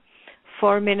whisper,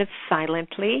 4 minutes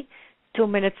silently, 2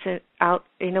 minutes out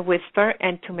in a whisper,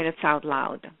 and 2 minutes out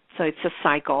loud. So it's a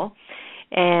cycle.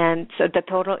 And so the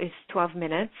total is 12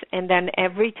 minutes. And then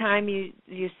every time you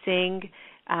sing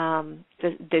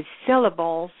the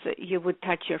syllables, you would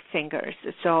touch your fingers.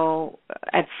 So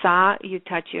at Sa, you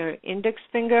touch your index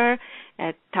finger.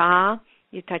 At Ta,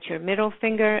 you touch your middle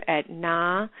finger. At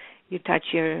Na, you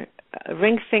touch your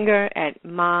ring finger. At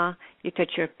Ma, you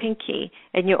touch your pinky.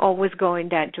 And you always go in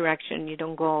that direction. You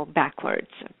don't go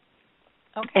backwards.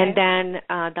 Okay. And then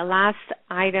the last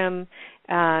item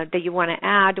that you want to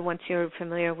add once you're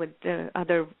familiar with the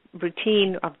other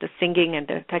routine of the singing and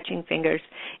the touching fingers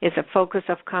is a focus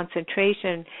of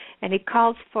concentration, and it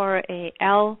calls for a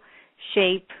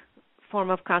L-shape form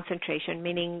of concentration,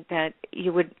 meaning that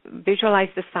you would visualize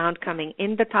the sound coming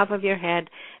in the top of your head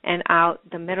and out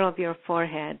the middle of your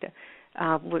forehead,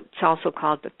 which is also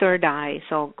called the third eye.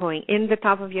 So going in the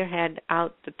top of your head,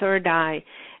 out the third eye,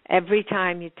 every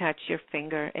time you touch your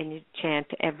finger and you chant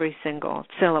every single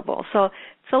syllable. So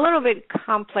it's a little bit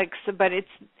complex, but it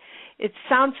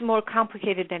sounds more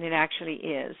complicated than it actually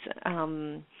is.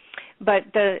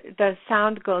 But the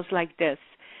sound goes like this.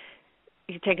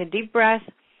 You take a deep breath.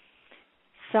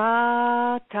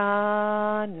 Sa-ta-na-ma,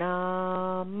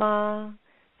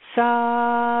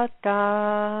 sa-ta-na-ma.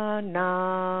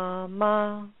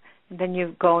 Then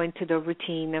you go into the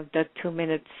routine of the 2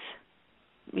 minutes,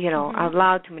 out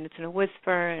loud, 2 minutes in a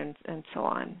whisper, and so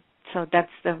on. So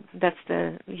that's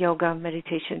the yoga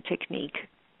meditation technique.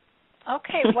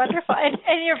 Okay, wonderful. And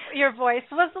your voice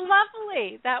was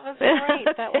lovely. That was great.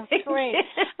 That was great.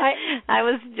 I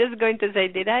was just going to say,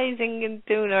 did I sing in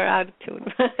tune or out of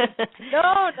tune?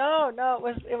 No.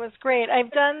 It was great.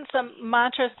 I've done some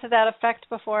mantras to that effect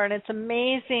before, and it's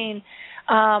amazing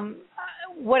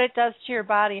what it does to your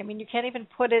body. I mean, you can't even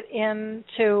put it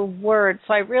into words.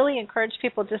 So I really encourage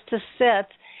people just to sit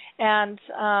and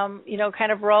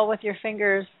kind of roll with your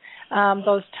fingers.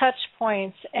 Those touch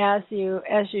points as you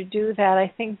do that, I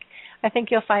think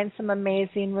you'll find some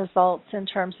amazing results in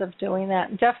terms of doing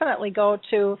that. Definitely go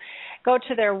to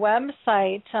their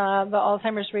website, the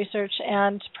Alzheimer's Research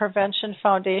and Prevention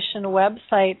Foundation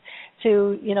website,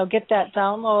 to get that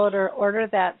download or order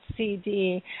that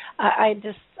CD.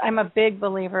 I'm a big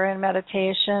believer in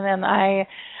meditation, and I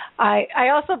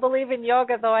also believe in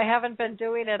yoga, though I haven't been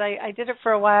doing it. I did it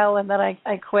for a while, and then I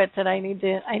quit, and I need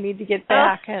to get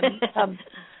back and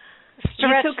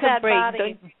stretch that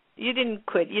body. You didn't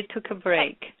quit. You took a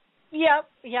break. Yep.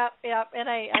 And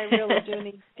I really do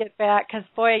need to get back, because,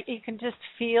 boy, you can just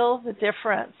feel the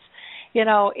difference,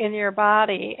 in your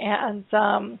body. And,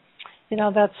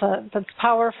 that's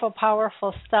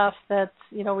powerful stuff that,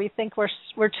 we think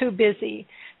we're too busy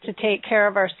to take care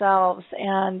of ourselves,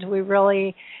 and we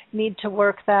really need to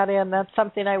work that in. That's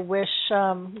something I wish,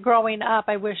 growing up,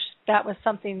 I wish that was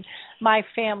something my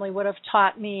family would have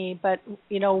taught me, but,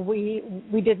 we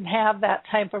didn't have that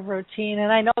type of routine.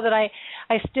 And I know that I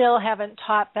still haven't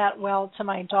taught that well to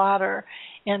my daughter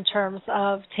in terms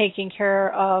of taking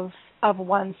care of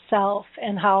oneself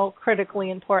and how critically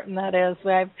important that is.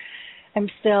 I'm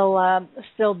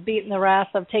still beating the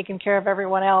wrath of taking care of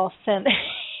everyone else and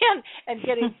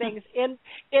getting things in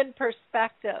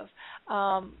perspective.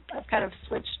 I've kind of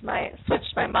switched my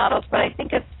models, but I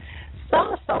think it's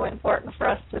so important for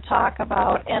us to talk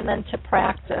about and then to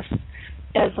practice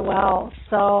as well.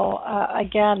 So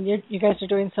again, you guys are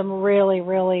doing some really,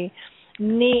 really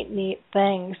neat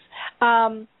things.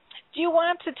 Do you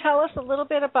want to tell us a little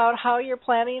bit about how you're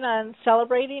planning on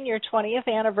celebrating your 20th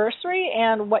anniversary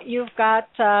and what you've got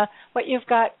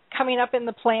coming up in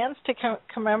the plans to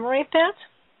commemorate that?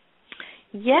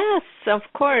 Yes, of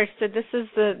course. So this is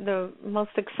the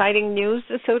most exciting news,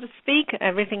 so to speak.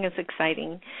 Everything is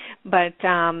exciting. But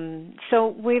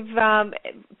so we've,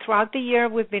 throughout the year,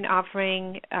 we've been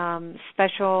offering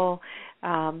special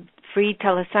free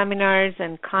teleseminars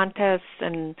and contests,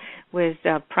 and with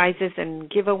prizes and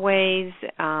giveaways.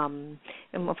 And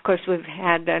of course, we've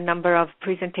had a number of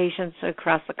presentations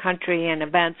across the country and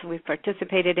events we've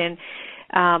participated in.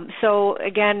 So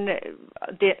again,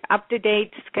 the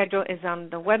up-to-date schedule is on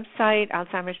the website,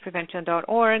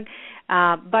 alzheimersprevention.org.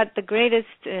 But the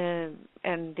greatest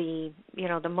and the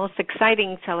most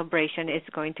exciting celebration is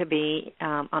going to be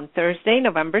on Thursday,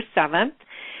 November 7th.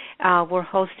 We're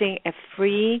hosting a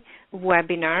free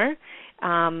webinar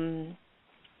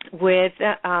with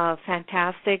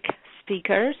fantastic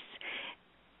speakers,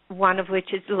 one of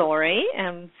which is Lori.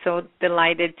 I'm so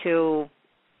delighted to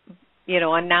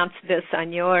announce this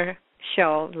on your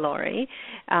show, Lori.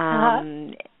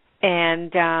 And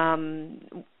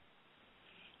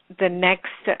the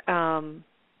next,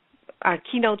 our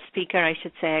keynote speaker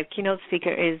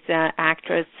is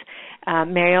actress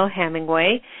Mariel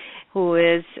Hemingway, who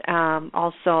is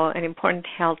also an important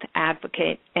health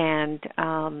advocate and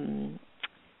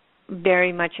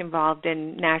very much involved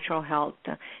in natural health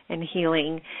and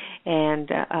healing,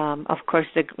 and of course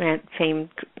the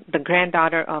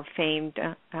granddaughter of famed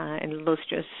and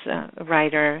illustrious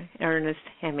writer Ernest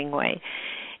Hemingway.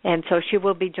 And so she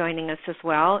will be joining us as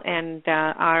well, and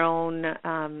our own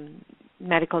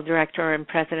medical director and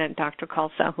president, Dr.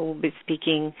 Kalsa, who will be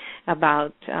speaking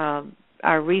about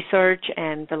our research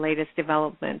and the latest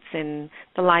developments in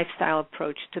the lifestyle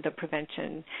approach to the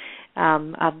prevention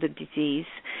of the disease.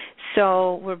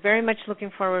 So we're very much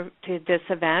looking forward to this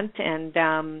event, and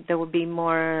there will be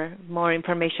more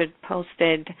information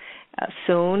posted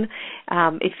soon.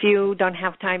 If you don't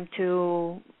have time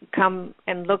to come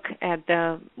and look at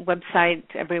the website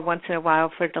every once in a while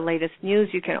for the latest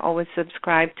news, you can always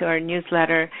subscribe to our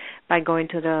newsletter by going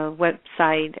to the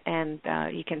website, and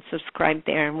you can subscribe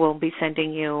there, and we'll be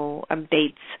sending you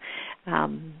updates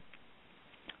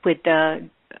with the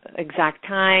exact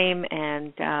time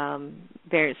and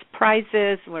various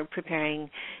prizes. We're preparing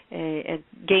a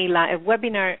gala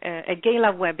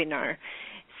webinar.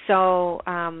 So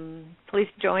please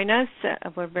join us.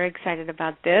 We're very excited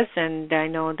about this, and I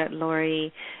know that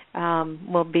Lori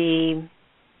will be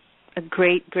a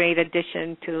great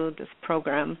addition to this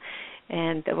program,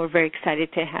 and we're very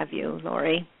excited to have you,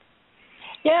 Lori.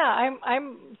 Yeah,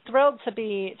 I'm thrilled to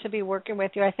be working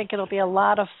with you. I think it'll be a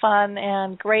lot of fun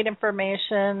and great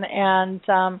information and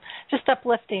just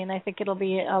uplifting. I think it'll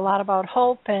be a lot about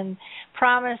hope and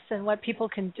promise and what people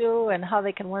can do and how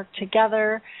they can work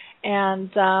together.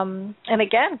 And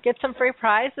again, get some free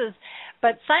prizes.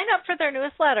 But sign up for their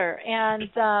newsletter and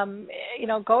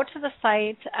go to the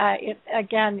site.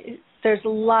 There's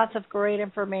lots of great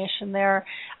information there.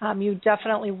 You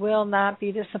definitely will not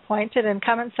be disappointed, and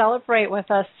come and celebrate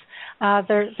with us.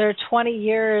 They're 20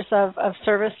 years of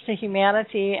service to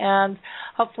humanity, and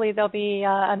hopefully there'll be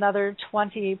another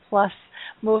 20 plus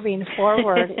moving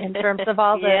forward in terms of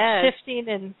all the yes.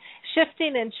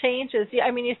 shifting and changes. I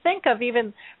mean, you think of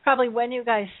even probably when you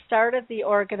guys started the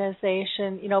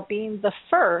organization, being the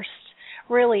first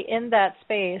really in that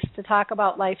space to talk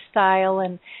about lifestyle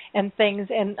and things,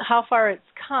 and how far it's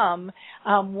come.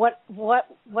 What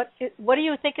do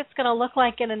you think it's going to look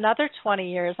like in another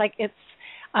 20 years? Like it's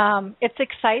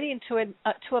exciting to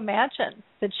imagine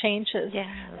the changes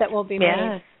that will be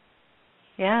made.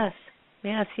 Yes,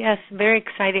 very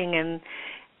exciting, and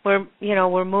we're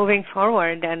moving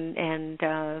forward, and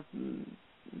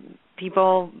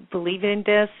people believe in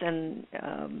this, and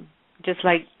just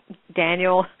like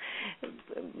Daniel,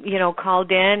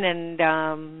 called in, and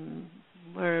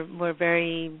we're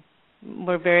very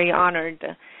honored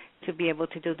to be able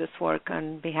to do this work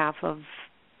on behalf of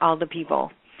all the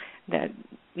people that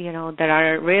that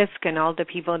are at risk, and all the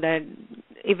people that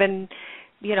even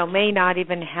may not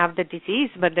even have the disease,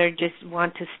 but they just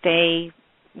want to stay.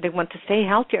 They want to stay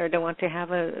healthier. They want to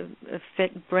have a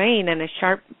fit brain and a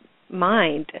sharp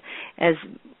mind as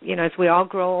we all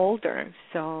grow older.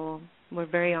 So we're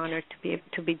very honored to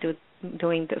be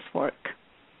doing this work.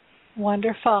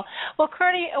 Wonderful. Well,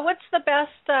 Curdy, what's the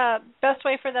best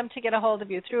way for them to get a hold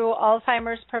of you? Through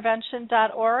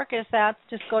Alzheimer'sPrevention.org? Is that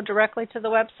just go directly to the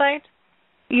website?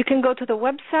 You can go to the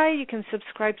website. You can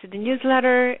subscribe to the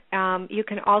newsletter. You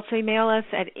can also email us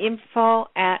at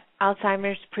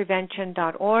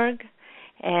info@Alzheimer'sPrevention.org.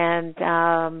 And,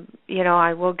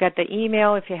 I will get the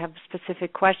email. If you have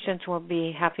specific questions, we'll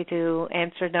be happy to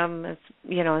answer them as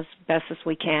best as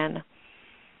we can.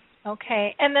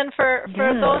 Okay. And then for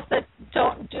those that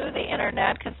don't do the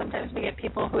Internet, because sometimes we get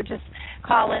people who just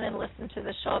call in and listen to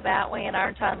the show that way and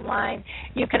aren't online,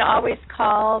 you can always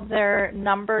call their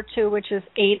number too, which is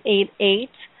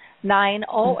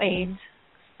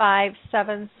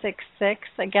 888-908-5766.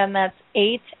 Again, that's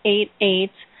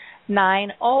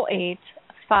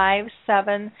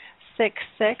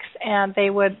 888-908-5766, and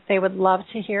they would love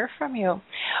to hear from you.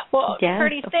 Well, yes,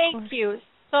 Curdy, thank you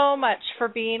so much for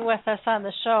being with us on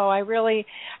the show. I really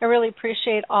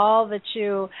appreciate all that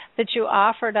you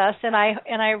offered us, and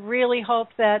I really hope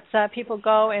that people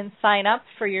go and sign up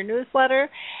for your newsletter,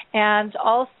 and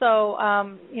also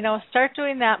start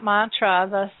doing that mantra,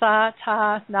 the Sa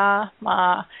Ta Na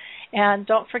Ma, and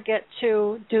don't forget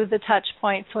to do the touch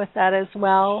points with that as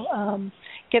well.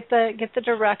 Get the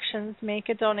directions, make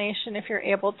a donation if you're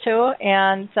able to,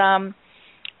 and come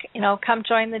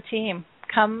join the team.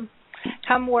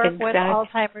 Come work with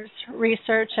Alzheimer's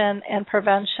research and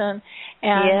prevention,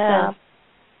 and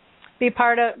be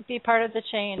part of the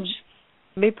change.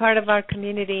 Be part of our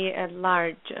community at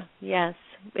large. Yes,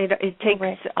 it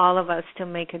takes all of us to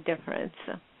make a difference.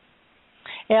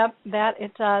 Yep, that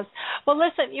it does. Well,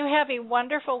 listen, you have a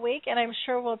wonderful week, and I'm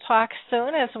sure we'll talk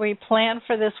soon as we plan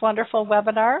for this wonderful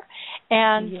webinar.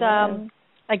 And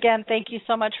again, thank you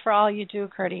so much for all you do,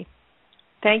 Curdy.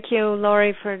 Thank you,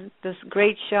 Lori, for this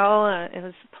great show. It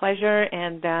was a pleasure,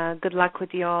 and good luck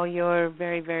with all your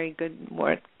very, very good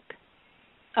work.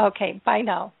 Okay, bye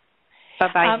now.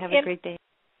 Bye-bye. Have a great day.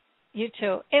 You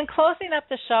too. In closing up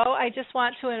the show, I just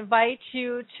want to invite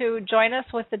you to join us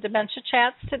with the Dementia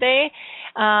Chats today.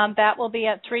 That will be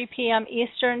at 3 p.m.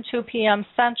 Eastern, 2 p.m.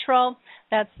 Central.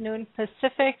 That's noon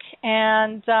Pacific.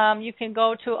 And you can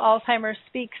go to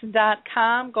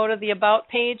alzheimersspeaks.com, go to the About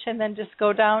page, and then just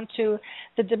go down to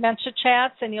the Dementia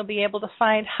Chats, and you'll be able to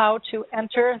find how to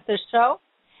enter the show.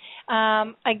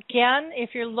 Again,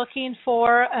 if you're looking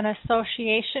for an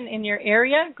association in your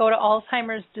area, go to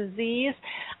Alzheimer's Disease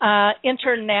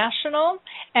International,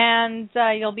 and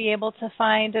you'll be able to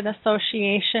find an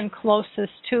association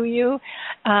closest to you.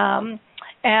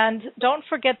 And don't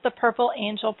forget the Purple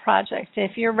Angel Project.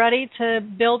 If you're ready to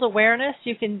build awareness,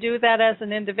 you can do that as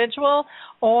an individual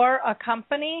or a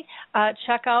company.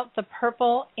 Check out the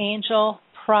Purple Angel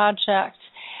Project.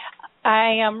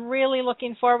 I am really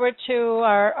looking forward to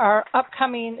our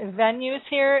upcoming venues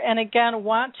here, and again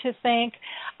want to thank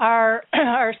our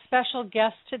special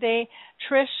guest today,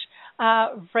 Trish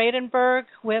Vredenberg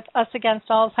with Us Against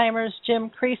Alzheimer's, Jim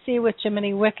Creasy with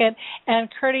Jiminy Wicket, and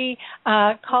Kurti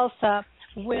Kalsa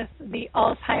with the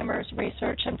Alzheimer's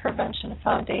Research and Prevention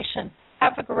Foundation.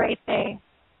 Have a great day.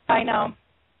 Bye now.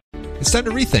 It's time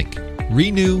to rethink,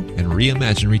 renew, and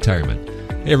reimagine retirement.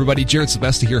 Hey everybody, Jared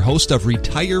Sebesta here, host of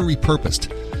Retire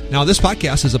Repurposed. Now this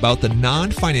podcast is about the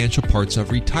non-financial parts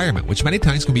of retirement, which many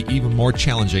times can be even more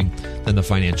challenging than the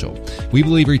financial. We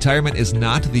believe retirement is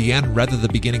not the end, rather the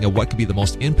beginning of what could be the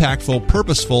most impactful,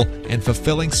 purposeful, and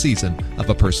fulfilling season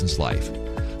of a person's life.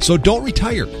 So don't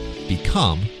retire,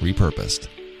 become repurposed.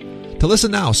 To listen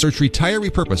now, search Retire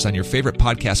Repurposed on your favorite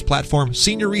podcast platform,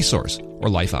 Senior Resource, or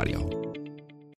Life Audio.